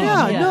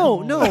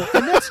 No.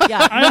 And that's,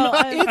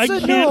 I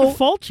can't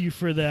fault you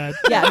for that.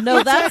 Yeah, no,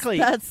 exactly.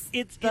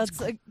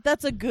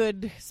 That's a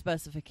good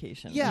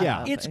specification.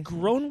 Yeah. It's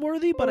grown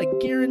worthy, but I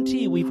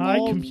guarantee we've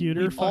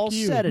all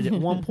said it at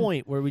one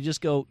point where we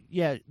just go,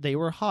 yeah, they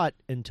were hot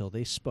until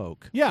they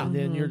spoke. Yeah. And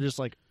then you're just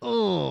like,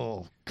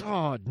 oh,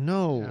 God,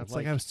 no. Yeah, it's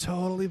like I was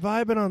totally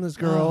vibing on this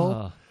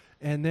girl.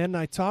 And then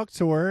I talked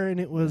to her, and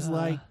it was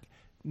like,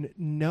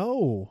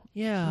 no.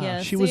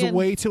 Yeah. She was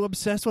way too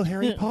obsessed with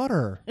Harry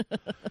Potter.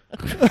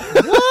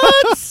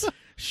 What?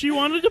 She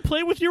wanted to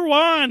play with your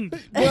wand.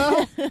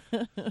 Well,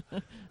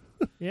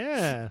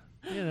 yeah.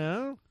 You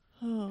know.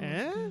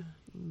 I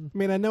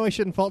mean, I know I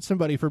shouldn't fault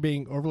somebody for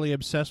being overly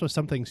obsessed with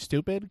something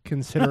stupid,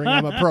 considering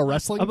I'm a pro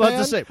wrestling fan. I'm about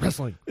to say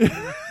wrestling.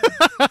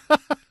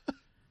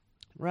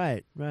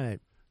 Right.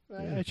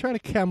 I try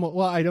to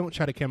well, I don't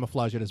try to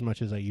camouflage it as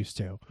much as I used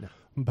to. No.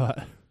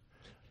 But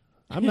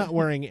I'm not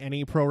wearing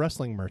any pro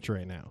wrestling merch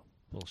right now.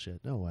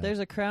 Bullshit. No way. There's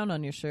a crown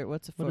on your shirt.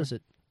 What's it for? What is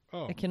it?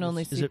 Oh, I can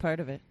only see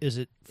part of it. Is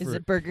it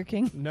Burger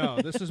King?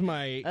 No, this is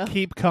my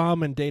Keep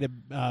Calm and Date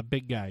a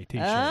Big Guy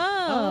t-shirt.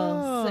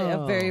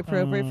 So very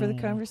appropriate for the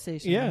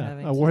conversation.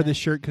 Yeah, I wore this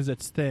shirt because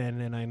it's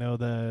thin, and I know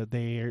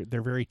they're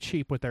very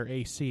cheap with their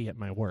AC at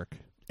my work.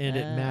 And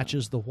it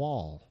matches the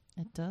wall.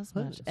 It does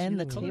match. And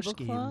the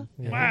tablecloth?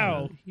 Yeah.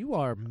 Wow. You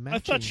are matching. I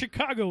thought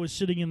Chicago was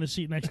sitting in the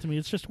seat next to me.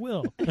 It's just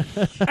Will. I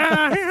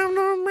am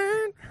the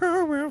man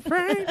who will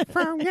fight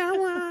from your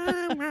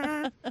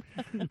woman.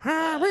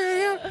 I'll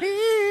be a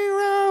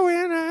hero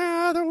in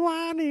all the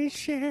whiny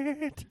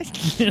shit.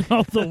 In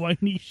all the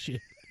whiny shit.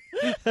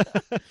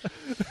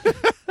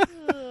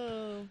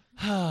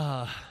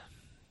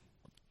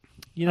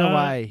 You know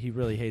why he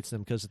really hates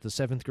them? Because at the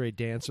 7th grade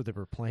dance where they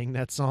were playing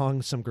that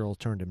song, some girl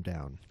turned him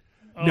down.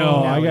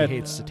 No, I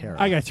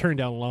got turned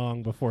down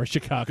long before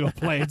Chicago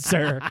played,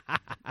 sir.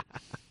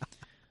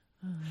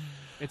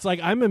 It's like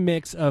I'm a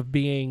mix of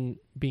being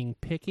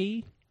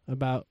picky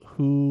about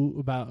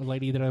a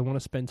lady that I want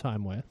to spend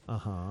time with,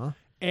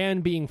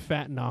 and being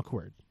fat and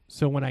awkward.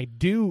 So when I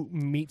do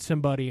meet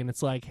somebody and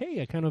it's like,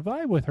 hey, I kind of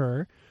vibe with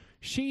her,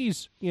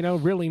 she's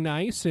really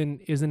nice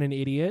and isn't an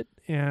idiot,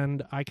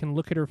 and I can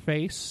look at her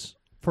face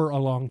for a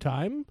long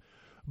time,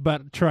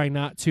 but try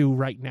not to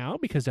right now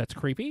because that's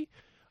creepy.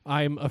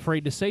 I'm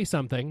afraid to say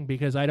something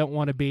because I don't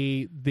want to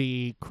be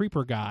the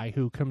creeper guy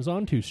who comes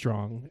on too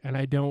strong, and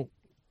I don't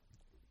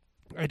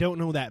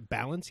know that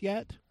balance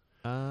yet.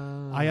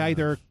 I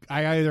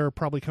either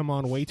probably come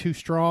on way too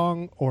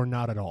strong or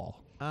not at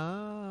all.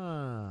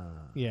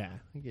 Yeah.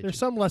 There's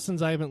some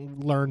lessons I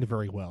haven't learned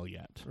very well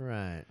yet.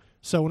 Right.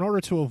 So in order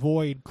to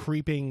avoid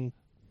creeping,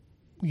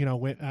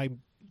 when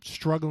I'm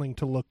struggling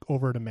to look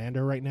over at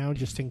Amanda right now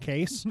just in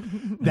case.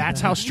 That's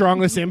how strong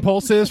this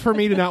impulse is for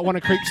me to not want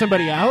to creep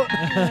somebody out.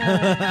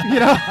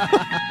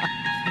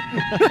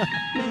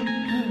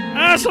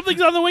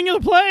 Something's on the wing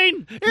of the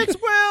plane. It's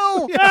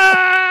Will.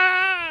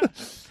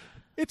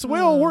 It's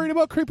Will worried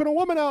about creeping a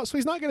woman out, so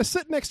he's not going to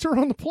sit next to her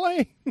on the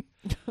plane.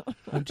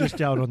 I'm just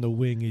out on the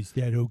wing. Is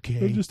that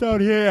okay? I'm just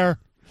out here.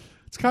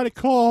 It's kind of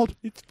cold.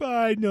 It's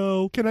fine,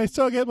 no. Can I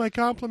still get my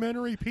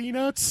complimentary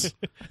peanuts?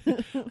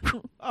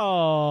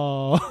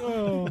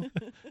 Oh.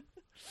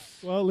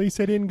 Well, at least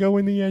I didn't go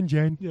in the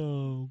engine.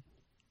 No.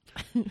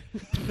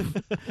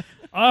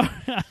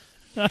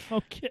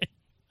 Okay.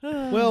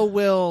 Well,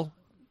 Will,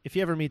 if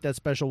you ever meet that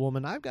special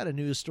woman, I've got a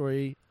news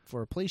story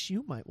for a place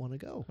you might want to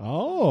go.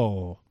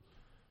 Oh.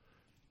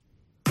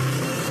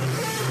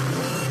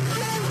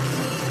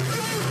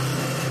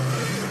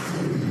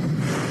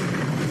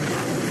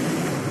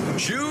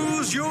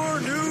 Choose your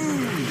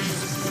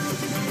news.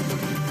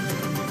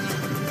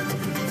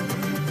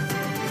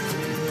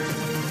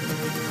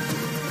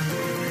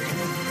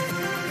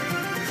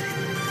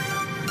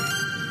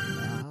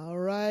 All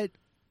right.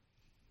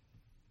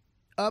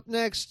 Up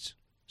next,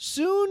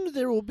 soon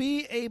there will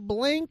be a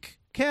blank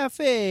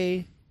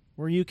cafe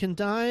where you can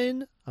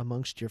dine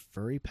amongst your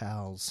furry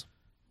pals.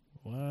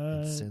 What?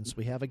 And since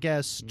we have a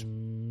guest,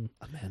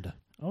 Amanda.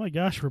 Oh my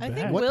gosh, we're back. I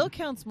think Will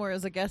counts more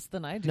as a guest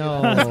than I do.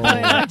 No.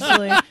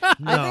 Actually. No.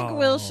 I think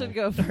Will should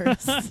go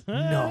first.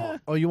 No.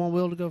 Oh, you want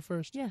Will to go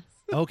first? Yes.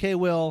 Okay,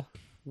 Will.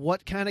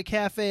 What kind of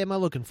cafe am I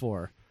looking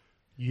for?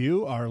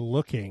 You are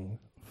looking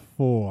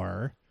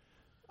for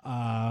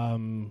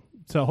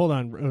so hold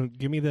on.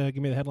 Give me the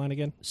headline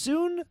again.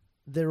 Soon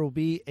there will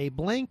be a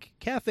blank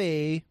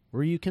cafe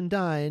where you can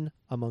dine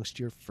amongst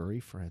your furry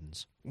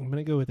friends. I'm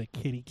going to go with a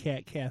kitty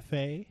cat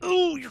cafe.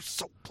 Oh, you're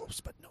so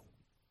close, but no.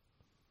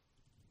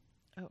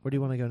 Oh. Where do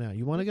you want to go now?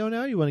 You want to go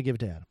now or you want to give it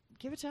to Adam?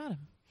 Give it to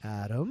Adam.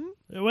 Adam?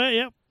 Well,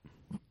 yep.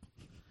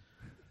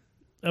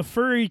 A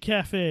furry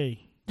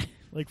cafe.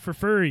 Like for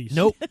furries.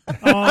 Nope.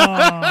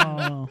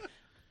 Oh.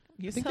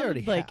 You I think they sound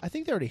already like I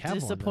think they already have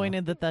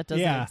disappointed that doesn't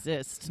Yeah.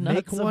 exist.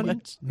 Make Not so one.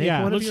 much. Make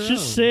one of Let's your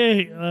just own.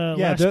 say,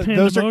 last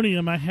those are-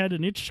 pandemonium, I had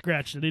an itch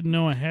scratch I didn't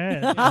know I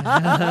had.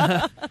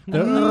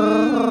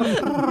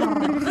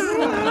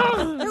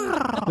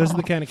 Those are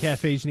the kind of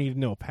cafes you need to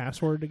know a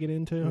password to get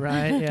into.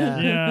 Right?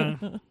 Yeah.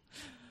 Yeah.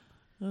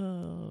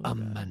 Oh,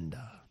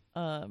 Amanda.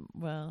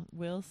 well,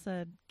 Will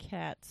said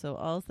cat, so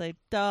I'll say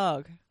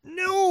dog.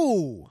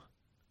 No.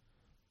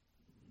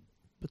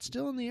 But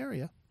still in the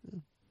area.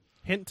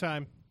 Hint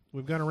time.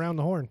 We've gone around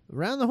the horn.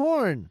 Around the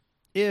horn.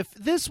 If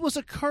this was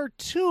a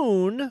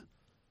cartoon,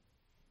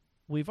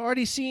 we've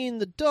already seen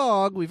the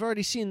dog. We've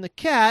already seen the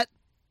cat.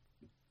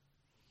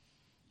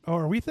 Oh,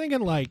 are we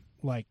thinking like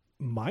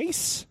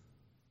mice?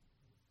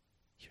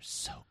 You're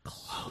so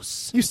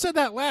close. You said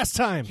that last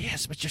time.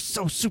 Yes, but you're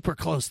so super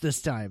close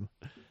this time.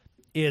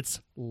 It's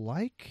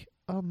like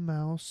a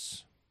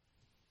mouse,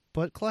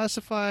 but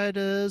classified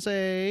as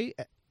a...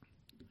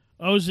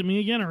 Oh, is it me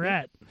again, a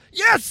rat?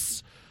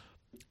 Yes!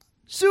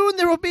 Soon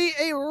there will be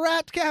a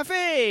rat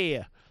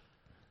cafe.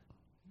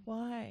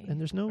 Why? And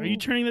there's no... Are you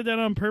turning that down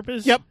on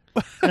purpose? Yep.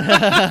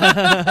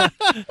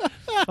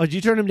 Oh, did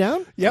you turn him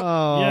down? Yep.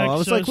 Oh, Yeah, I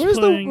was 'cause I like, was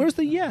where's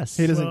the yes?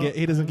 He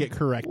doesn't get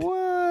correct.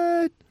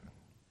 What?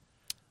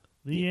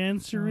 The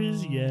answer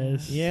is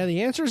yes. Yeah,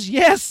 the answer is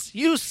yes,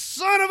 you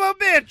son of a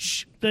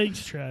bitch.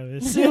 Thanks,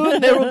 Travis.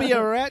 Soon there will be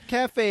a rat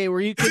cafe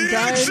where you can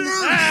dine.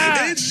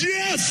 It's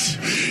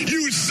yes!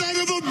 You son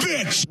of a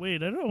bitch!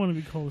 Wait, I don't want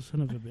to be called a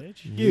son of a bitch.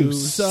 You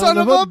son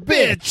of a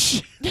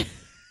bitch.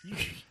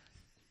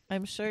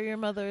 I'm sure your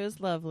mother is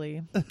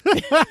lovely.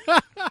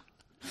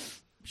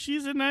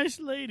 She's a nice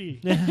lady.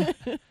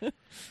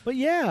 But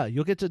yeah,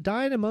 you'll get to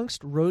dine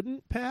amongst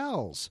rodent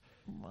pals.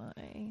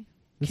 Why?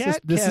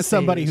 This is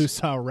somebody who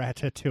saw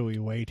Ratatouille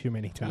way too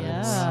many times.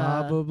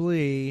 Yeah.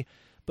 Probably.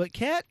 But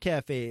cat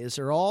cafes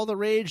are all the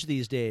rage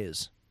these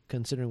days,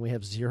 considering we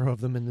have 0 of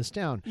them in this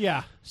town.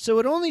 Yeah. So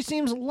it only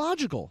seems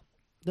logical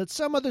that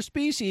some other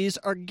species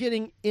are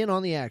getting in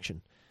on the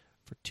action.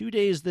 For 2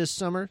 days this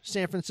summer,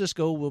 San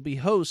Francisco will be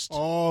host.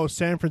 Oh,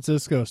 San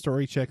Francisco.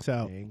 Story checks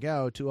out. There you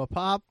go. To a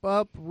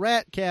pop-up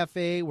rat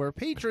cafe where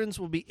patrons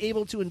will be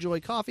able to enjoy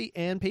coffee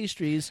and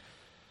pastries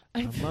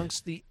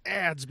amongst the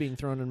ads being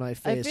thrown in my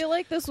face. I feel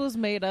like this was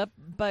made up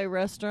by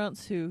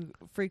restaurants who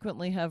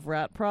frequently have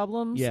rat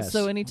problems. Yes.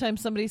 So anytime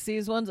somebody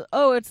sees one,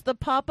 oh, it's the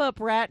pop-up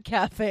rat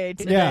cafe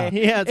today.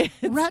 Yeah, it's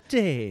rat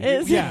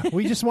day. Yeah,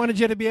 we just wanted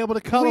you to be able to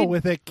cuddle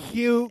with a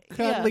cute,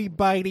 cuddly,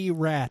 bitey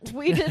rat.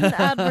 We didn't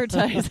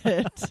advertise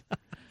it.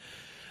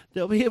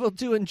 They'll be able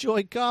to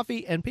enjoy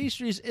coffee and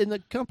pastries in the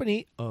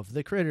company of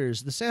the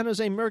critters. The San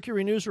Jose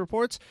Mercury News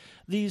reports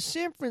the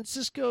San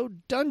Francisco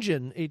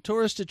Dungeon, a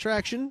tourist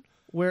attraction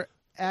where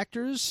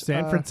actors...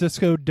 San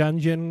Francisco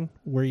Dungeon,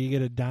 where you get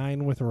to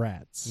dine with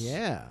rats.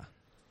 Yeah.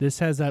 This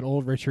has that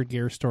old Richard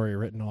Gere story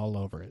written all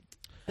over it.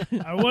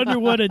 I wonder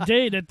what a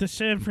date at the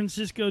San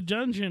Francisco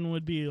Dungeon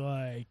would be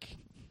like.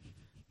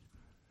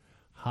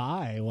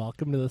 Hi,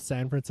 welcome to the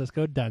San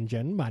Francisco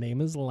Dungeon. My name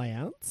is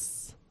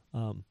Lance.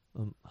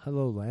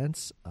 Hello,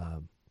 Lance.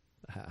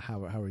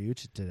 How are you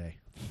today?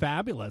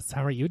 Fabulous.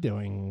 How are you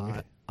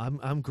doing?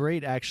 I'm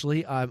great,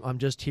 actually. I'm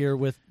just here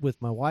with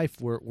my wife.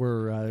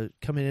 We're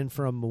coming in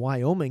from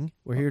Wyoming.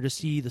 We're here to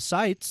see the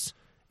sights,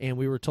 and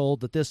we were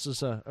told that this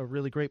is a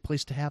really great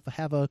place to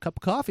have a cup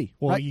of coffee.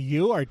 Well, right?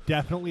 you are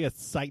definitely a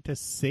sight to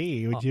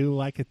see. Would you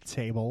like a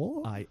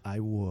table? I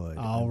would.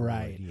 All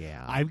right.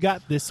 Yeah. I've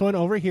got this one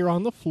over here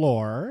on the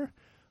floor.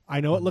 I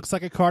know it looks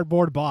like a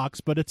cardboard box,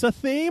 but it's a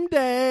theme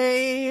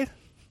day.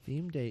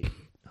 Theme day.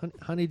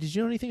 Honey, did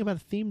you know anything about a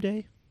theme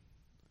day?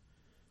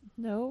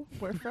 No,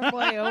 we're from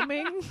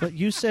Wyoming. But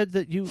you said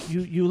that you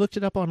looked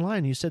it up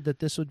online. You said that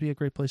this would be a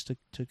great place to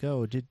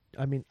go.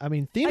 I mean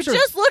themes I are...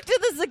 just looked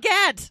at the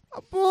Zagat.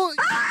 Well,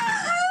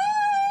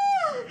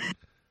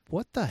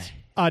 what the...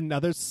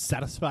 Another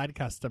satisfied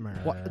customer.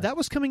 What, that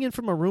was coming in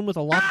from a room with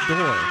a locked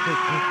door.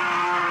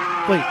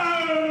 Wait,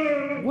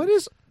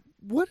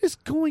 what is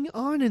going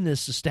on in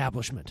this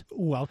establishment?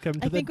 Welcome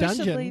to I the think dungeon.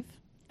 we should leave.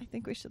 I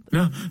think we should leave.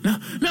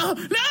 No.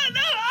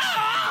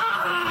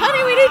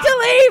 Honey, we need to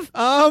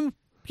leave.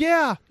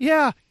 Yeah.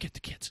 Get the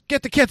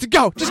kids and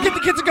go. Just get the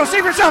kids and go.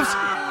 Save yourselves.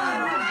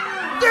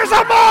 There's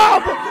a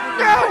mob.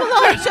 No.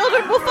 Hold on,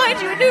 children. We'll find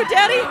you a new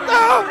daddy.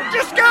 No,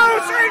 just go.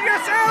 Save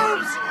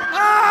yourselves.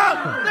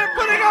 They're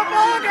putting a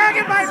ball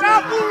gag in my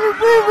mouth.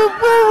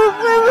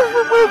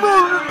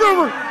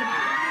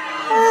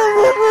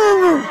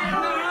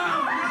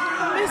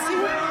 Miss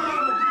you.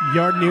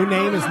 Your new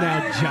name is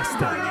now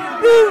Justin.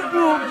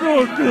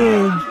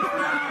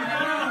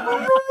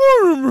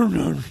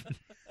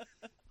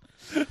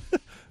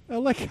 I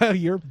like how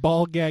your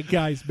ball gag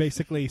guy's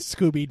basically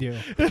Scooby-Doo.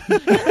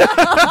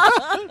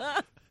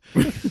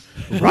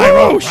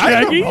 Right-o,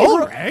 Shaggy.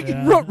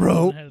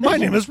 Ruh-roh. My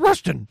name is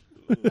Rustin.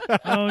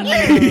 Oh,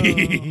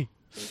 no.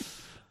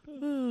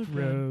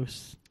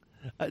 Gross.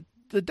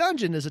 The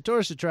dungeon is a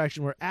tourist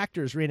attraction where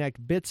actors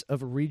reenact bits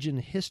of region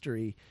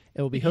history.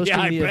 It will be hosting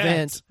Yeah, I the bet.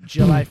 event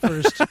July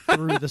 1st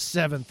through the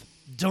 7th.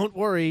 Don't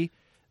worry,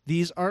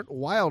 These aren't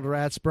wild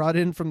rats brought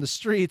in from the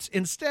streets.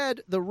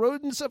 Instead, the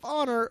rodents of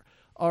honor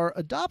are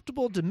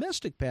adoptable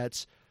domestic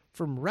pets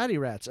from Ratty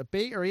Rats, a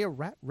Bay Area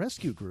rat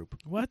rescue group.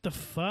 What the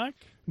fuck?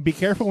 Be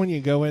careful when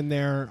you go in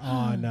there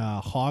on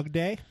Hog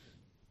Day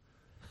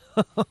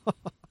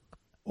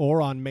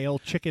or on Male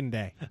Chicken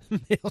Day.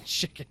 Male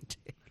Chicken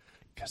Day.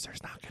 Because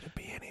there's not going to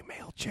be any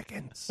male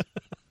chickens.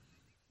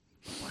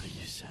 What are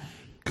you saying?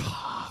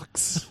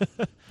 Cocks.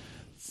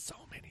 So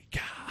many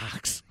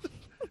cocks.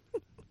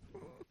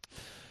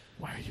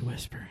 Why are you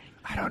whispering?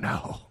 I don't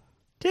know.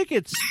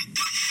 Tickets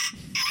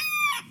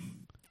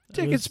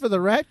for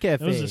the Rat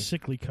Cafe. That was a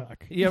sickly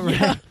cock. Yeah,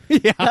 right.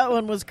 Yeah. That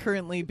one was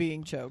currently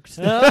being choked.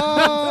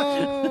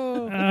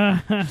 Oh.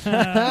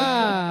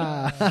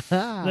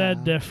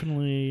 That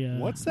definitely...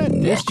 What's that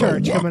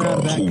discharge coming out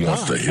of that Who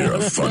wants cock? to hear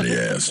a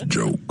funny-ass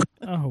joke?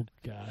 Oh,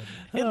 God.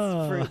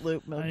 It's Fruit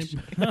Loop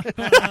milkshake.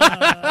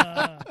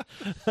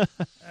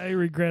 I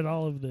regret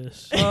all of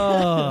this.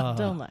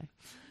 Don't lie.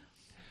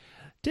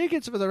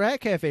 Tickets for the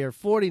Rat Cafe are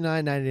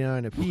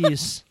 $49.99 a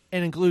piece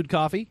and include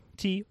coffee,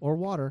 tea, or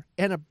water,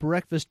 and a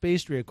breakfast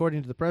pastry,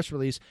 according to the press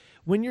release.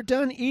 When you're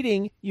done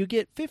eating, you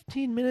get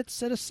 15 minutes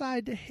set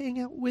aside to hang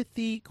out with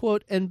the,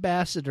 quote,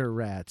 ambassador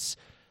rats.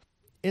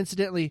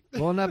 Incidentally,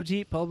 Bon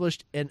Appetit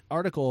published an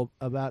article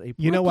about a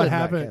You know what Brooklyn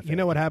rat happened? cafe. You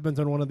know what happens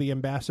when one of the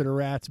ambassador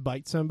rats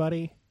bites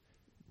somebody?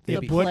 The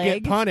It would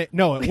plague? get punished.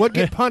 No, it would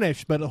get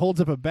punished, but it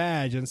holds up a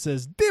badge and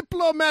says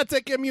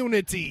diplomatic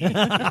immunity.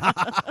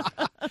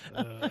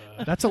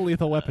 That's a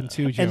Lethal Weapon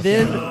 2 joke. And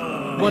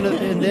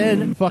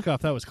then fuck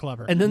off. That was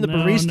clever. And then the No,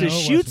 barista it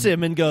shoots wasn't.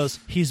 him and goes,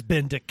 "He's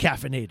been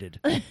decaffeinated."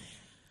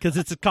 Because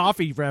it's a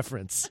coffee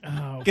reference.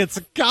 Oh, It's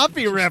a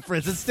coffee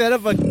reference instead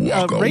of a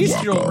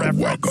racial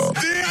reference.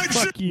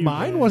 fuck you.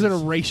 Mine guys. wasn't a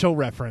racial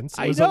reference.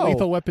 It I was know. a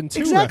Lethal Weapon 2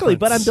 exactly,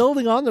 but I'm reference.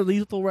 building on the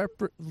lethal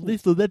Weapon.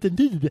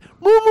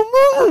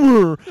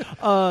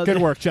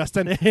 Good work,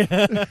 Justin.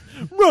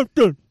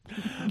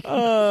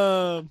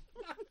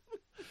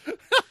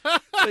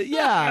 But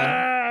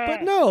yeah,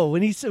 but no.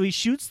 When he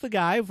shoots the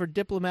guy for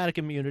diplomatic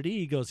immunity,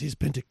 he goes, "He's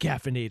been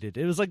decaffeinated."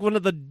 It was like one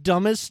of the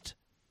dumbest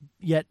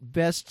yet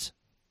best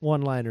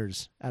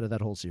one-liners out of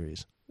that whole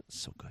series. It's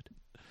so good.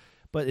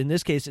 But in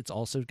this case, it's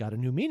also got a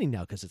new meaning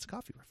now because it's a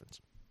coffee reference.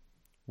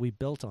 We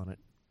built on it.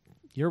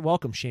 You're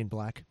welcome, Shane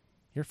Black.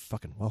 You're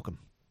fucking welcome.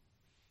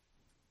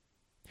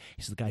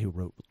 He's the guy who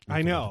wrote.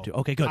 I know.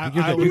 Okay, good.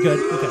 You're good. You're good.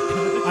 Okay.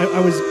 I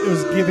was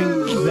giving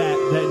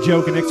that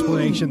joke an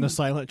explanation, the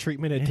silent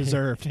treatment it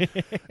deserved.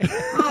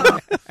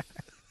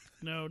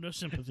 No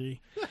sympathy.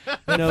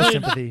 No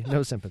sympathy.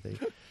 No sympathy.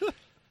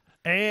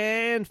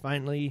 And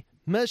finally,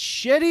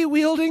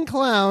 machete-wielding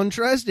clown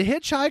tries to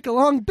hitchhike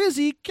along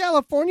busy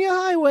California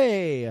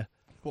highway.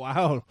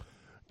 Wow.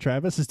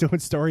 Travis is doing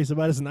stories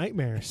about his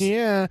nightmares.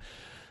 Yeah.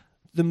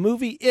 The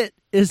movie It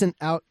isn't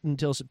out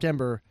until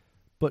September,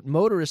 but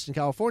motorists in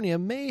California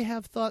may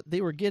have thought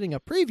they were getting a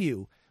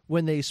preview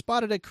when they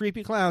spotted a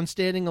creepy clown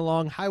standing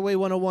along Highway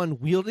 101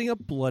 wielding a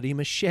bloody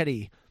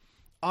machete.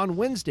 On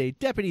Wednesday,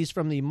 deputies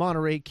from the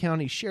Monterey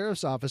County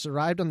Sheriff's Office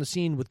arrived on the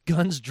scene with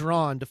guns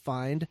drawn to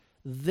find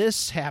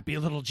this happy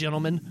little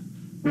gentleman.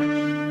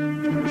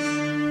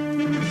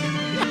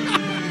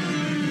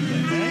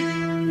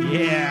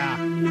 Yeah,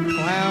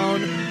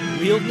 clown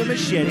wielding a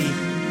machete.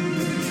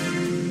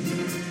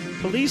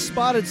 Police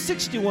spotted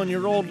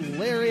 61-year-old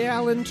Larry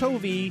Allen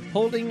Tovey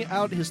holding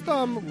out his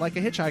thumb like a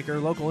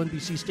hitchhiker, local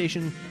NBC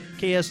station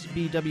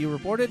KSBW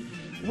reported,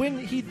 when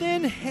he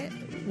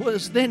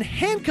was then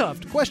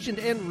handcuffed, questioned,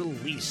 and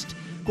released.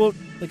 Quote,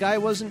 "The guy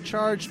wasn't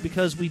charged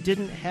because we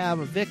didn't have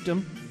a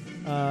victim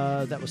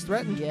that was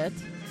threatened yet.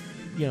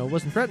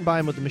 Wasn't threatened by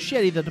him with a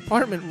machete." The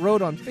department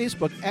wrote on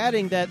Facebook,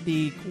 adding that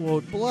the,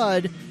 quote,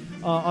 blood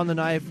on the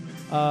knife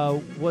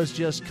was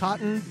just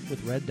cotton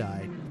with red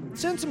dye.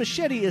 Since a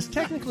machete is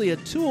technically a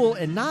tool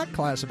and not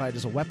classified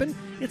as a weapon,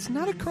 it's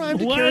not a crime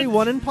to carry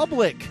one in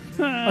public.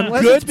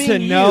 Unless Good it's being to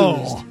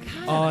know. used.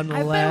 I've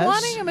been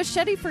wanting a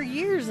machete for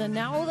years, and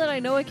now that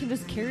I know I can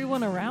just carry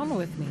one around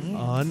with me.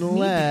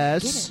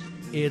 Unless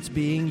it's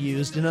being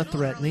used in a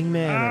threatening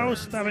manner. Oh,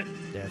 stop it.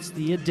 That's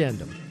the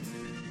addendum.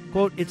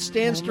 Quote, "It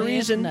stands to Only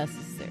if reason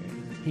necessary.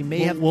 he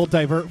may We'll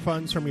divert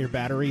funds from your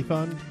battery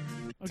fund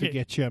to Okay.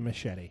 get you a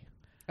machete.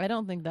 I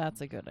don't think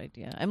that's a good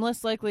idea. I'm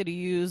less likely to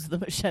use the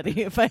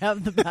machete if I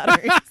have the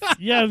batteries.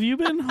 Yeah, have you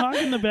been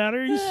hogging the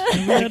batteries?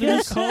 Have you had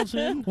any calls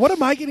in? What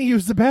am I going to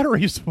use the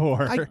batteries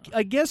for?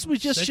 I guess we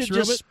just Sex should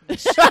just...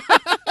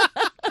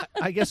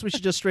 I guess we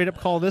should just straight up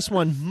call this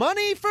one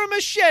 "Money for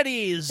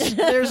Machetes."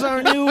 There's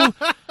our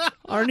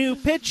new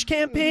pitch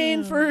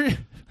campaign for...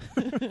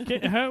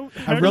 Okay, how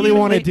I do really you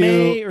want to late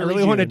May, do. I early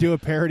really want to June. do a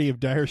parody of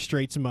Dire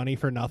Straits' "Money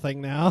for Nothing"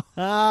 now.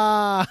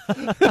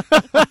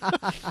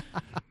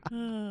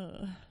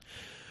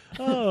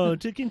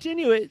 To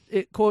continue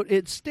it, quote,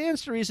 "It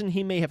stands to reason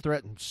he may have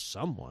threatened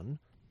someone,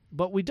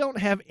 but we don't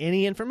have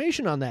any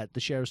information on that,"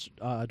 the sheriff's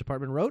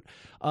department wrote.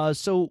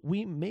 So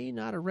we may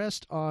not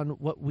arrest on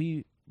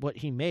what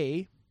he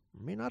may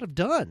may not have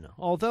done.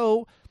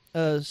 Although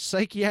a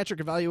psychiatric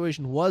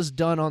evaluation was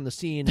done on the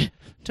scene,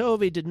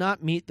 Tovey did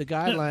not meet the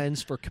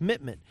guidelines for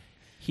commitment.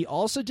 He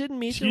also didn't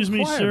meet the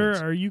requirements. Excuse me,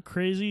 sir, are you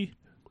crazy?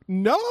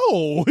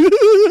 No.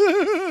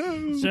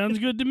 Sounds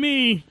good to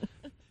me.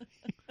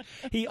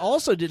 He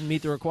also didn't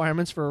meet the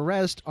requirements for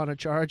arrest on a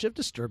charge of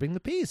disturbing the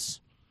peace.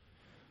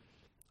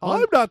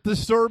 I'm not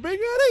disturbing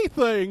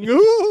anything.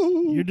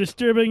 Ooh. You're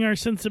disturbing our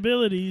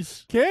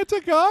sensibilities. Can't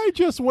a guy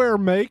just wear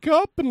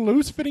makeup and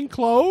loose-fitting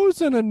clothes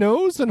and a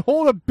nose and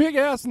hold a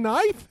big-ass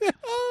knife?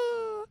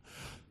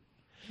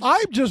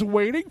 I'm just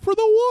waiting for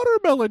the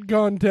watermelon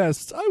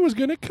contests. I was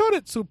going to cut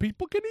it so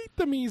people can eat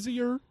them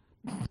easier.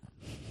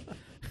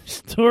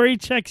 Story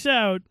checks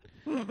out.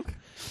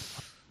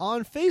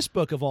 On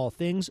Facebook, of all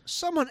things,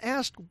 someone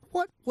asked,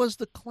 what was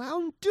the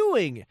clown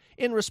doing?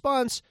 In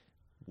response,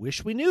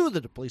 wish we knew,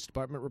 the police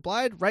department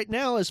replied. Right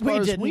now, as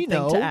far as we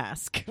know, to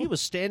ask. He was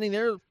standing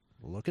there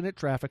looking at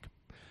traffic.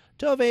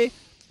 Tovey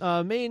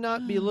may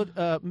not be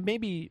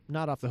maybe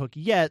not off the hook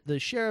yet. The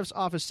sheriff's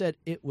office said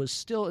it was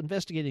still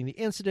investigating the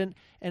incident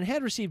and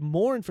had received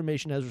more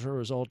information as a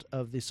result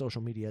of the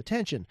social media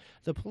attention.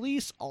 The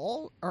police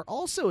are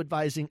also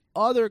advising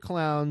other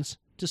clowns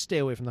to stay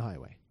away from the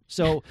highway.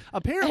 So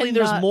apparently and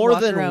there's not more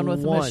walk than around one.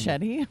 with a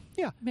machete.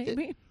 Yeah,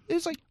 maybe.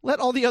 It's like, let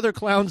all the other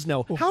clowns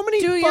know. How many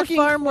Do your fucking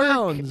farm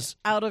clowns?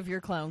 work out of your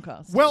clown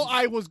costume. Well,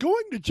 I was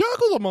going to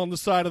juggle them on the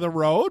side of the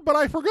road, but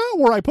I forgot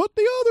where I put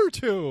the other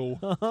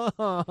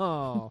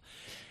two.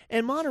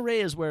 And Monterey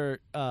is where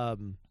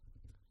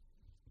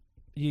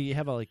you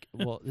have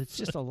it's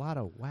just a lot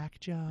of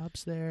whack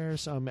jobs there.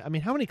 So, I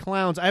mean, how many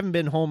clowns? I haven't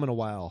been home in a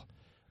while,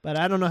 but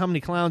I don't know how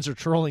many clowns are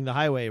trolling the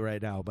highway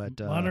right now. But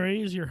Monterey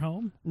is your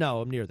home?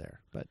 No, I'm near there,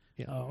 but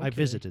okay. I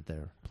visited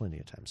there plenty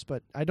of times.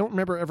 But I don't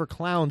remember ever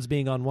clowns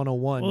being on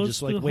 101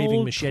 just like the waving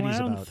whole machetes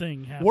clown about.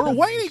 Thing We're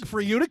waiting for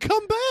you to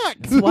come back.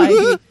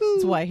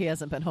 That's why he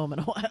hasn't been home in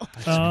a while.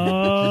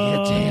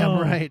 Yeah, damn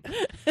right.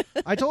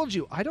 I told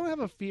you, I don't have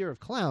a fear of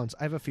clowns.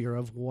 I have a fear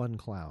of one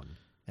clown,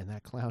 and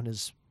that clown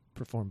is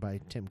performed by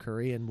Tim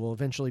Curry and will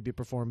eventually be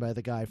performed by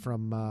the guy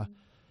from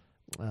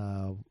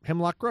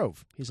Hemlock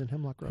Grove. He's in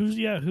Hemlock Grove.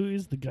 Who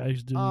is the guy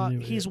who's doing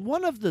the He's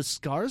one of the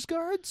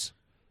Skarsgårds.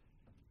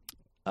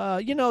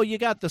 You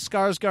got the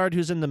Skarsgård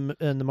who's in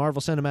the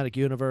Marvel Cinematic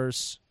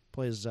Universe,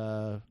 plays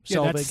Selvig.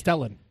 Yeah, that's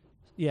Stellan.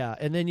 Yeah,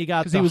 and then you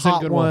got the he was in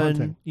hot Good Will one.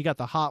 Hunting. You got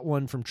the hot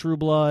one from True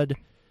Blood.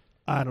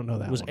 I don't know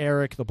that. It was one.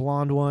 Eric, the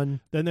blonde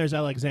one. Then there's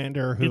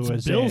Alexander, who it's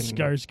was Bill in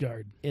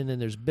Skarsgård. And then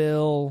there's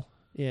Bill.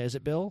 Yeah, is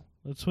it Bill?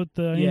 That's what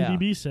the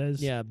IMDb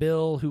says. Yeah,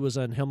 Bill, who was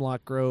on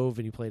Hemlock Grove,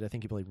 and I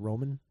think he played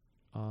Roman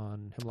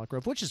on Hemlock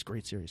Grove, which is a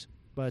great series.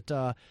 But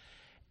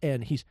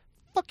and he's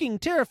fucking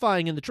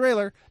terrifying in the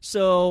trailer,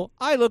 so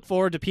I look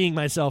forward to peeing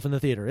myself in the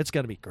theater. It's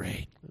going to be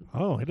great.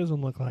 Oh, it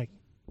doesn't look like...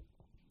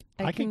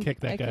 I can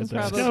kick that guy's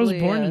ass. This guy was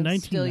born in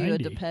 1990. Still, you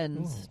it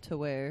depends to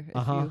wear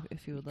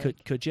if you would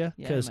like. Could you?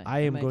 Yeah, Because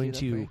I'm going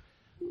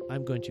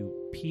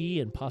to pee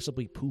and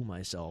possibly poo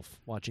myself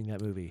watching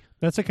that movie.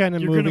 That's the kind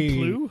of You're You're movie... going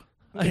to plue?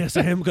 Yes,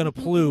 I am going to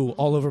plue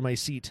all over my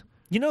seat.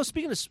 You know,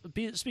 speaking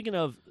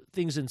of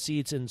things in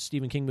seats in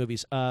Stephen King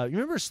movies, you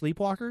remember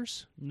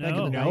Sleepwalkers back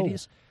in the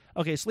 90s?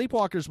 Okay,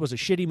 Sleepwalkers was a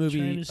shitty movie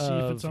Trying to see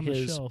if it's on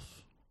the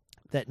shelf.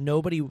 That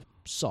nobody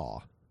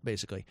saw,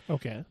 basically.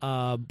 Okay.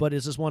 But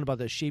it's this one about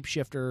the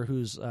shapeshifter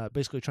who's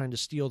basically trying to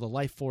steal the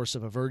life force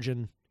of a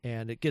virgin,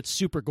 and it gets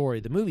super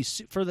gory. The movie,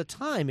 for the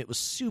time, it was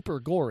super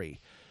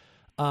gory.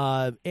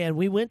 And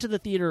we went to the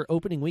theater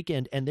opening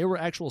weekend, and there were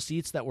actual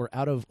seats that were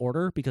out of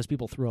order because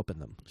people threw up in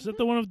them. Is that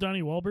the one with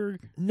Donnie Wahlberg?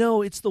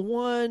 No, it's the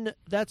one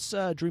that's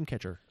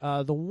Dreamcatcher.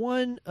 The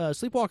one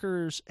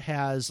Sleepwalkers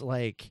has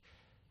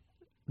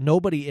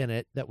nobody in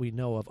it that we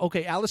know of.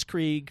 Okay, Alice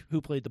Krieg,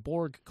 who played the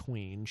Borg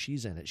Queen,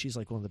 she's in it. She's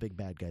like one of the big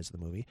bad guys of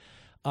the movie.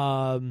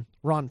 Ron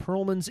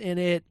Perlman's in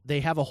it.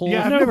 They have a whole...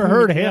 Yeah, I've never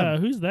heard of him. Yeah,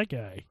 who's that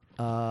guy?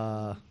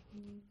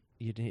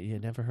 You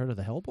never heard of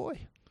the Hellboy?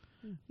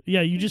 Yeah,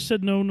 you just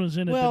said no one was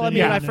in it. Well, I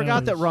mean, I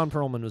forgot that Ron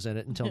Perlman was in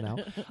it until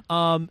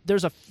now.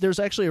 There's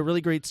actually a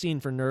really great scene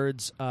for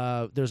nerds.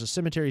 There's a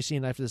cemetery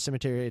scene after the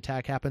cemetery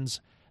attack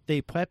happens.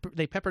 They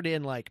peppered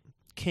in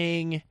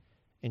King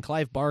and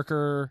Clive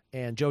Barker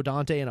and Joe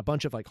Dante and a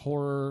bunch of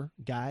horror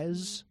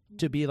guys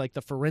to be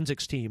the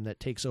forensics team that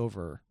takes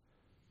over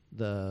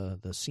the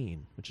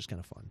scene, which is kind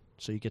of fun.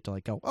 So you get to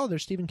go, oh,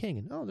 there's Stephen King,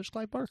 and oh, there's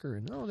Clive Barker,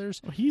 and oh,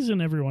 there's... Well, he's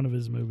in every one of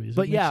his movies.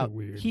 But yeah,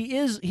 weird. he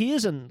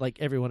is in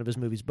every one of his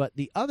movies, but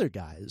the other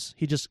guys,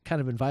 he just kind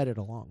of invited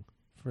along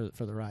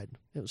for the ride.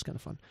 It was kind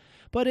of fun.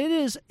 But it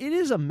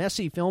is a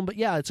messy film, but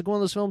yeah, it's one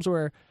of those films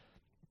where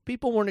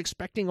people weren't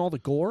expecting all the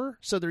gore,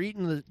 so they're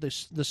eating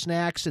the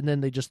snacks, and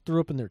then they just threw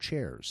up in their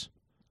chairs.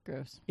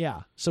 Gross.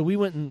 Yeah. So we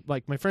went and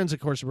my friends, of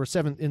course, were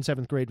in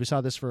seventh grade. We saw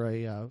this for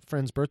a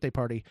friend's birthday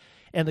party,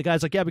 and the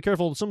guy's like, "Yeah, be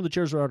careful. Some of the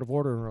chairs are out of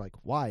order." And we're like,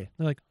 "Why?"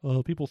 They're like,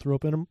 "Oh, people threw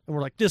up in them." And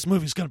we're like, "This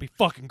movie's gonna be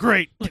fucking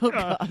great." Oh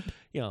God.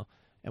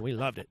 And we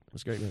loved it. It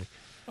was a great movie.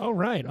 All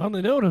right. On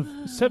the note of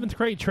seventh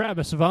grade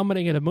Travis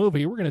vomiting in a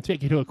movie, we're going to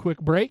take you to a quick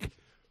break.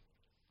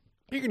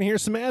 You're going to hear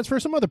some ads for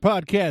some other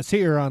podcasts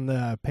here on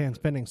the Pants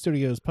Pending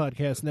Studios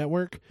Podcast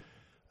Network.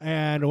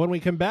 And when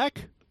we come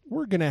back,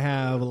 we're going to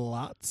have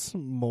lots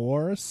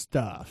more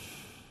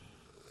stuff.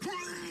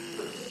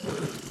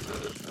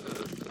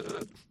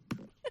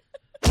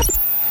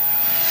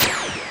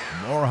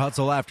 More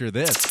hustle after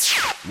this.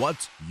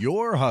 What's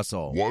your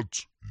hustle?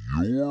 What's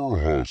your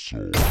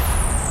hustle?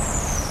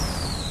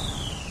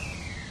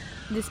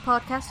 This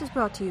podcast is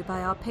brought to you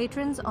by our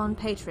patrons on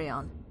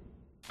Patreon.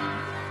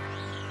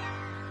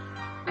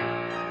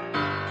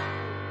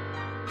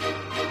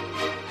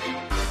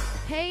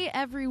 Hey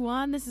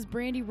everyone, this is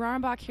Brandy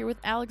Rarmbach here with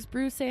Alex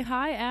Bruce. Say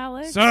hi,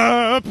 Alex.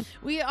 Sup?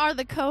 We are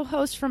the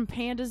co-hosts from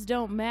Pandas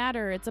Don't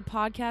Matter. It's a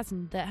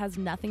podcast that has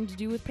nothing to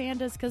do with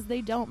pandas because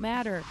they don't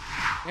matter.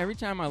 Every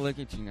time I look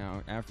at you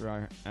now,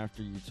 after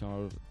you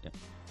told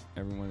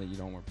everyone that you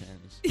don't wear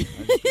panties, I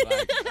just feel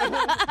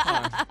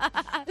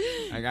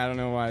like I don't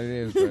know why it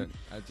is, but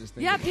I just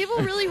think people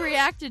really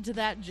reacted to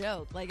that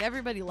joke. Like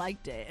everybody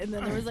liked it, and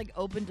then there was like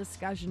open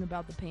discussion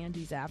about the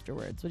panties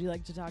afterwards. Would you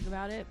like to talk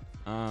about it?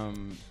 I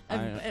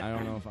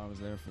don't know if I was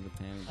there for the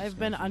panties. I've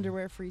been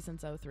underwear free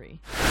since 2003.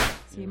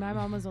 See, my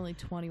mom was only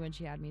 20 when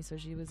she had me, so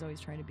she was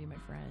always trying to be my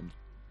friend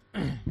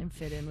and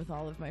fit in with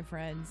all of my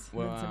friends.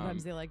 Well, and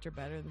sometimes they liked her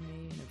better than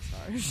me, and it's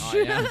harsh. Oh,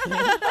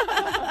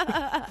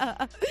 yeah?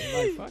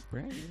 Like, fuck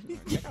Brandy.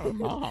 Check out her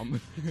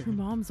mom. Her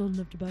mom's old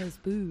enough to buy us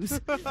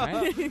booze.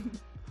 Right?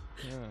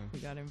 Yeah. We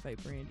gotta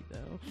invite Brandy,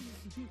 though.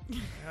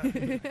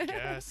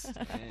 Yes.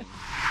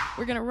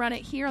 We're gonna run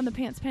it here on the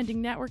Pants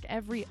Pending Network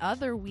every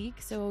other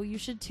week, so you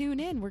should tune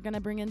in. We're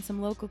gonna bring in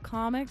some local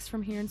comics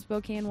from here in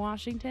Spokane,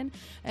 Washington,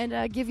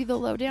 and give you the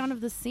lowdown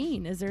of the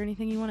scene. Is there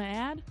anything you want to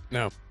add?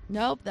 No.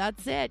 Nope,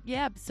 that's it.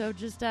 Yep. So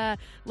just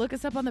look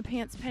us up on the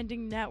Pants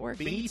Pending Network.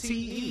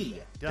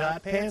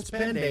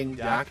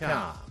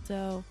 BTE.pantspending.com.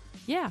 So,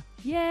 yeah.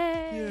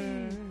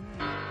 Yay!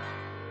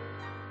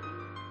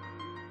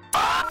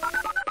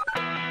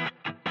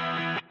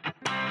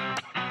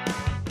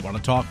 Want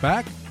to talk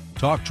back,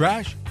 talk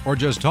trash, or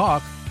just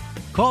talk?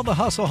 Call the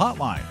Hustle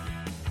Hotline.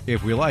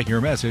 If we like your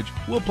message,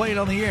 we'll play it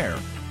on the air.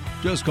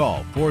 Just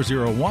call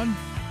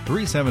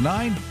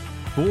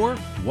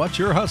 401-379-4What's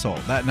Your Hustle.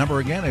 That number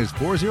again is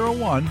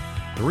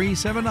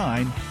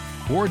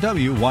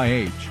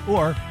 401-379-4WYH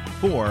or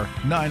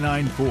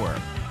 4994.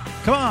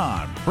 Come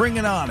on, bring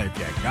it on if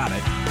you got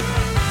it.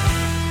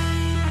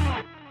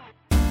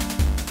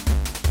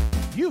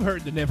 You've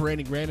heard the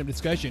never-ending random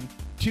discussion.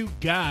 Two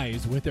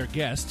guys with their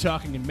guests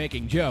talking and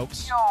making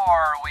jokes.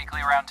 Your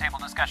weekly roundtable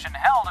discussion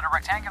held at a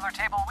rectangular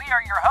table. We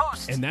are your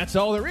hosts. And that's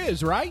all there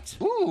is, right?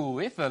 Ooh,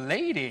 if a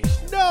lady.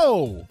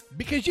 No,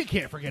 because you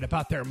can't forget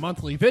about their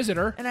monthly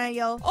visitor. And I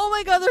yell, "Oh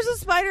my God, there's a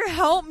spider,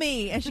 help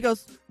me." And she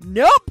goes,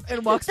 "Nope,"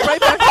 and walks right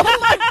back.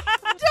 I'm like,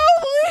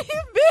 "Don't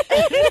leave me."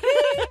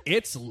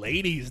 It's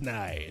Ladies'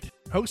 Night,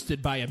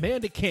 hosted by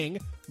Amanda King,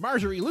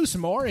 Marjorie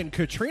Lusamore, and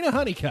Katrina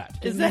Honeycutt.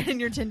 Is that in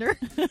your Tinder?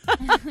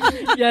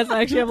 Yes,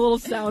 I actually have a little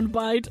sound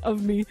bite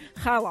of me.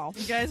 Hello.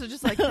 You guys are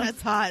just like,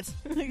 that's hot.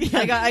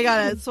 I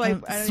got it.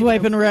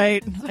 Swiping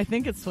right. I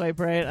think it's swipe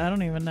right. I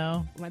don't even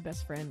know. My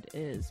best friend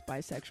is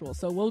bisexual,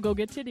 so we'll go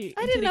get titty.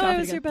 I didn't know I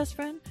was again. your best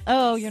friend.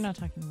 Oh, you're not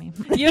talking to me.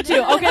 You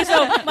too. Okay,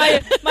 so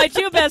my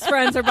two best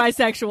friends are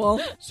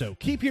bisexual. So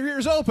keep your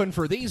ears open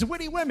for these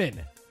witty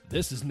women.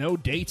 This is no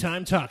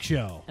daytime talk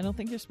show. I don't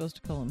think you're supposed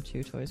to call them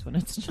chew toys when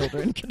it's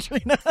children,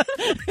 Katrina.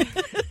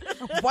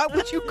 What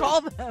would you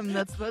call them?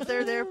 That's what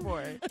they're there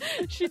for.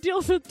 She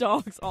deals with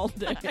dogs all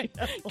day.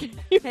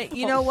 Hey,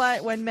 you know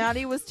what? When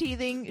Maddie was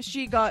teething,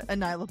 she got a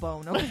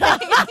Nylabone, okay?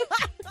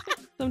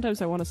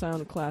 Sometimes I want to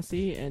sound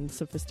classy and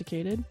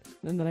sophisticated,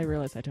 and then I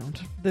realize I don't.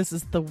 This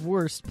is the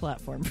worst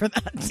platform for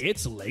that.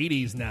 It's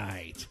Ladies'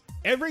 Night.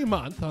 Every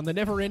month on the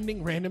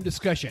never-ending random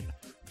discussion.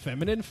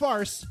 Feminine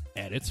farce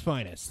at its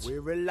finest.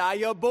 We're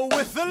reliable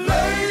with the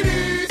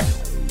ladies.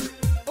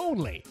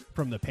 Only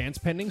from the Pants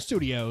Pending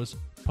Studios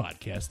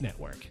Podcast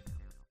Network.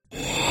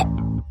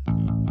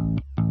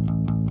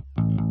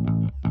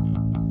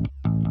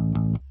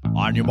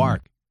 On your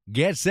mark,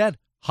 get set,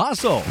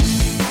 hustle.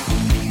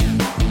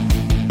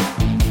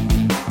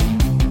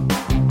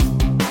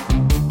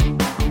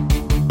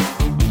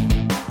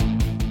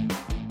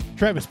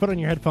 Travis, put on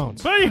your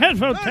headphones. Put on your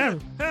headphones,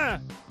 Travis.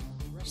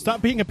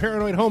 Stop being a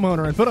paranoid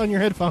homeowner and put on your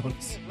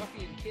headphones.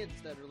 Ruffian kids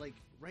that are like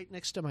right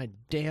next to my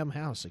damn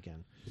house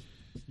again.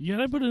 You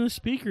gotta put in a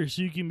speaker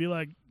so you can be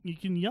like, you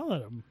can yell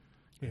at them.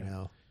 You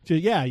know. So,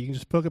 yeah, you can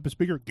just hook up a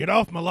speaker. Get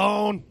off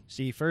Malone.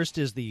 See, first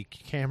is the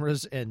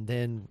cameras, and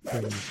then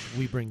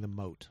we bring the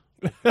moat.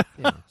 So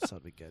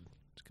it'll be good.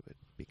 It's gonna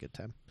be a good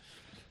time.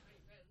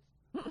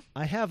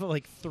 I have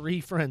like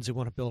 3 friends who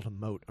want to build a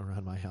moat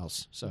around my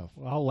house. So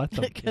I'll let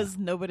them. Because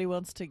nobody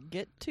wants to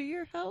get to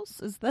your house?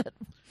 Is that...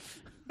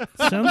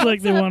 Sounds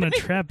like they want to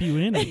trap you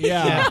in it.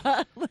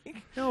 Yeah.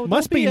 No,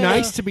 must be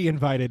nice to be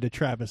invited to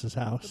Travis's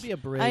house. There'll be a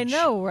bridge. I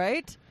know,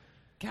 right?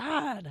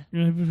 God.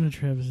 I've been to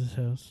Travis's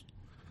house.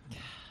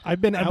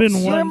 I've been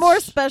You're more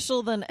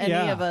special than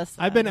any of us.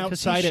 I've been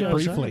outside it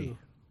briefly.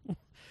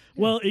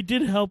 Well, it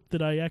did help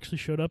that I actually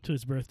showed up to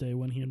his birthday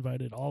when he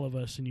invited all of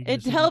us, and you.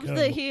 It guys helped didn't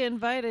go. that he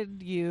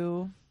invited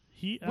you.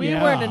 We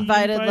Yeah. weren't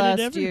invited He last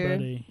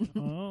everybody. year.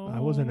 Oh. I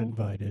wasn't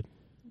invited.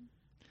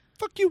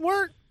 Fuck, you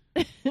weren't.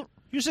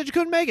 You said you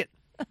couldn't make it.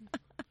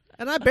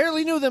 And I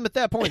barely knew them at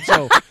that point,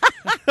 so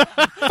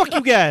fuck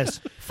you guys.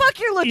 Fuck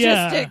your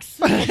logistics.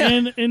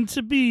 Yeah. and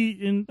to be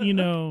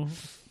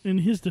in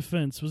his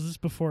defense, was this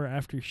before or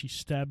after she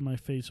stabbed my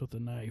face with a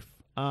knife?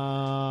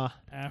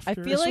 After. I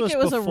feel like it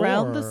was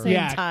around the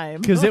same time.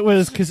 Because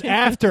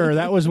after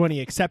that was when he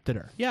accepted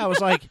her. Yeah, I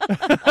was like,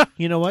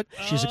 you know what?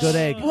 She's a good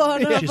egg.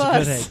 One of She's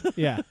us. a good egg.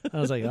 Yeah.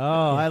 I was like,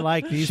 oh, I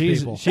like these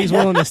people. She's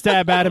willing to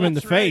stab Adam in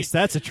the face.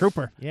 That's a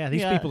trooper. Yeah,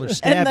 these people are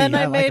stabby. And then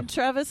I like made 'em.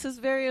 Travis his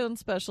very own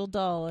special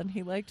doll, and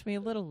he liked me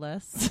a little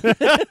less.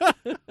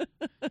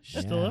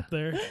 She's still up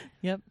there.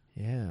 Yep.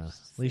 Yeah.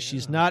 At least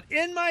she's not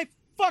in my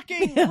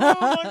fucking room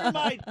under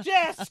my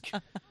desk.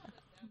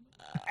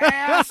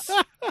 Ass.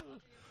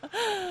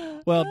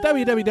 Well,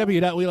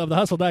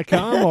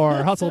 www.welovethehustle.com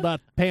or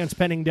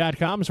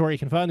hustle.pantspending.com is where you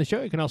can find the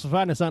show. You can also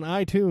find us on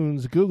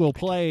iTunes, Google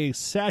Play,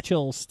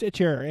 Satchel,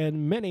 Stitcher,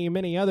 and many,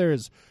 many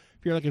others.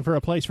 If you're looking for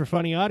a place for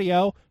funny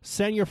audio,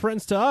 send your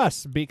friends to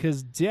us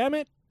because, damn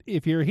it,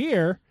 if you're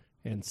here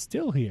and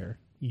still here,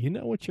 you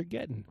know what you're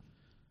getting.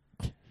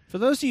 For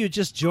those of you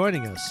just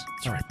joining us,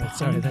 It's right behind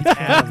sorry, you, that's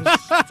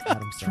Travis.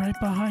 Adam's It's right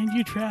behind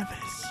you,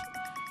 Travis.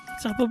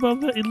 It's up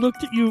above it. It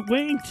looked at you. It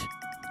winked.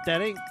 That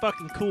ain't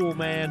fucking cool,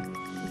 man.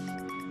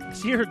 I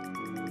see her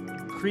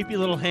creepy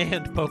little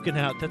hand poking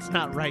out. That's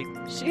not right.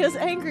 She has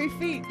angry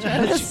feet,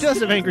 Travis. She does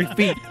have angry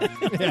feet.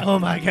 Oh,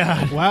 my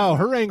God. Wow,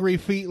 her angry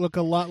feet look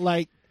a lot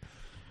like...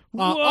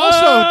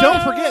 also,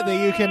 don't forget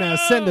that you can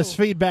send us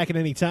feedback at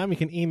any time. You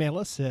can email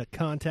us at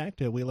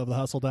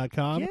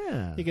contact@welovethehustle.com.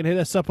 Yeah. You can hit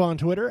us up on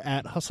Twitter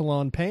at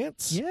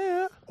HustleOnPants.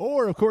 Yeah.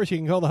 Or, of course, you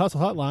can call the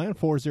Hustle Hotline,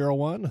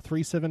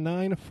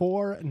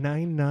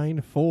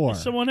 401-379-4994.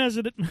 Someone has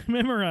it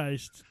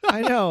memorized.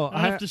 I know.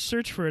 I have to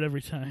search for it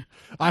every time.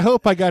 I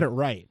hope I got it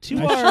right.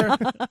 To our,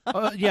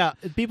 yeah,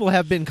 people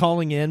have been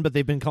calling in, but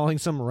they've been calling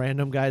some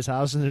random guy's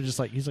house, and they're just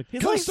like, he's like,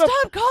 Stop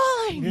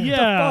calling!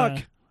 Yeah. What the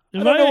fuck?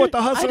 I don't know what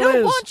the hustle I don't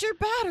is. want your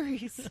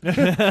batteries.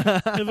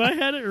 Have I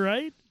had it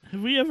right?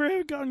 Have we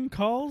ever gotten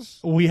calls?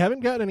 We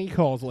haven't gotten any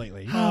calls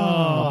lately.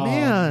 Oh,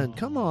 man.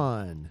 Come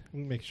on. Let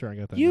me make sure I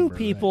got that You number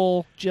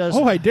people just...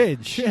 Oh, I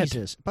did. Shit.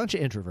 Jesus. Bunch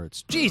of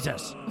introverts.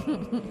 Jesus.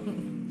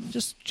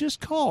 Just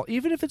call.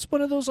 Even if it's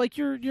one of those, like,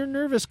 your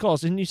nervous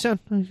calls, and you sound...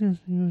 Even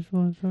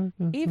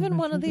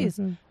one of these.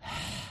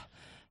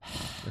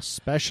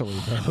 Especially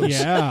those.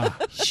 Yeah.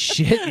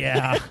 Shit,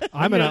 yeah.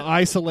 I'm going to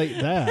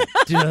isolate that.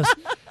 Just...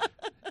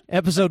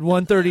 Episode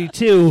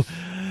 132.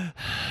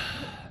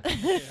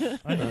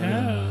 I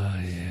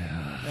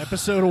have.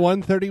 Episode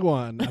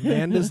 131,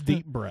 Amanda's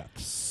Deep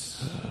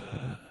Breaths.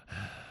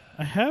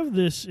 I have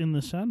this in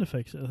the sound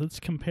effects. Let's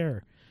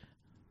compare.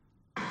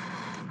 I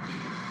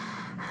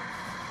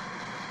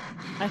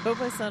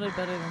hope I sounded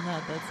better than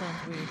that. That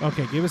sounds weird.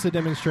 Okay, give us a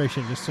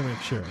demonstration just to make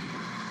sure.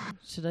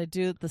 Should I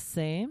do it the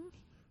same?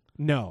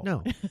 No.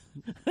 No.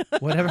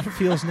 Whatever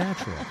feels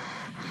natural.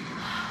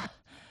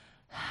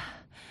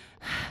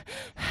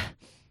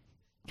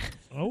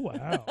 Oh,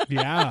 wow.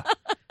 Yeah.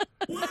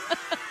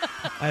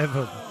 I have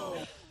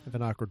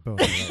an awkward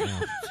boner right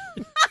now.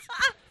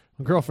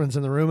 My girlfriend's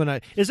in the room,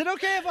 and is it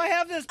okay if I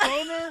have this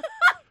boner?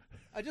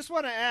 I just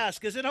want to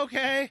ask, is it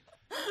okay?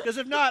 Because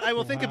if not, I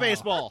will think of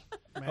baseball.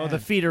 Man. Oh, the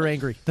feet are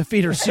angry. The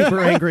feet are super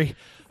angry.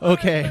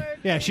 Okay.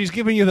 Yeah, she's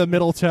giving you the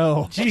middle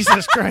toe.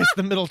 Jesus Christ,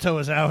 the middle toe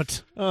is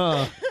out.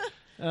 Oh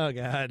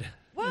God.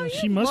 Wow,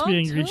 She must be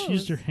angry. She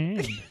used her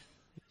hand.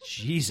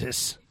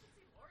 Jesus.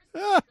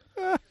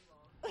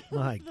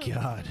 My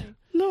God.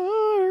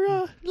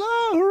 Laura.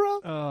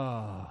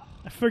 Oh.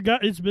 I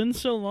forgot. It's been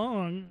so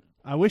long.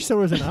 I wish there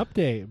was an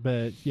update,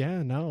 but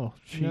yeah, no.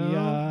 She,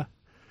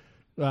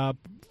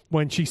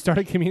 when she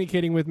started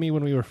communicating with me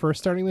when we were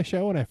first starting the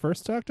show, when I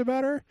first talked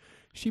about her,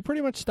 she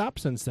pretty much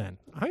stopped since then.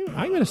 I'm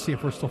going to see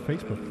if we're still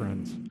Facebook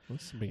friends.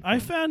 I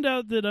found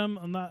out that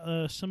I'm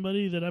not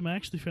somebody that I'm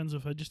actually friends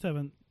with. I just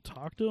haven't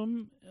talked to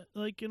him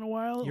like in a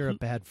while. You're a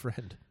bad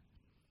friend.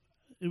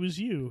 It was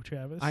you,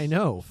 Travis. I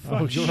know.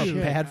 Fuck You're you.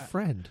 a bad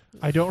friend.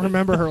 I don't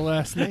remember her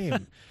last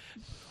name.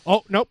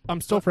 Oh, nope.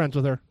 I'm still friends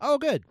with her. Oh,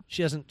 good.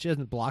 She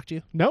hasn't blocked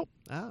you? Nope.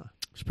 Ah.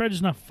 She's probably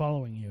just not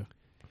following you.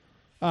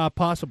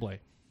 Possibly.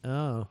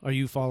 Oh. Are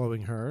you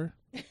following her?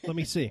 Let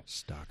me see.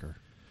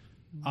 Stalker.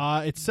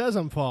 It says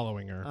I'm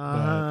following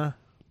her.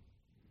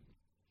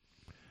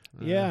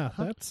 Yeah,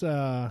 that's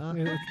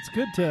it's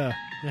good to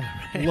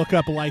look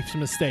up life's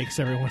mistakes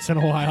every once in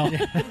a while.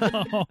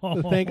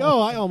 To think,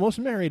 I almost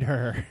married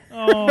her.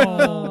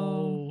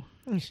 Oh.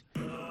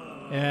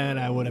 And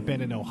I would have been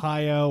in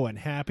Ohio and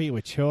happy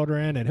with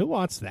children, and who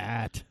wants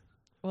that?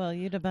 Well,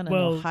 you'd have been in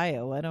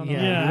Ohio. I don't know. Yeah,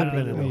 what you'd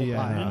have been in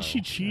Ohio. Didn't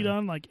she cheat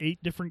on like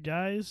 8 different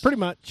guys? Pretty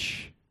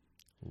much.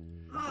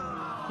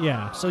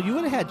 Yeah. So you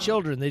would have had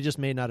children. They just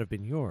may not have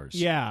been yours.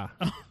 Yeah.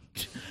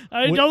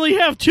 I only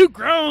have 2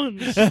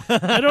 groans.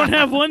 I don't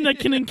have one that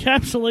can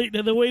encapsulate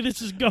the way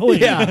this is going.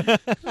 Yeah.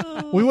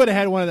 We would have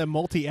had one of them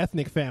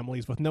multi-ethnic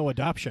families with no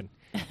adoption.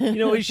 You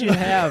know what we should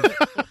have?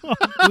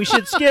 We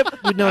should skip.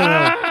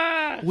 No.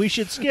 We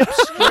should skip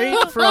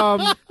straight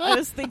from. I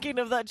was thinking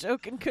of that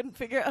joke and couldn't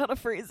figure out how to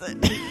phrase it.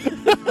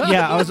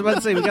 Yeah, I was about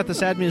to say we got the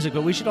sad music,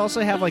 but we should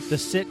also have like the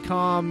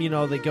sitcom. You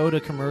know, they go to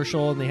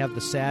commercial and they have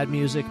the sad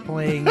music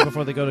playing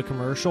before they go to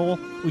commercial.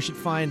 We should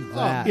find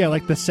that. Yeah,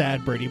 like the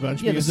sad Brady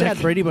Bunch music. Yeah, the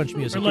sad Brady Bunch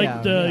music. Or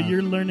like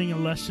you're learning a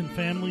lesson,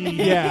 family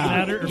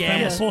matter,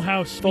 or Full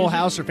House. Full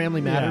House or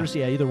Family Matters.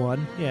 Yeah, either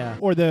one. Yeah.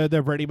 Or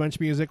the Brady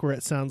Bunch music where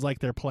it sounds like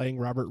they're playing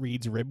Robert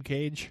Reed's Rib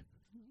Cage.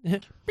 You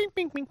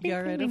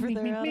all right over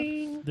there,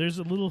 Adam? There's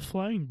a little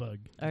flying bug.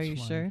 Are you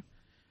sure?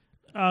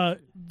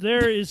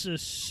 There is a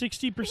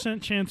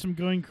 60% chance I'm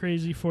going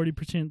crazy,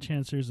 40%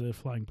 chance there's a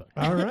flying bug.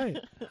 All right.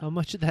 How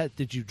much of that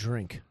did you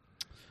drink?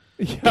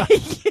 Yeah.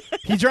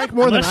 He drank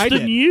more than I did.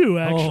 Less than you,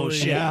 actually. Oh,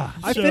 shit. Yeah.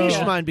 I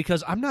finished mine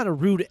because I'm not a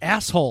rude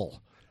asshole.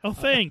 Oh,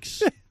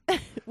 thanks.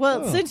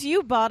 Well, since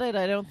you bought it,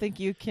 I don't think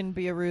you can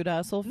be a rude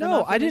asshole.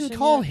 No, I didn't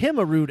call him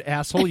a rude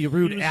asshole, you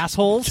rude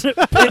assholes.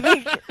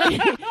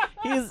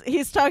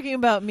 He's talking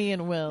about me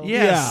and Will.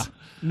 Yes. Yeah.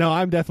 No,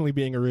 I'm definitely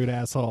being a rude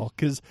asshole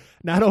because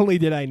not only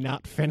did I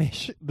not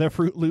finish the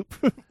Fruit Loop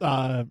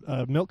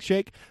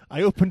milkshake,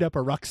 I opened up a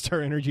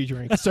Rockstar energy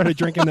drink, started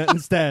drinking that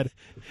instead.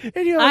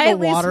 And you I have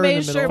at the water least made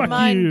in the sure middle.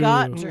 mine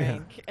got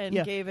drink and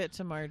Yeah. gave it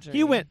to Marjorie.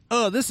 You went,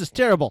 oh, this is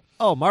terrible.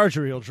 Oh,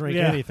 Marjorie will drink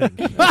anything.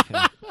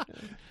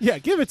 Yeah,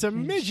 give it to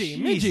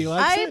Midgie. Midgie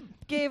likes I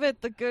it. gave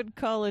it the good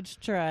college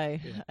try.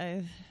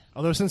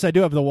 Although since I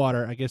do have the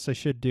water, I guess I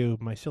should do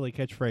my silly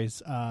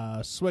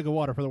catchphrase, swig of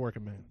water for the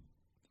working man.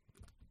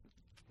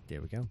 There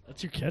we go.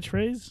 That's your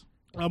catchphrase?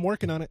 I'm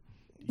working on it.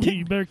 Yeah,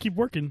 you better keep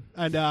working.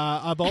 And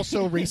I've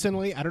also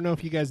recently, I don't know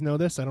if you guys know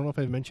this, I don't know if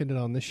I've mentioned it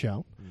on this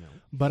show,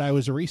 but I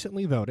was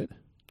recently voted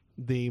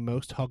the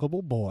most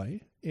huggable boy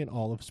in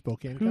all of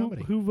Spokane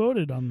comedy. Who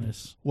voted on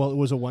this? Well, it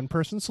was a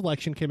one-person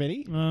selection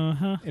committee,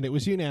 and it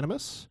was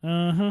unanimous.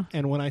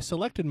 And when I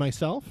selected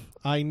myself,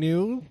 I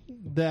knew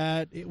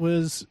that it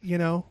was,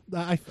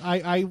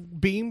 I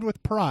beamed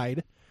with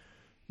pride,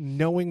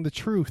 knowing the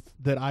truth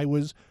that I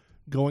was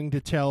going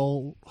to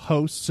tell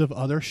hosts of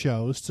other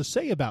shows to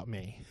say about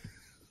me,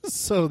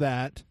 so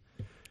that,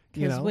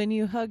 Because when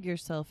you hug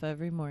yourself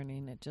every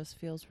morning, it just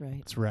feels right.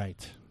 That's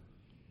right.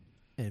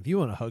 And if you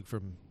want a hug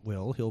from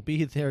Will, he'll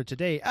be there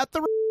today at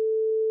the...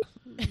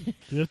 Do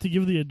you have to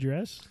give the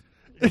address?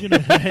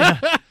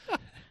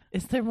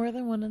 Is there more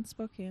than one in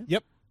Spokane?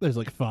 Yep, there's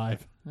like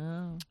 5.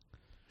 Oh.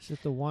 Is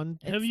it the one?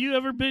 Have you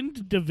ever been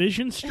to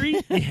Division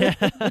Street? Yeah.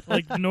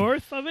 Like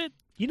north of it?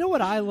 You know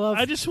what I love?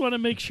 I just want to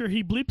make sure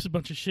he bleeps a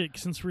bunch of shit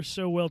since we're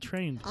so well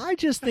trained. I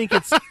just think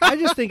it's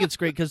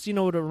great because you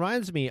know what it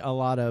reminds me a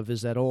lot of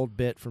is that old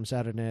bit from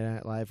Saturday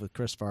Night Live with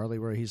Chris Farley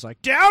where he's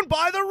like down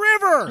by the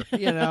river.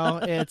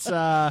 It's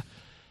I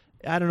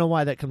don't know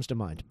why that comes to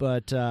mind,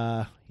 but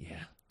yeah.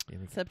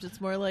 Except it's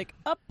more like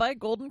up by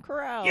Golden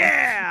Corral.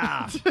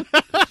 Yeah.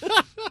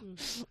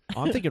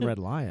 I'm thinking Red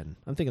Lion.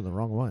 I'm thinking the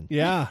wrong one.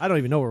 Yeah. I don't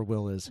even know where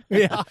Will is.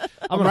 Yeah.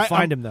 I'm going to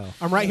find him, though.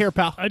 I'm right here,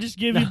 pal. I just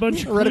gave you a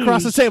bunch of right clues.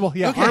 across the table.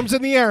 Yeah, Okay. arms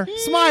in the air.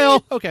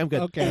 Smile. Okay, I'm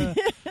good. Okay.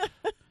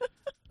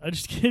 I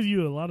just gave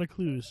you a lot of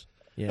clues.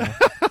 Yeah.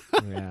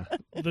 Yeah.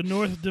 The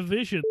North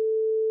Division.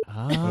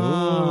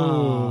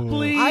 Oh.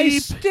 Bleep. I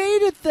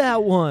stayed at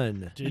that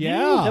one. Did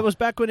Yeah. you? That was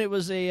back when it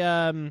was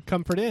a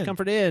Comfort Inn.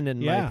 Comfort Inn,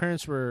 and Yeah. my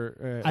parents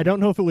were... I don't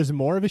know if it was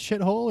more of a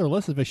shithole or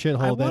less of a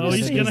shithole than Oh, it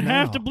he's is going to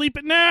have now. to bleep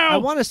it now. I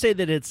want to say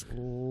that it's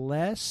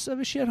less of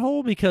a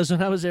shithole because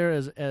when I was there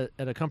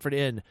at a Comfort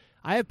Inn,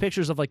 I have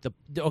pictures of like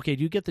okay,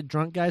 do you get the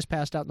drunk guys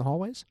passed out in the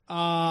hallways?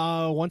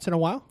 Once in a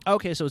while.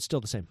 Okay, so it's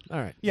still the same. All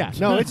right. Yeah.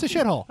 No, it's a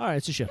shithole. All right,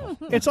 it's a shithole.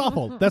 It's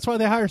awful. That's why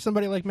they hire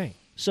somebody like me.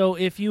 So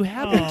if you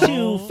happen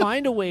to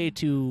find a way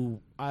to,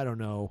 I don't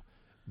know,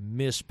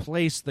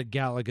 misplace the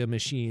Galaga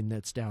machine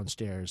that's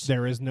downstairs.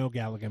 There is no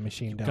Galaga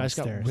machine Guys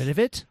downstairs. got rid of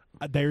it?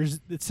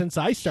 Since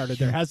I started,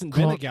 there hasn't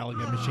been a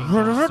Galaga machine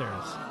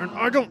downstairs. And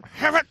I don't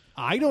have it.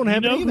 I don't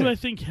have you know it either. who I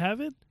think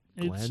have it?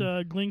 It's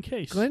Glenn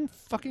Case. Glenn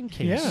fucking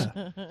Case.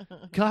 Yeah.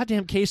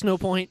 Goddamn Case, no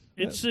point.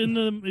 It's in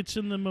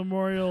the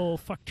Memorial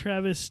Fuck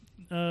Travis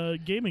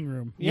gaming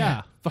room.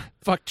 Yeah.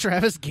 Fuck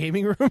Travis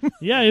gaming room.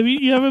 Yeah,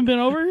 you haven't been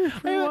over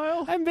for a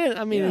while? I haven't been.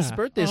 I mean, his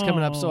birthday's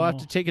coming up, so I'll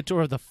have to take a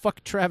tour of the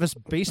Fuck Travis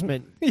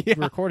basement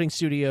recording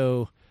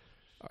studio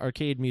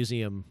arcade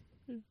museum.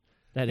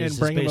 That is and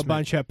bring him a basement.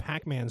 bunch of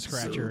Pac-Man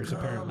scratchers,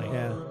 apparently.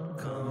 Yeah.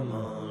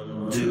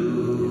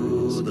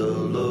 Do the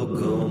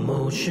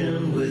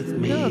locomotion with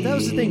me. No, that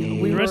was the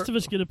thing. The rest of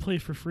us get to play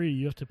for free.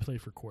 You have to play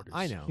for quarters.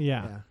 I know.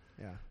 Yeah.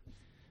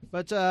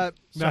 But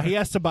No, he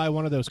has to buy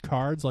one of those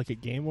cards like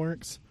at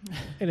GameWorks,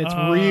 and it's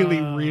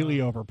really, really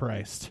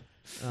overpriced.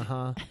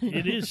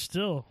 It is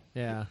still.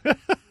 Yeah.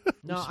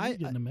 No, I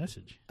getting a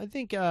message. I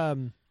think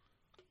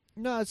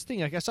No, that's the thing.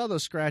 Like, I saw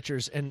those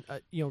scratchers, and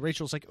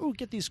Rachel's like, "Oh,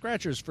 get these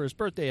scratchers for his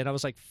birthday," and I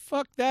was like,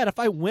 "Fuck that! If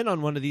I win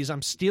on one of these,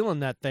 I'm stealing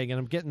that thing, and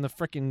I'm getting the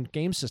freaking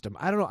game system."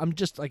 I don't know. I'm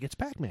just like, it's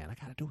Pac-Man. I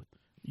gotta do it.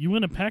 You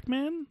win a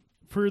Pac-Man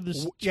for the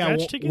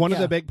scratch ticket? One of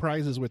the big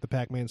prizes with the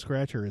Pac-Man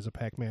scratcher is a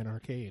Pac-Man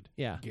arcade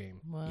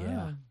game. Wow.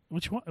 Yeah.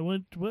 Which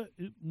one? What?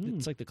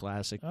 It's like the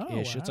classic-ish. Oh,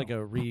 It's wow. like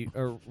a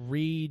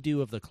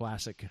redo of the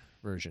classic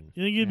version.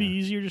 You think it'd be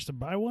easier just to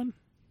buy one?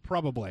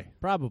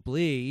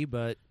 Probably,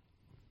 but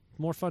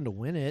more fun to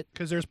win it.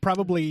 Because there's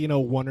probably,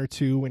 one or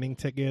two winning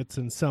tickets,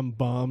 and some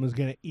bum is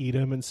going to eat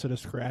them instead of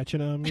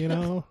scratching them,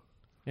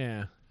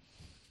 Yeah.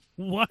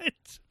 What?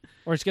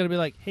 Or it's gonna be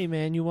like, "Hey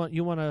man, you want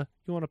a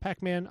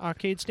Pac-Man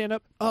arcade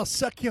stand-up? I'll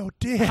suck your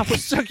dick. I will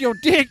suck your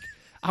dick.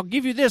 I'll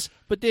give you this,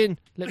 but then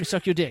let me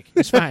suck your dick.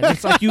 It's fine.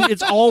 It's like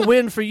it's all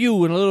win for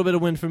you and a little bit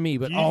of win for me,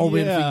 but all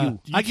win for you.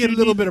 I get a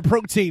little bit of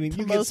protein, and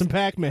you get some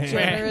Pac-Man.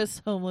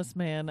 Generous homeless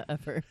man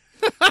ever.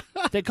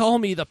 They call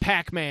me the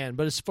Pac-Man,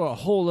 but it's for a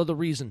whole other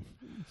reason.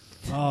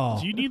 Oh.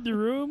 Do you need the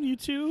room, you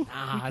two?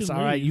 It's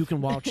all right. You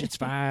can watch. It's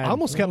fine. I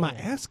almost got my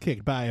ass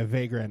kicked by a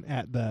vagrant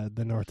at the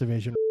North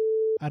Division.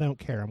 I don't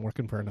care. I'm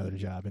working for another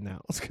job, and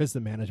now it's because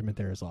the management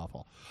there is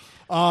awful.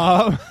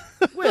 Will.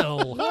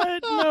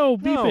 What? No,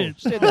 beep it.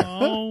 Stay there.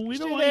 Oh, we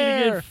don't Stay want you to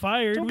there. get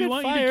fired. Don't we get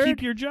want you fired. to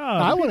keep your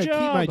job. I want to keep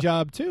my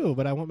job, too,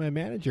 but I want my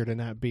manager to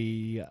not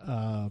be...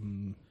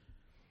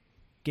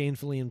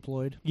 Gainfully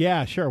employed.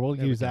 Yeah, sure. We'll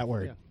use that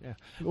word. Yeah.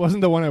 It wasn't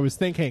the one I was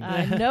thinking.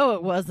 I know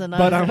it wasn't.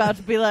 But I was about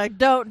to be like,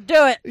 don't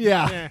do it.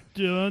 Yeah.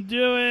 Don't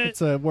do it.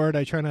 It's a word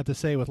I try not to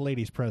say with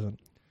ladies present.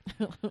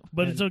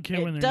 But it's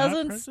okay when It they're not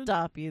doesn't present?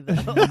 stop you,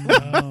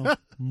 though.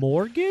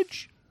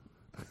 Mortgage?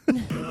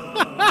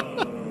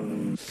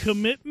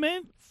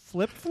 Commitment?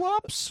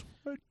 Flip-flops?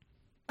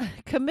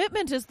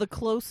 Commitment is the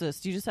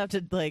closest. You just have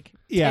to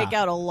Yeah. take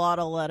out a lot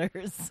of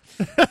letters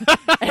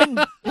and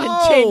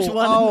change one. in the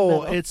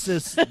middle. It's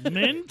this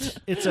Mint?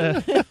 It's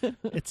a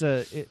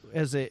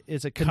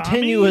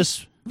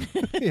continuous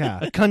Yeah.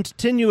 a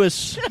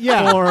continuous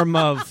form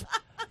of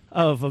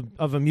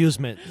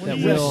amusement that are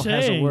you Will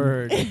has a saying?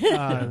 word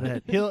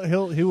that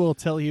He will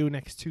tell you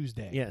next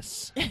Tuesday.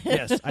 yes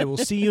I will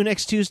see you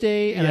next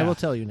Tuesday and I Yeah. will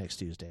tell you next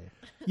Tuesday.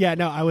 Yeah,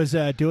 no, I was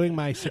doing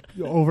my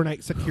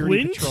overnight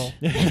security Quint? patrol.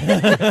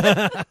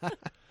 I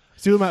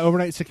was doing my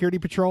overnight security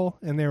patrol,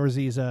 and there was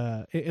these,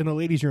 in the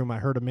ladies' room, I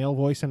heard a male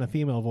voice and a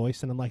female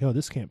voice, and I'm like, oh,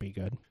 this can't be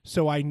good.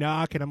 So I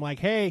knock, and I'm like,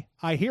 hey,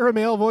 I hear a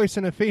male voice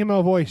and a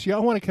female voice.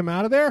 Y'all want to come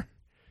out of there?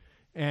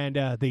 And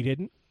they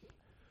didn't.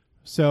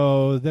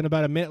 So then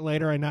about a minute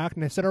later, I knocked,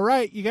 and I said, all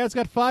right, you guys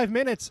got 5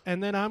 minutes,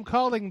 and then I'm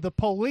calling the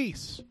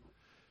police.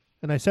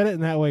 And I said it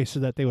in that way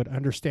so that they would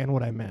understand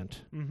what I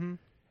meant. Mm-hmm.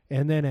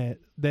 And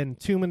then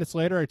 2 minutes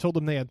later, I told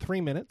them they had 3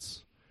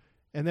 minutes.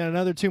 And then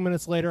another 2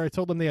 minutes later, I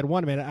told them they had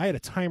 1 minute. I had a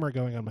timer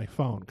going on my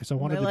phone because I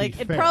wanted to be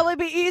it'd fair. probably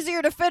be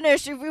easier to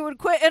finish if we would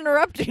quit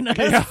interrupting us.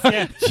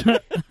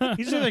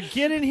 He's either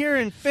get in here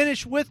and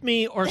finish with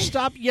me or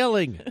stop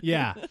yelling.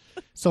 Yeah.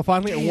 So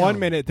finally, at 1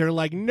 minute, they're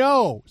like,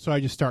 no. So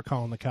I just start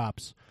calling the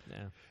cops.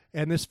 Yeah.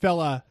 And this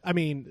fella, I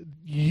mean,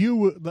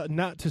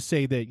 not to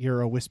say that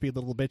you're a wispy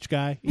little bitch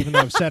guy, even though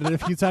I've said it a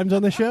few times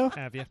on the show.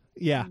 Have you?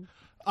 Yeah.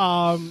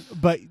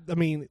 But I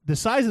mean, the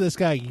size of this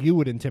guy, you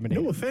would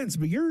intimidate. No offense,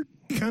 but you're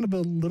kind of a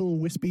little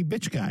wispy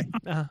bitch guy.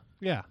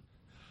 Yeah.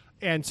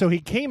 And so he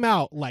came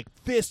out like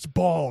fist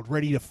balled,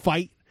 ready to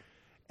fight.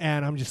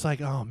 And I'm just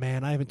like, oh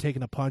man, I haven't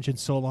taken a punch in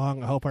so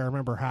long. I hope I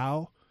remember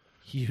how.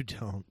 You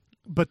don't.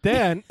 But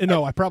then,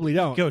 no, I probably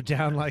don't.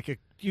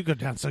 You go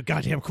down so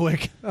goddamn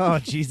quick. Oh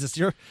Jesus,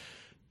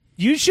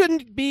 you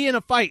shouldn't be in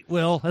a fight,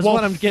 Will. That's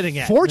what I'm getting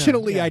at.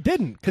 Fortunately, No, yeah. I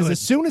didn't, because as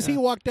soon as he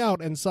walked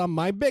out and saw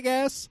my big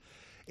ass,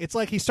 it's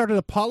like he started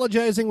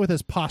apologizing with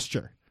his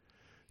posture.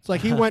 It's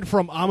like he went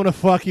from "I'm gonna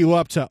fuck you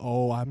up" to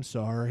 "Oh, I'm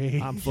sorry,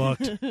 I'm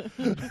fucked."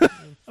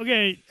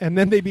 Okay. And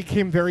then they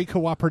became very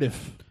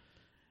cooperative.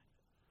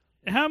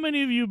 How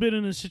many of you have been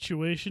in a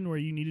situation where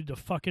you needed to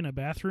fuck in a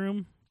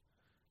bathroom?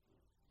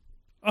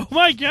 Oh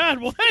my God!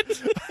 What?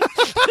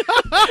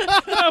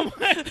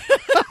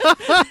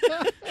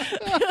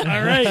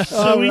 All right,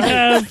 so we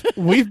have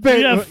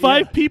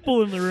 5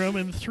 people in the room,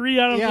 and 3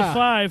 out of the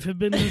 5 have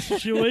been in a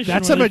situation.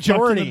 That's where a they fucked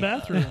majority. in the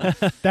bathroom.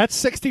 That's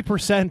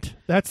 60%.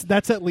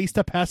 That's at least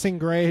a passing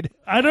grade.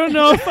 I don't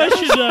know if I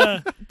should.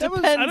 I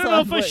don't know on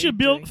if I what should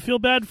you feel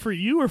bad for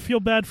you or feel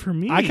bad for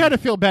me. I kind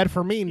of feel bad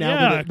for me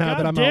now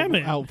that I'm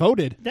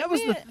outvoted. That was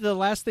the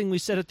last thing we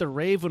said at the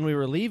rave when we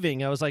were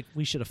leaving. I was like,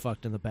 we should have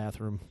fucked in the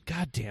bathroom.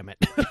 God damn it.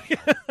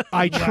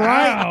 I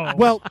tried.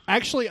 Well,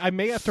 actually, I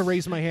may have to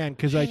raise my hand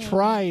because I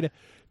tried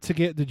to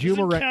get the Doesn't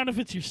Jumerang. count if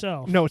it's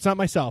yourself. No, it's not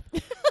myself.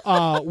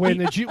 When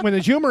the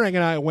Jumerang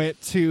and I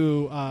went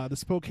to the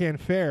Spokane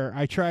Fair,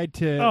 I tried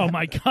to. Oh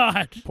my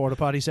God! Porta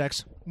potty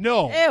sex?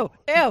 No. Ew,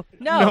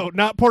 No,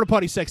 not porta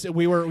potty sex.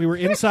 We were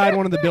inside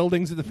one of the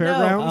buildings at the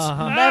fairgrounds.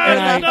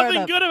 There's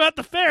nothing good about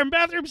the fair and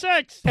bathroom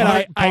sex.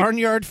 And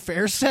Barnyard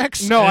fair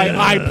sex? No,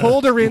 I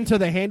pulled her into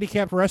the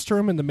handicapped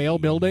restroom in the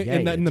main building, Yeah,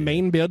 you in the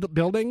main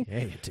building. Yeah,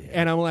 you did.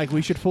 And I'm like,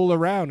 we should fool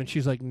around, and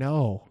she's like,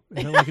 no.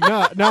 And I'm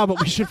like, no, but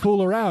we should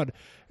fool around.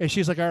 And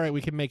she's like, all right,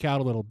 we can make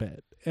out a little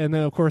bit. And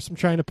then, of course, I'm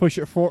trying to push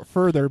it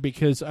further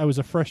because I was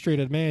a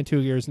frustrated man 2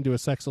 years into a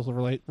sexless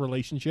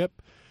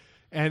relationship.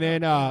 And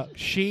then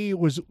she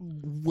was,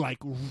 like,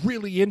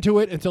 really into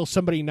it until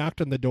somebody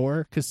knocked on the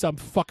door because some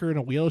fucker in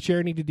a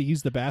wheelchair needed to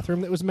use the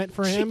bathroom that was meant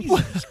for him.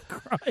 Jesus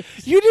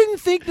Christ. You didn't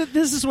think that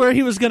this is where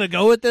he was going to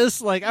go with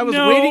this? Like, I was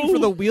waiting for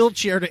the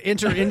wheelchair to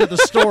enter into the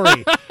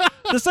story.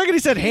 The second he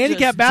said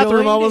handicap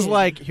bathroom, I was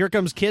like, here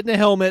comes kid in a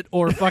helmet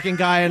or fucking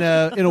guy in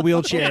a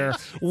wheelchair.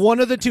 One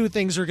of the two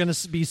things are going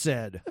to be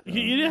said.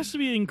 It has to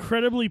be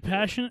incredibly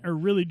passionate or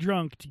really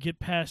drunk to get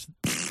past...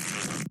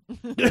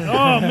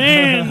 Oh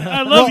man,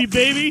 I love you,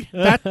 baby.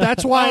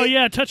 That's why. Oh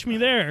yeah, touch me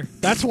there.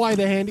 That's why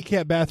the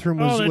handicap bathroom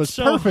was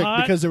so perfect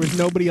hot. because there was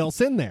nobody else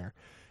in there.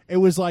 It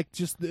was like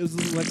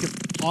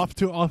off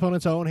on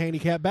its own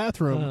handicap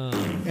bathroom,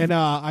 and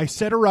I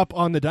set her up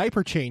on the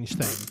diaper change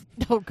thing.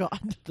 Oh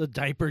God, the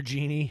diaper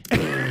genie.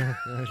 I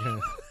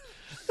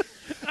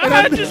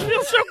just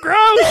feel so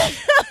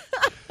gross.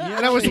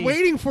 And I was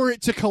waiting for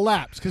it to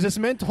collapse because it's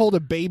meant to hold a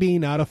baby,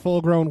 not a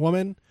full-grown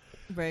woman.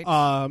 Right.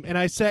 And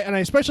I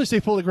especially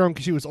say fully grown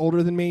because she was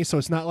older than me, so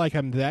it's not like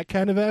I'm that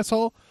kind of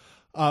asshole.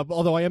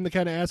 Although I am the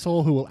kind of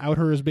asshole who will out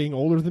her as being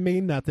older than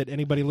me. Not that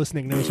anybody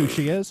listening knows who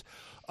she is,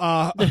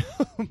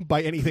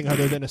 by anything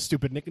other than a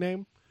stupid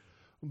nickname.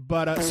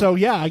 But so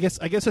yeah, I guess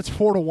it's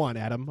 4-1,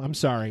 Adam. I'm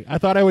sorry. I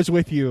thought I was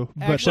with you,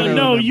 but actually,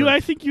 no. I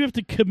think you have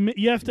to commit.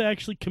 You have to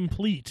actually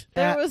complete.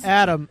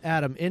 Adam.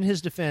 In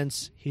his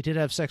defense, he did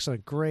have sex on a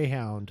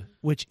Greyhound,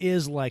 which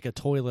is like a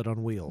toilet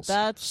on wheels.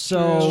 That's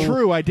so it's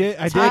true. I did.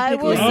 I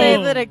will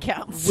say that it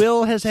counts.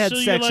 Will has had So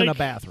sex you're in a like,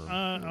 bathroom.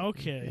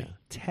 Okay. Yeah,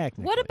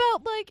 technically. What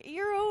about like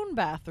your own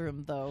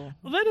bathroom though?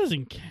 Well, that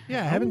doesn't count.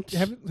 Yeah, haven't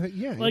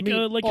yeah. Like you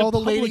mean like all a the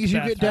public ladies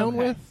you get down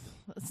bathroom.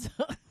 with.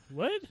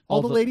 What?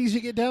 All the ladies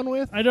you get down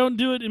with? I don't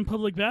do it in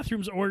public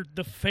bathrooms or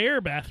the fair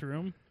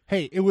bathroom.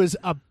 Hey, it was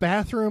a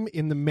bathroom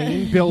in the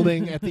main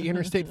building at the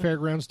Interstate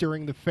Fairgrounds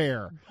during the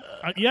fair.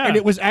 Yeah. And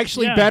it was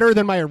actually better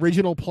than my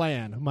original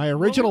plan. My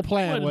original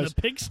plan What, was... in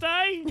the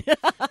pigsty?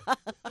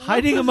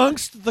 Hiding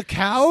amongst the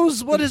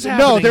cows? What is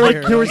happening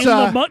there here? was in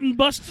the mutton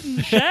busting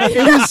shed?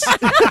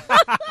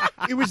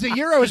 It was the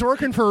year I was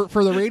working for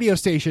the radio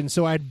station,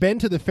 so I'd been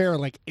to the fair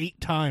like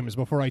 8 times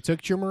before I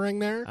took Chumering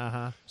there.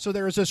 Uh-huh. So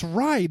there was this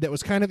ride that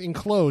was kind of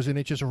enclosed, and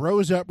it just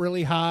rose up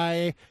really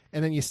high,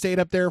 and then you stayed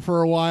up there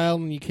for a while,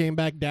 and you came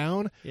back down.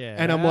 Yeah.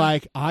 And I'm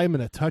like, I'm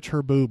going to touch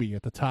her boobie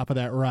at the top of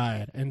that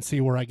ride and see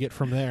where I get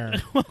from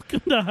there. Welcome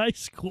to high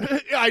school.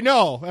 I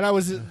know. And I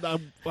was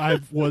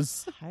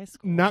high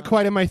school, not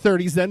quite in my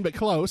 30s then, but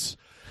close.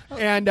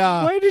 And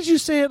why did you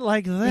say it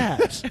like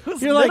that? It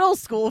was You're middle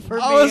school for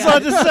me. I was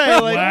about to say,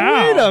 like,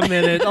 Wow. wait a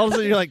minute. All of a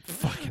sudden, you're like,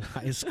 fucking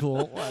high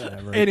school,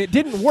 whatever. And it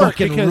didn't work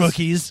fucking because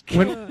rookies.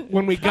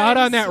 When we got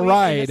on that Sweet,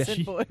 ride,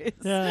 innocent boys.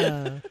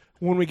 Yeah.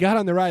 when we got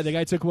on the ride, the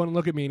guy took one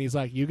look at me and he's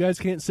like, "You guys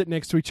can't sit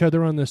next to each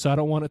other on this. I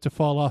don't want it to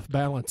fall off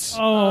balance."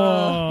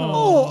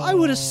 Oh, I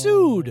would have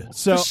sued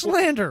for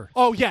slander.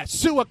 Oh yeah,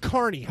 sue a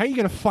carny. How are you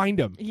going to find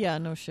him? Yeah,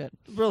 no shit.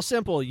 Real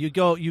simple. You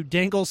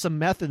dangle some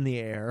meth in the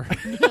air,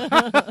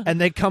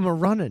 and they come a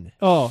running.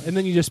 Oh, and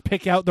then you just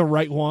pick out the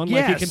right one,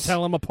 like you Yes. can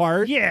tell them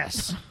apart.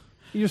 Yes.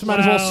 You just might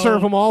as well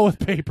serve them all with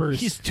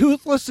papers. He's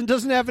toothless and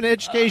doesn't have an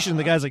education.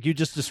 The guy's like, you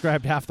just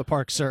described half the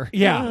park, sir.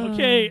 Yeah.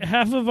 Okay,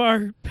 half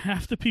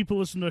the people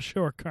listen to the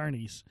show are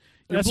carnies.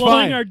 You're That's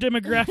blowing fine. our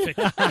demographic.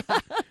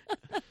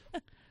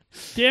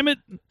 Damn it.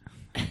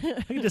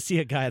 I can just see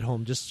a guy at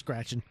home just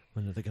scratching.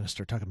 When are they going to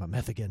start talking about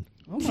meth again?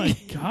 Oh my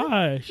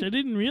gosh, I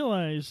didn't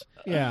realize.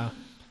 Yeah.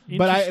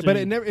 But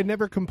Interesting. it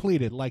never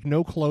completed. Like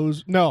no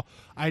clothes. No.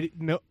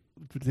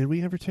 Did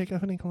we ever take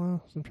off any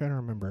clothes? I'm trying to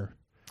remember.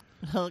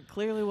 Well, it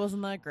clearly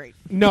wasn't that great.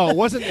 No, it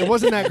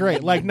wasn't that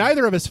great. Like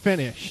neither of us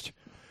finished.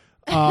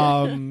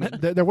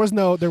 There was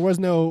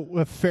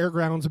no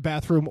fairgrounds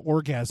bathroom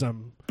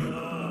orgasm.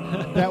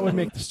 That would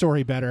make the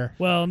story better.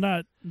 Well,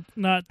 not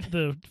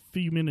the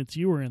few minutes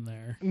you were in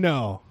there.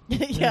 No.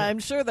 Yeah, I'm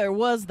sure there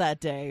was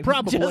that day.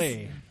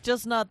 Probably.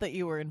 Just not that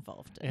you were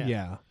involved in.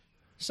 Yeah.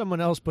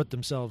 Someone else put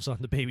themselves on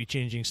the baby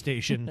changing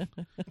station.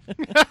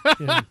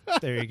 Yeah,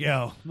 there you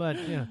go.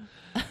 But yeah.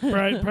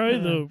 Probably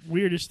the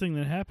weirdest thing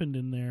that happened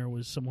in there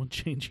was someone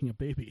changing a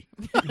baby.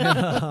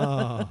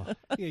 Yeah,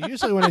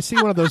 usually when I see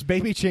one of those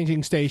baby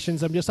changing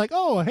stations, I'm just like,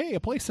 oh, hey, a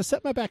place to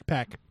set my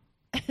backpack.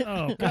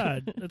 Oh,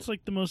 God. That's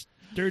like the most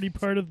dirty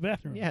part of the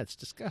bathroom. Yeah, it's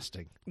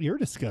disgusting. You're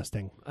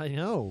disgusting. I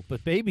know,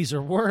 but babies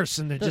are worse,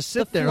 and they just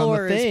sit there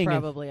floor on the thing. is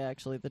probably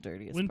actually the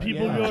dirtiest When part.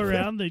 people go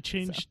around, they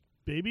change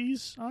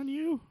babies on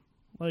you?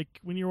 Like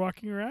when you're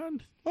walking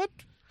around? What?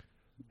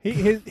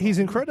 He's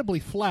incredibly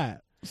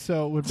flat,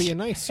 so it would be a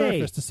nice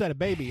surface to set a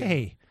baby in.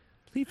 Hey,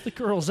 leave the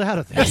girls out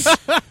of this.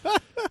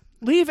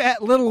 Leave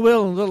Little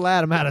Will and Little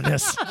Adam out of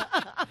this.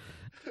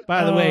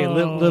 By the way,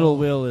 Little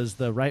Will is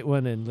the right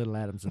one, and Little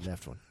Adam's the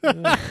left one.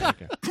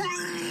 Okay.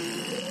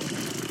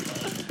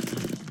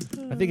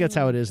 I think that's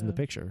how it is in the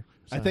picture.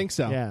 I think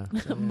so. Yeah.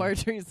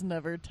 Marjorie's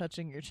never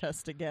touching your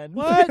chest again.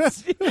 What?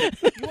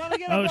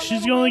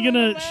 She's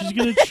gonna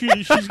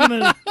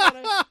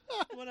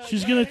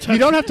touch. You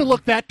don't have to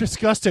look that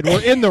disgusted.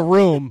 We're in the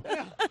room.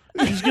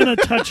 She's gonna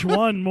touch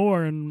one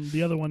more and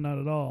the other one not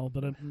at all.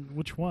 But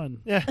which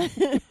one? Yeah.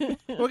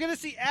 We're gonna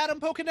see Adam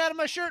poking out of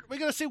my shirt. We're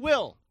gonna see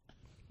Will.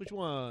 Which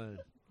one?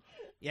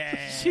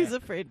 Yeah. She's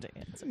afraid to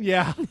answer.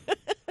 Yeah.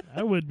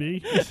 I would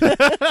be.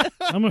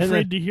 I'm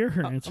afraid to hear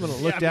her answer. I'm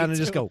gonna look down and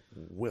just go,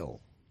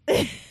 Will.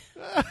 You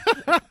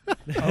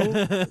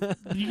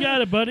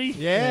got it, buddy.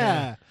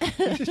 Yeah.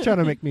 He's just trying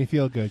to make me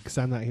feel good because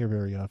I'm not here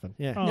very often.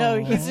 Yeah.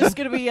 No, he's just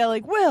going to be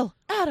yelling, Will,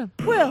 Adam,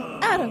 Will,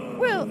 Adam,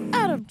 Will,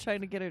 Adam,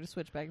 trying to get her to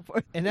switch back and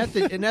forth. And at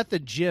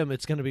the gym,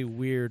 it's going to be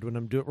weird when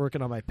I'm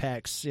working on my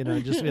pecs.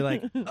 Just be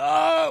like,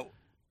 oh,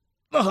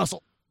 the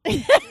hustle.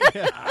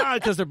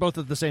 Because they're both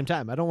at the same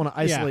time. I don't want to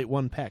isolate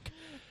one pec.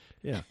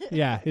 Yeah.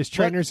 Yeah. His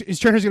trainer's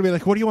going to be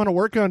like, what do you want to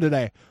work on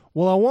today?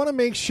 Well, I want to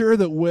make sure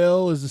that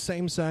Will is the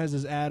same size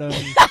as Adam.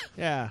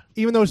 Yeah.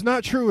 Even though it's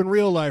not true in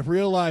real life.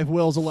 Real life,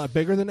 Will's a lot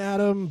bigger than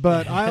Adam,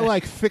 but I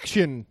like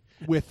fiction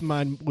with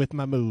my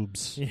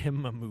moobs. Yeah,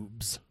 my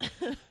moobs.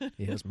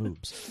 He has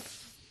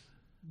moobs.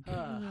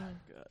 God.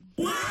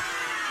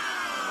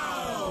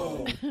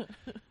 Wow!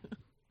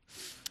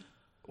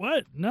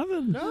 What?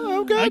 Nothing. No,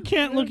 I'm good. I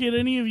can't look at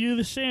any of you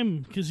the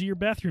same because of your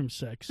bathroom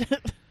sex.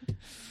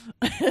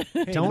 Hey,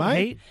 don't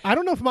hate. I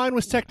don't know if mine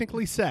was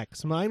technically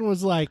sex. Mine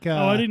was like.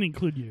 I didn't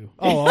include you.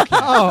 Oh,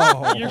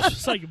 okay. You're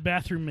just like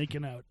bathroom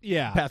making out.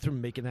 Yeah.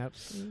 Bathroom making out.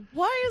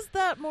 Why is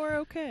that more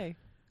okay?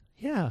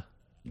 Yeah.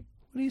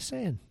 What are you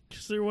saying?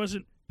 Because there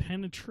wasn't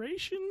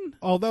penetration.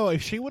 Although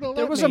if she would have,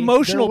 there was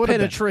emotional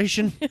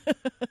penetration.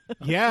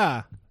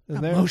 Yeah.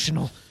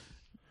 Emotional.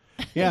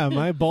 Yeah,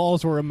 my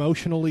balls were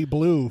emotionally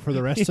blue for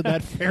the rest of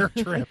that fair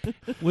trip.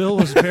 Will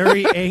was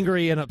very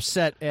angry and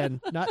upset, and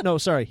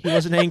he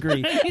wasn't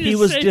angry. He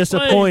was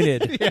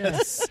disappointed.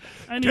 Yes,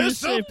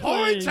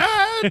 disappointed.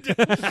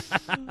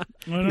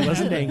 He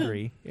wasn't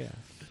angry. Yeah.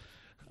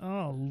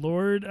 Oh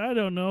Lord, I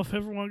don't know if I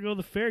ever want to go to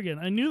the fair again.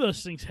 I knew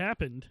those things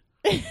happened.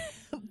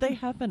 They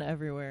happen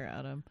everywhere,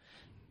 Adam.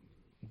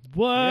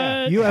 What?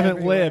 Yeah, you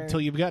haven't lived till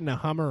you've gotten a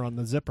Hummer on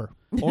the zipper,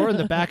 or in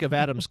the back of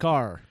Adam's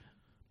car.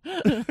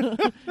 That's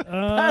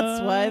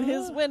why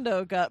his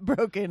window got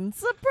broken.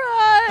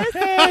 Surprise!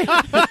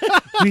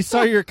 We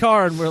saw your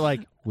car and we're like,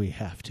 we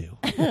have to.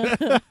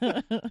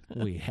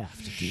 We have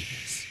to do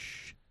this.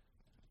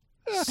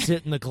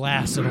 Sit in the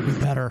glass, it'll be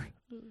better.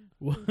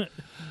 What?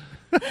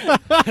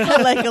 I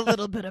like a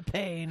little bit of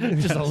pain.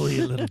 Just a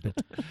little bit.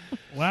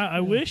 Wow, I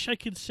wish I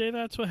could say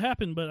that's what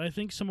happened, but I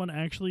think someone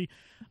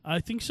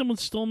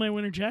stole my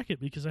winter jacket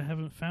because I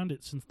haven't found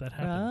it since that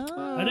happened.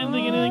 Oh. I didn't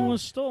think anything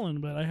was stolen,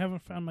 but I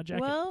haven't found my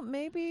jacket. Well,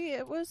 maybe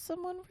it was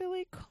someone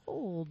really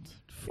cold.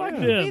 Fuck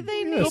Maybe them.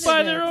 they Go needed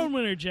buy it. their own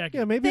winter jacket.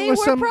 Yeah, maybe They it was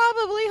were some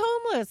probably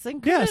homeless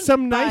and couldn't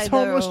some nice buy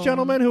their homeless own.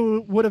 gentleman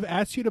who would have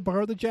asked you to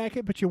borrow the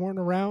jacket, but you weren't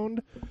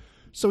around.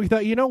 So he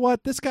thought, you know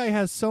what, this guy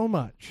has so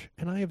much,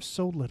 and I have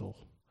so little.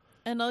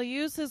 And I'll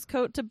use his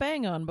coat to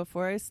bang on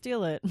before I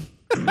steal it.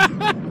 Wait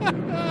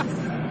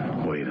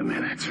a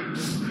minute.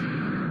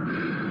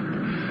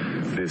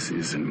 This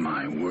isn't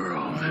my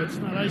world. No, it's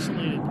not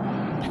isolated.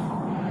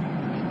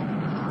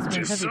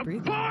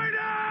 Disappointed!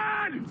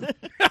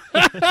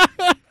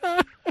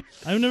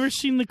 I've never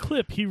seen the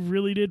clip. He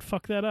really did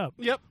fuck that up.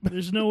 Yep.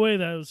 There's no way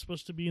that was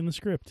supposed to be in the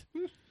script.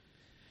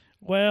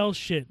 Well,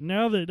 shit.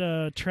 Now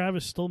that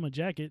Travis stole my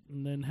jacket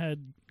and then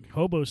had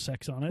hobo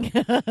sex on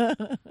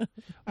it.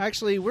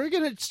 Actually, we're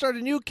going to start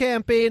a new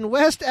campaign,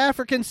 West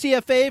African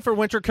CFA for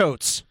winter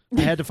coats.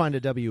 I had to find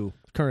a W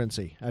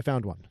currency. I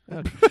found one.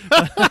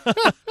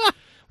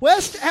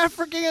 West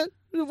African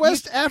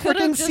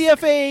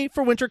CFA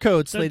for winter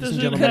coats, ladies and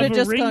You gentlemen. could have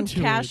just ring gone to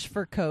cash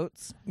for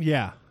coats.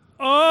 Yeah.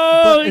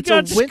 Oh, But it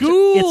got It's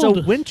schooled.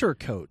 a winter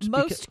coat.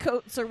 Most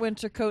coats are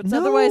winter coats. No,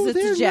 Otherwise, it's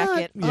they're a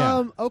jacket.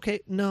 not. Yeah. Okay,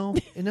 no.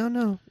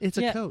 It's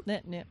a Yeah, coat. nah,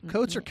 nah,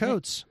 Coats are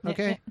coats, nah,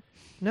 okay?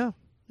 No,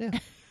 yeah.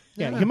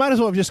 Yeah, No. you might as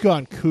well have just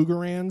gone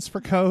Cougarans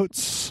for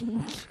coats.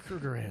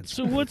 Cougarans.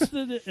 So what's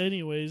the...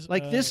 Anyways.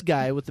 Like this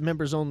guy with the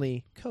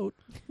members-only coat.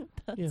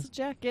 That's a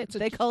jacket.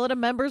 They call it a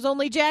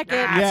members-only jacket.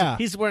 Yeah.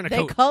 He's wearing a They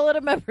coat. call it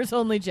a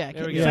members-only jacket.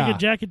 There we It's go. like a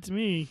jacket to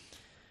me.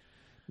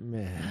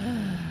 Man.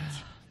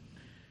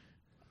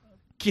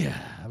 Yeah,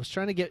 I was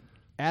trying to get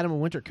Adam a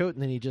winter coat,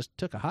 and then he just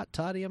took a hot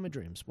toddy on my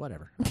dreams.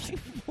 Whatever.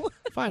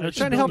 Fine, I was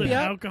trying to help you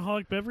out.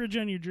 Alcoholic beverage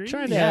on your dreams?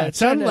 Yeah, it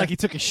sounded like he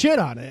took a shit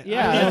on it.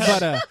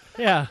 Yeah.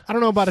 I don't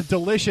know about a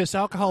delicious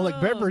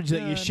alcoholic beverage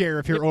that you share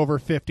if you're over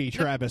 50,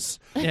 Travis.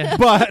 Yeah.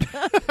 But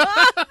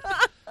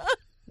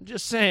I'm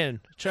just saying,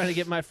 trying to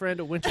get my friend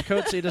a winter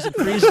coat so he doesn't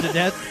freeze to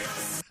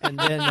death, and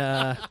then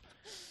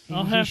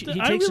I'll have to. he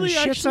I takes some really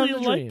shits on actually the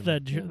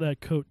liked dream. that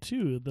coat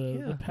too.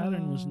 The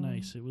pattern was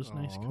nice. It was a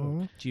nice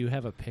coat. Do you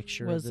have a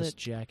picture Was of this it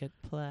jacket?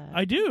 plaid?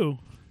 I do.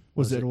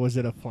 was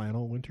it a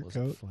flannel winter Was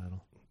coat? it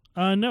flannel?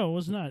 No, it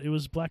was not. It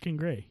was black and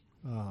gray.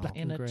 Oh.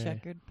 In a gray.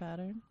 checkered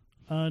pattern?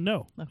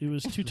 No, it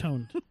was two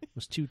toned. It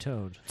was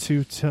two-toned.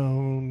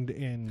 Two-toned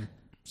in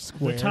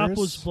squares. The top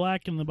was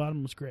black and the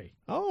bottom was gray.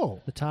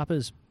 Oh. The top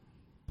is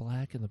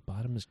black and the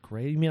bottom is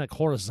gray. You mean like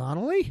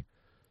horizontally?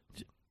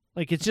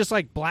 Like it's just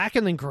like black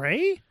and then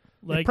gray?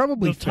 Like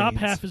probably the top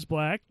fades. half is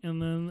black,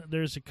 and then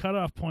there's a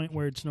cutoff point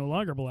where it's no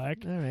longer black.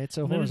 All right,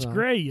 so and then it's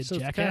gray. You so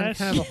jackass. It's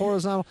kind of a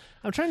horizontal.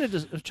 I'm trying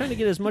to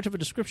get as much of a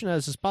description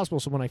as possible.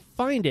 So when I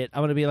find it,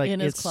 I'm going to be like,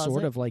 In his it's closet?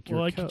 sort of like your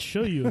Well, I coat. could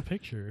show you a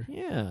picture.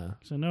 Yeah.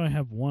 So now I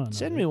have one.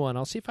 Send me one.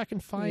 I'll see if I can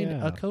find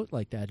Yeah. a coat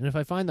like that. And if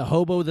I find the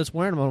hobo that's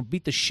wearing them, I'll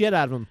beat the shit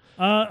out of him.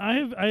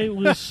 I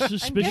was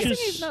suspicious. I'm guessing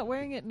he's not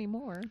wearing it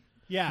anymore.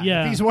 Yeah.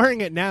 Yeah. If he's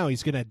wearing it now,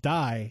 he's going to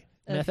die.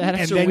 That's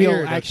And so then weird,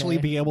 you'll actually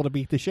okay. be able to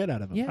beat the shit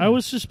out of him. Yeah. I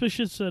was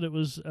suspicious that it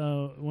was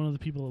one of the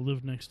people that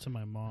lived next to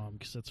my mom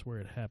because that's where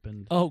it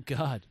happened. Oh,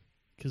 God.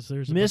 Because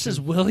there's a bunch Mrs.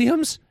 of-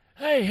 Williams?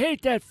 I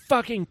hate that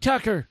fucking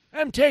Tucker.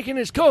 I'm taking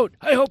his coat.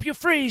 I hope you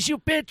freeze, you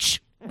bitch.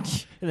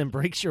 And then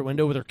breaks your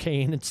window with her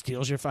cane and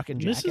steals your fucking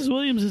jacket. Mrs.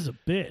 Williams is a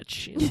bitch.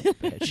 She's a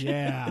bitch.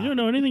 Yeah. You don't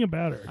know anything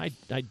about her.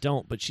 I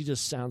don't, but she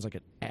just sounds like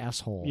an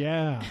asshole.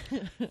 Yeah.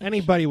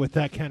 Anybody with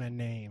that kind of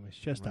name is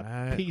just a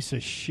Right. piece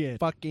of shit.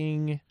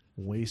 Fucking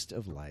waste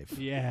of life.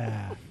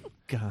 Yeah.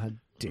 God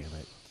damn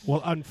it.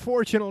 Well,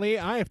 unfortunately,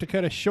 I have to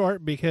cut us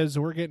short because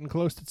we're getting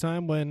close to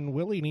time when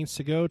Willie needs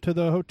to go to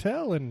the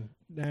hotel and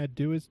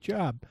do his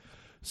job.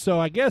 So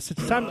I guess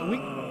it's time that we...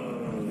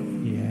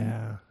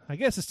 Yeah. I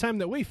guess it's time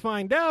that we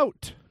find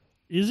out.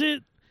 Is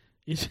it?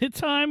 Is it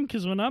time?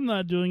 Because when I'm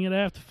not doing it, I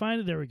have to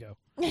find it. There we go.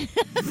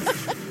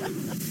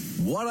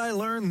 What I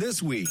learned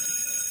this week.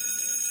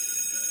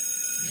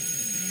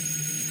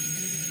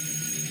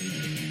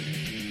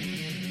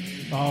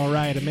 All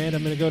right, Amanda,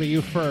 I'm going to go to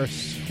you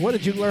first. What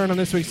did you learn on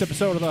this week's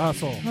episode of The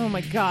Hustle? Oh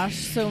my gosh,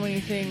 so many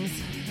things.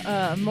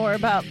 More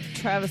about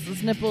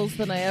Travis's nipples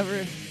than I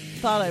ever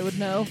thought I would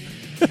know.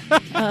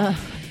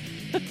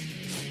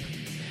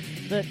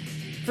 That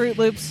Fruit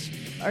Loops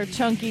are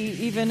chunky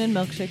even in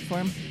milkshake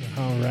form.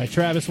 All right,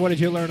 Travis, what did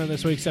you learn on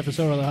this week's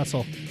episode of The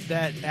Hustle?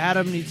 That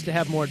Adam needs to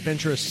have more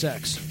adventurous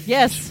sex.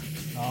 Yes.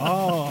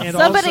 Oh. And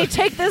Somebody also-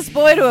 take this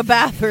boy to a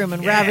bathroom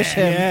and ravish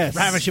him. Yes.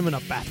 Ravish him in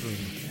a bathroom.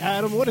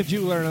 Adam, what did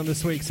you learn on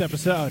this week's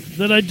episode?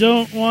 That I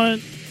don't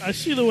want... I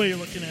see the way you're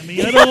looking at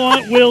me. I don't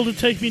want Will to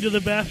take me to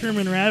the bathroom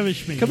and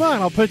ravish me. Come on,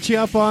 I'll put you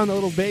up on the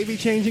little baby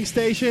changing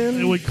station.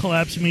 It would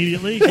collapse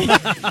immediately.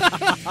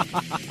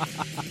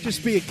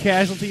 Just be a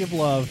casualty of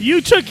love.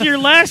 You took your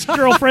last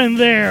girlfriend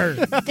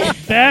there,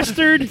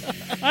 bastard.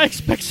 I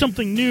expect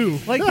something new.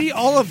 Like the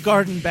Olive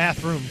Garden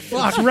bathroom.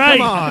 Fuck, That's right.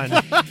 Come on.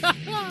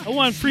 I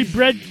want free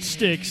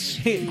breadsticks.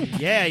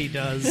 Yeah, he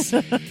does.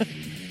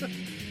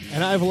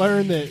 And I've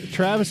learned that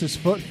Travis's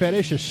foot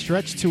fetish is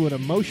stretched to an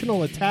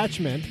emotional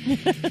attachment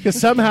because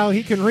somehow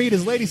he can read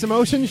his lady's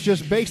emotions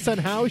just based on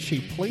how she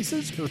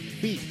places her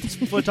feet.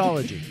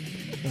 Footology.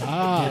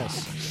 Ah.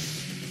 Yes.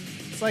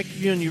 It's like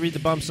when you read the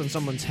bumps on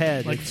someone's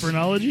head. Like It's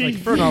phrenology? Like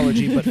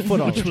phrenology, but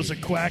footology. Which was a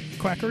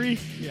quackery?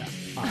 Yeah.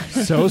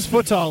 So's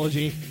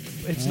footology.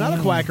 It's not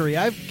a quackery.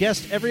 I've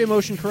guessed every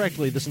emotion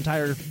correctly this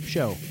entire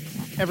show.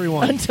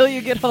 Everyone. Until you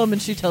get home and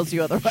she tells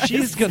you otherwise.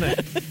 She's going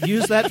to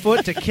use that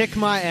foot to kick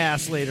my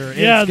ass later.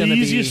 Yeah, It's the gonna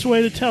easiest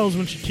way to tell is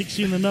when she kicks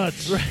you in the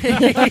nuts. You're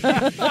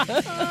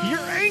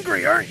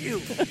angry, aren't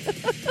you?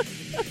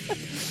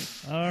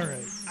 All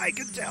right. I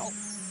can tell.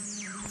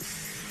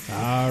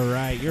 All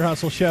right. Your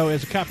Hustle Show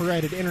is a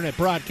copyrighted internet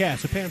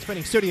broadcast of Pan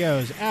Spinning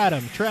Studios.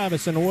 Adam,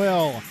 Travis, and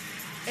Will.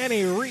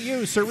 Any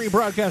reuse or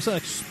rebroadcast of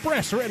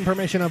express written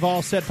permission of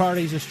all said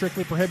parties is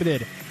strictly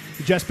prohibited.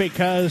 Just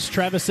because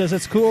Travis says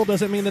it's cool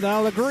doesn't mean that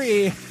I'll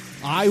agree.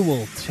 I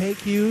will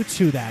take you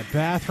to that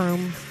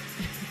bathroom,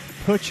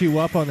 put you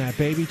up on that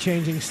baby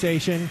changing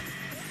station,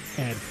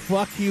 and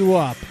fuck you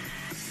up.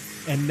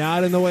 And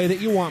not in the way that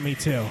you want me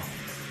to.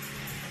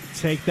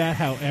 Take that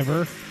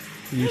however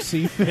you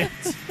see fit.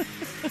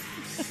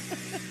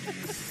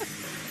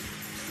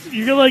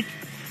 You're going to, like,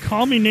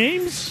 call me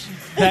names?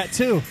 That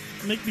too.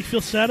 Make me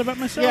feel sad about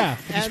myself? Yeah.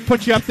 Just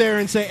put you up there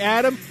and say,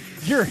 Adam,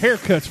 your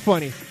haircut's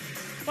funny.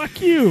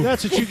 Fuck you.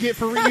 That's what you get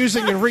for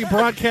reusing and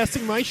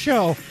rebroadcasting my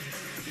show.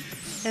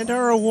 And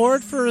our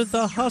award for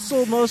the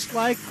hustle most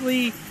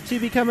likely to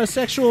become a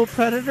sexual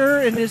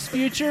predator in his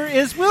future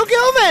is Will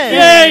Gilman!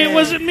 Yay, it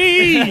wasn't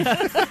me!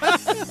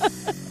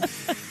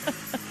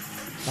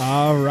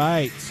 All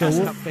right. So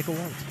That's not pick a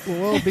one.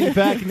 we'll be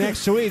back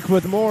next week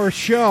with more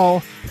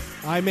show.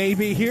 I may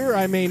be here,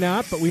 I may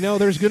not, but we know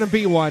there's going to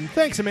be one.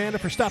 Thanks, Amanda,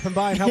 for stopping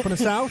by and helping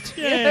us out.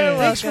 Yeah,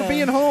 Thanks for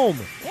being home.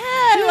 Yeah,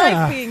 I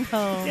like being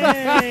home.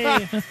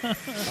 Yay.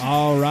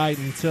 All right.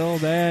 Until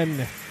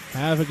then,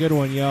 have a good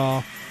one,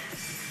 y'all.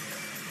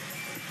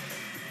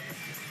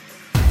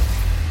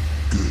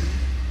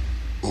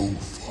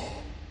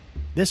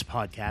 This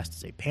podcast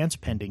is a Pants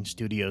Pending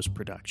Studios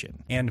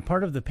production. And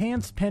part of the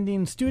Pants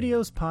Pending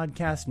Studios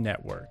podcast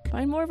network.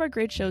 Find more of our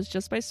great shows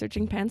just by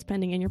searching Pants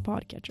Pending in your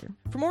podcatcher.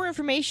 For more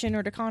information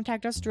or to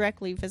contact us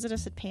directly, visit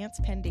us at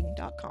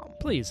pantspending.com.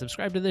 Please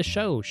subscribe to this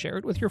show, share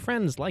it with your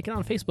friends, like it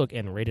on Facebook,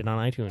 and rate it on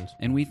iTunes.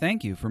 And we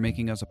thank you for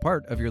making us a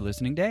part of your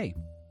listening day.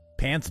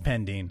 Pants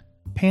Pending.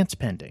 Pants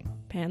Pending.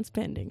 Pants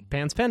Pending.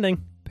 Pants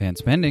Pending.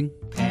 Pants Pending.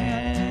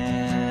 Pants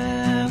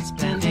Pants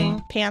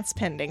Pending. Pants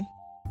Pending.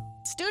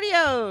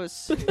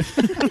 Studios!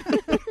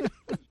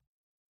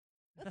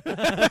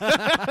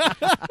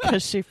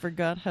 Because she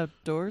forgot how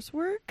doors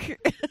work?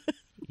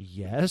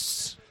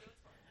 Yes.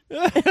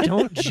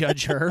 Don't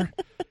judge her.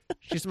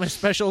 She's my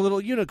special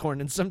little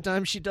unicorn, and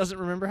sometimes she doesn't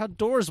remember how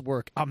doors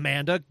work.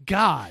 Amanda,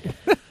 God.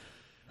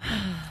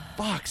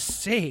 Fuck's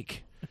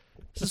sake.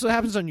 Is this what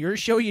happens on your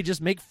show? You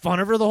just make fun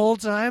of her the whole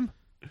time?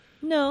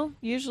 No,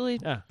 usually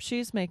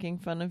she's making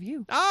fun of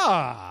you.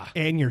 Ah!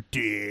 And your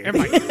dick. And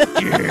my dick.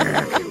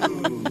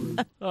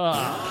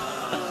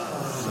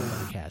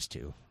 Somebody has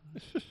to.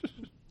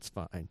 It's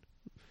fine.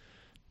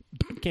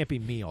 It can't be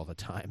me all the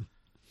time.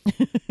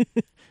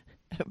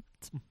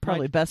 It's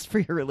probably best for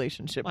your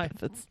relationship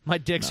if it's my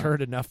dick's not.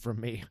 hurt enough from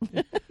me.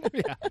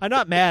 Yeah. I'm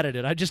not mad at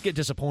it. I just get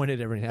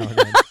disappointed every now and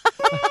then.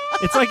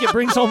 It's like it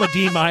brings home a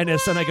D-, and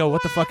I go,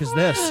 what the fuck is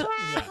this?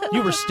 Yeah.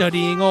 You were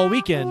studying all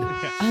weekend.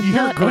 I'm You're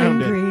not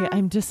grounded. angry.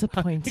 I'm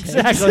disappointed.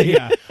 Exactly,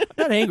 yeah. I'm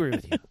not angry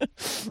with you.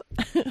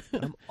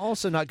 I'm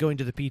also not going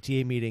to the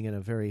PTA meeting in a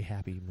very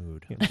happy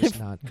mood. I'm just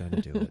not going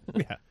to do it.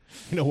 Yeah.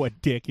 You know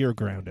what, Dick? You're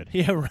grounded.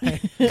 Yeah,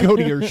 right. Go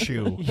to your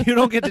shoe. You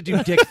don't get to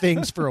do dick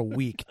things for a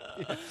week.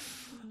 Yeah.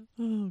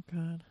 Oh,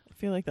 God. I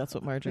feel like that's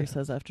what Marjorie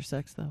says after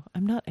sex, though.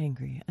 I'm not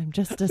angry. I'm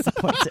just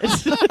disappointed.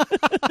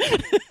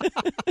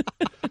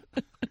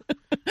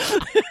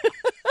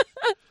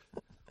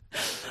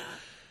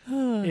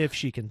 If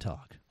she can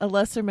talk. A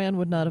lesser man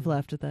would not have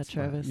laughed at that, It's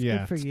Travis. fine. Yeah,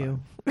 Good for it's you.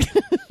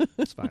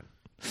 It's fine.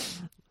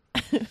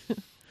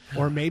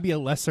 Or maybe a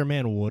lesser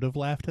man would have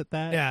laughed at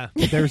that. Yeah.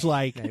 There's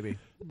like maybe.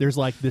 There's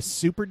like this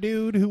super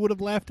dude who would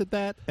have laughed at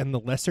that, and the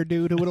lesser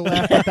dude who would have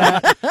laughed at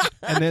that,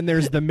 and then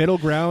there's the middle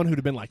ground who'd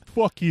have been like,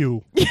 "Fuck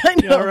you." Yeah, I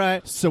know. Yeah,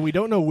 right. So we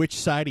don't know which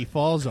side he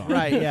falls on.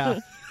 Right? Yeah.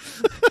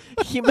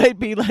 He might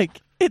be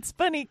like, "It's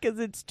funny because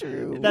it's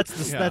true." That's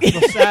the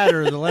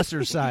sadder, the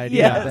lesser side.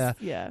 Yes,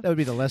 Yeah, that would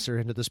be the lesser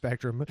end of the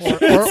spectrum.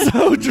 Or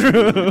so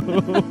true.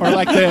 Or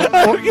like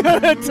I've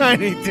got a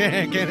tiny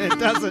dick and it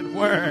doesn't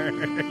work.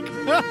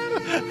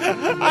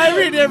 I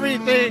read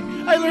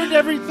everything. I learned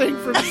everything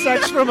from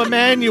sex from a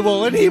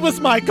manual, and he was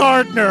my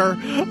gardener.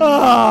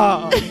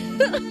 Oh,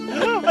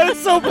 it's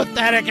so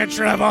pathetic and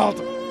shriveled.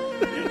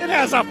 It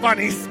has a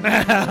funny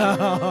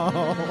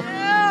smell.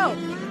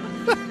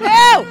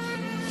 Ew!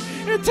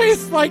 It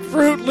tastes like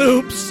Fruit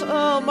Loops.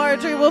 Oh,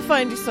 Marjorie, we'll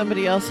find you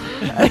somebody else.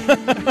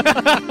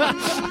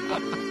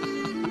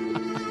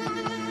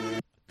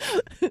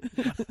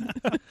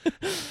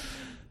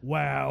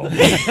 Wow.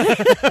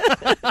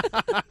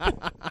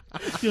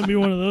 It's going to be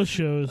one of those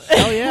shows.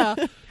 Hell yeah.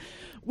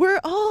 We're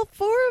all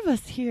four of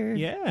us here.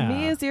 Yeah.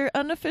 Me as your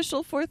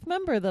unofficial fourth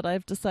member that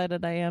I've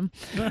decided I am.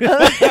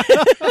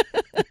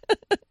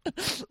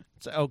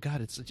 Oh,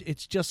 God,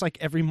 it's just like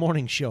every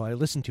morning show I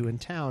listen to in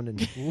town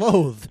and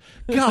loathe.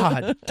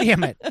 God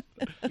damn it.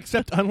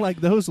 Except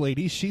unlike those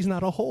ladies, she's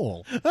not a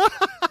hole.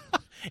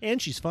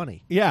 And she's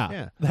funny.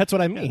 Yeah, that's what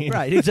I mean. Yeah,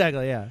 right,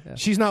 exactly, yeah.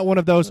 She's not one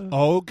of those,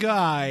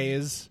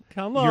 guys,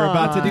 come you're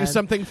about to do on.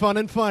 something fun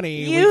and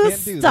funny. You we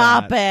can't do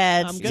stop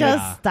that. it.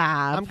 Just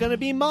stop. I'm going to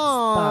be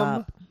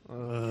mom. Stop.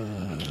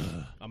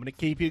 I'm going to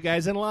keep you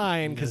guys in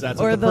line because that's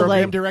Or what the the,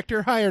 program like,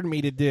 director hired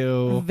me to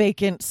do.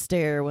 Vacant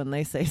stare when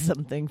they say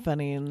something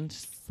funny and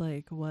just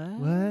like, what?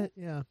 What?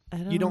 Yeah. I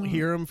You don't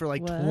hear them for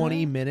like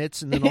 20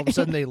 minutes, and then all of a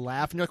sudden they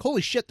laugh, and you're like,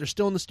 holy shit, they're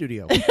still in the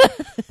studio.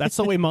 That's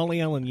the way Molly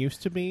Ellen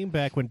used to be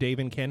back when Dave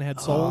and Ken had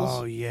souls.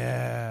 Oh,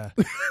 yeah.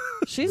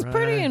 She's Right.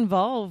 pretty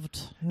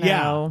involved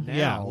now.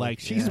 Yeah. Like,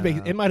 she's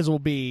it might as well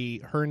be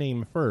her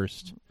name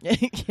first.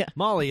 Yeah.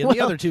 Molly and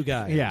the other two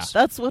guys. Yeah.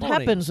 That's what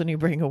Mornings. happens when you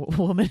bring a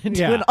woman into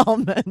Yeah. an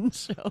all-men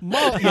show.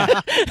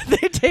 Yeah.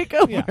 They take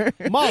over. Yeah.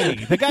 Molly,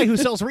 the guy who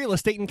sells real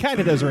estate and kind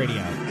of does radio.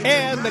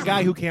 And the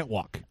guy who can't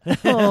walk.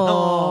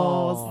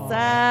 Oh,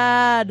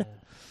 sad.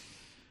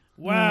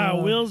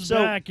 Wow, Will's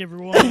back,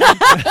 everyone.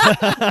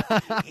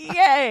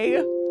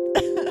 Yay.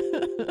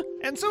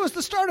 And so is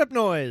the startup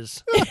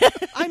noise.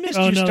 I missed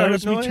Oh your no, that startup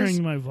was me noise.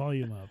 turning my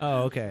volume up.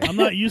 Oh, okay. I'm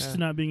not used to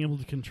not being able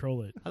to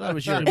control it. I thought it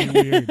was It's your gonna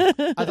be weird.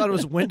 I thought it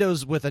was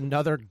Windows with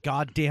another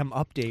goddamn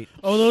update.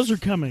 Oh, those are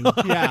coming.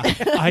 Yeah.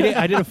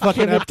 I did a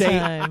fucking Give it update.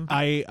 time.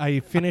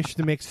 I finished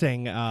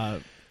mixing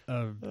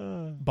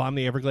Bomb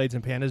the Everglades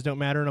and Pandas Don't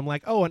Matter, and I'm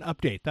like, an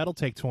update. That'll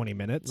take 20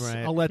 minutes.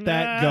 Right. I'll let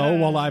that go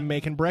while I'm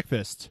making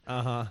breakfast.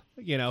 Uh-huh.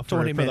 For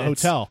 20 the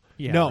minutes. hotel.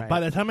 Yeah, no, right. by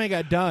the time I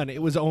got done, it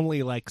was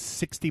only like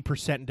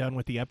 60% done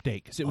with the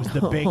update because it was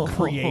the big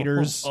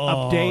creators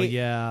update.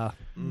 Yeah.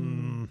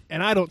 And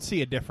I don't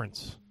see a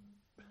difference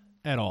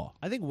at all.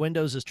 I think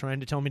Windows is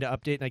trying to tell me to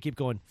update, and I keep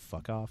going,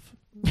 fuck off.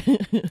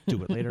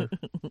 Do it later.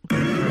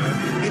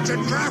 It's a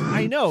trap.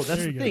 I know,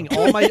 that's There the you thing.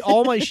 go.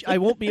 All my I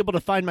won't be able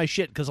to find my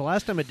shit because the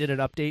last time it did an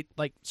update,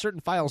 like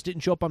certain files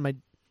didn't show up on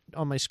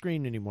my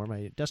screen anymore,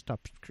 my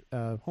desktop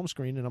home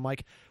screen, and I'm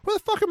like, where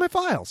the fuck are my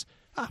files?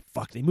 Ah,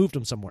 fuck, they moved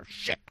them somewhere.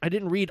 Shit, I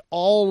didn't read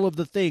all of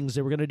the things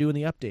they were going to do in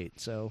the update,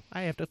 so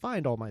I have to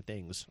find all my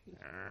things.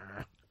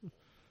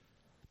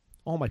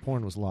 all my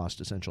porn was lost,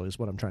 essentially, is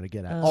what I'm trying to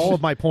get at. All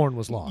of my porn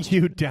was lost.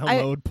 You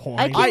download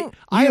porn.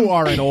 You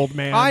are an old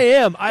man. I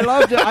am. I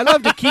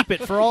love to keep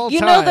it for all time.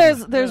 You know,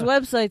 there's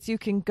websites you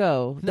can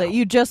go that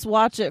you just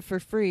watch it for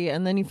free,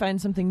 and then you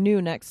find something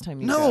new next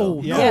time you go.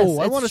 No, Yes,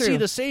 I it's want to true. see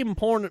the same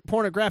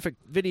pornographic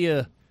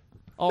video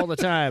all the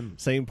time.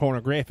 Same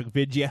pornographic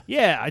video.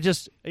 Yeah, I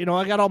just, I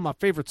got all my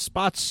favorite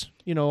spots,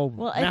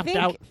 mapped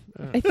out.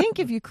 I think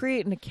if you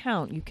create an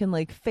account, you can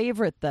like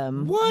favorite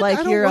them. What? Like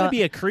I don't want to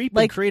be a creep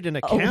and create an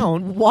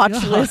account.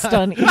 Watch list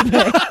on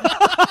eBay.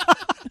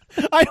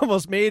 I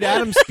almost made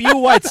Adam spew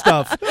white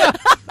stuff. It's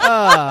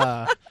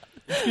gonna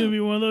be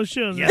one of those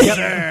shows. Yes,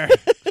 sir.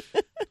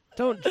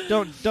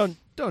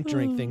 Don't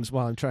drink things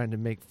while I'm trying to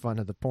make fun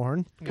of the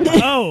porn.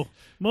 Oh,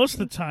 most of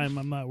the time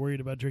I'm not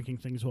worried about drinking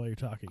things while you're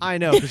talking. I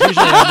know, because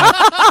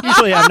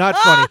usually I'm not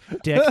funny,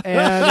 Dick.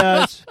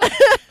 And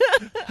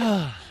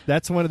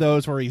that's one of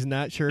those where he's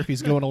not sure if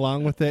he's going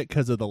along with it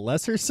because of the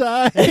lesser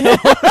side or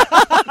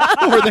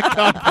the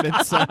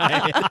confident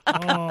side.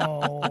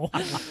 Oh.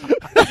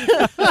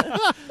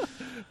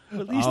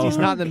 At least he's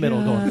not in the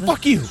middle going,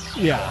 fuck you.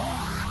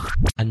 Yeah.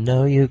 I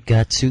know you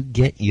got to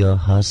get your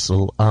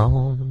hustle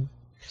on,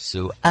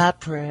 so I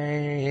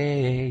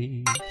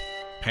pray.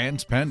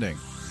 Pants Pending.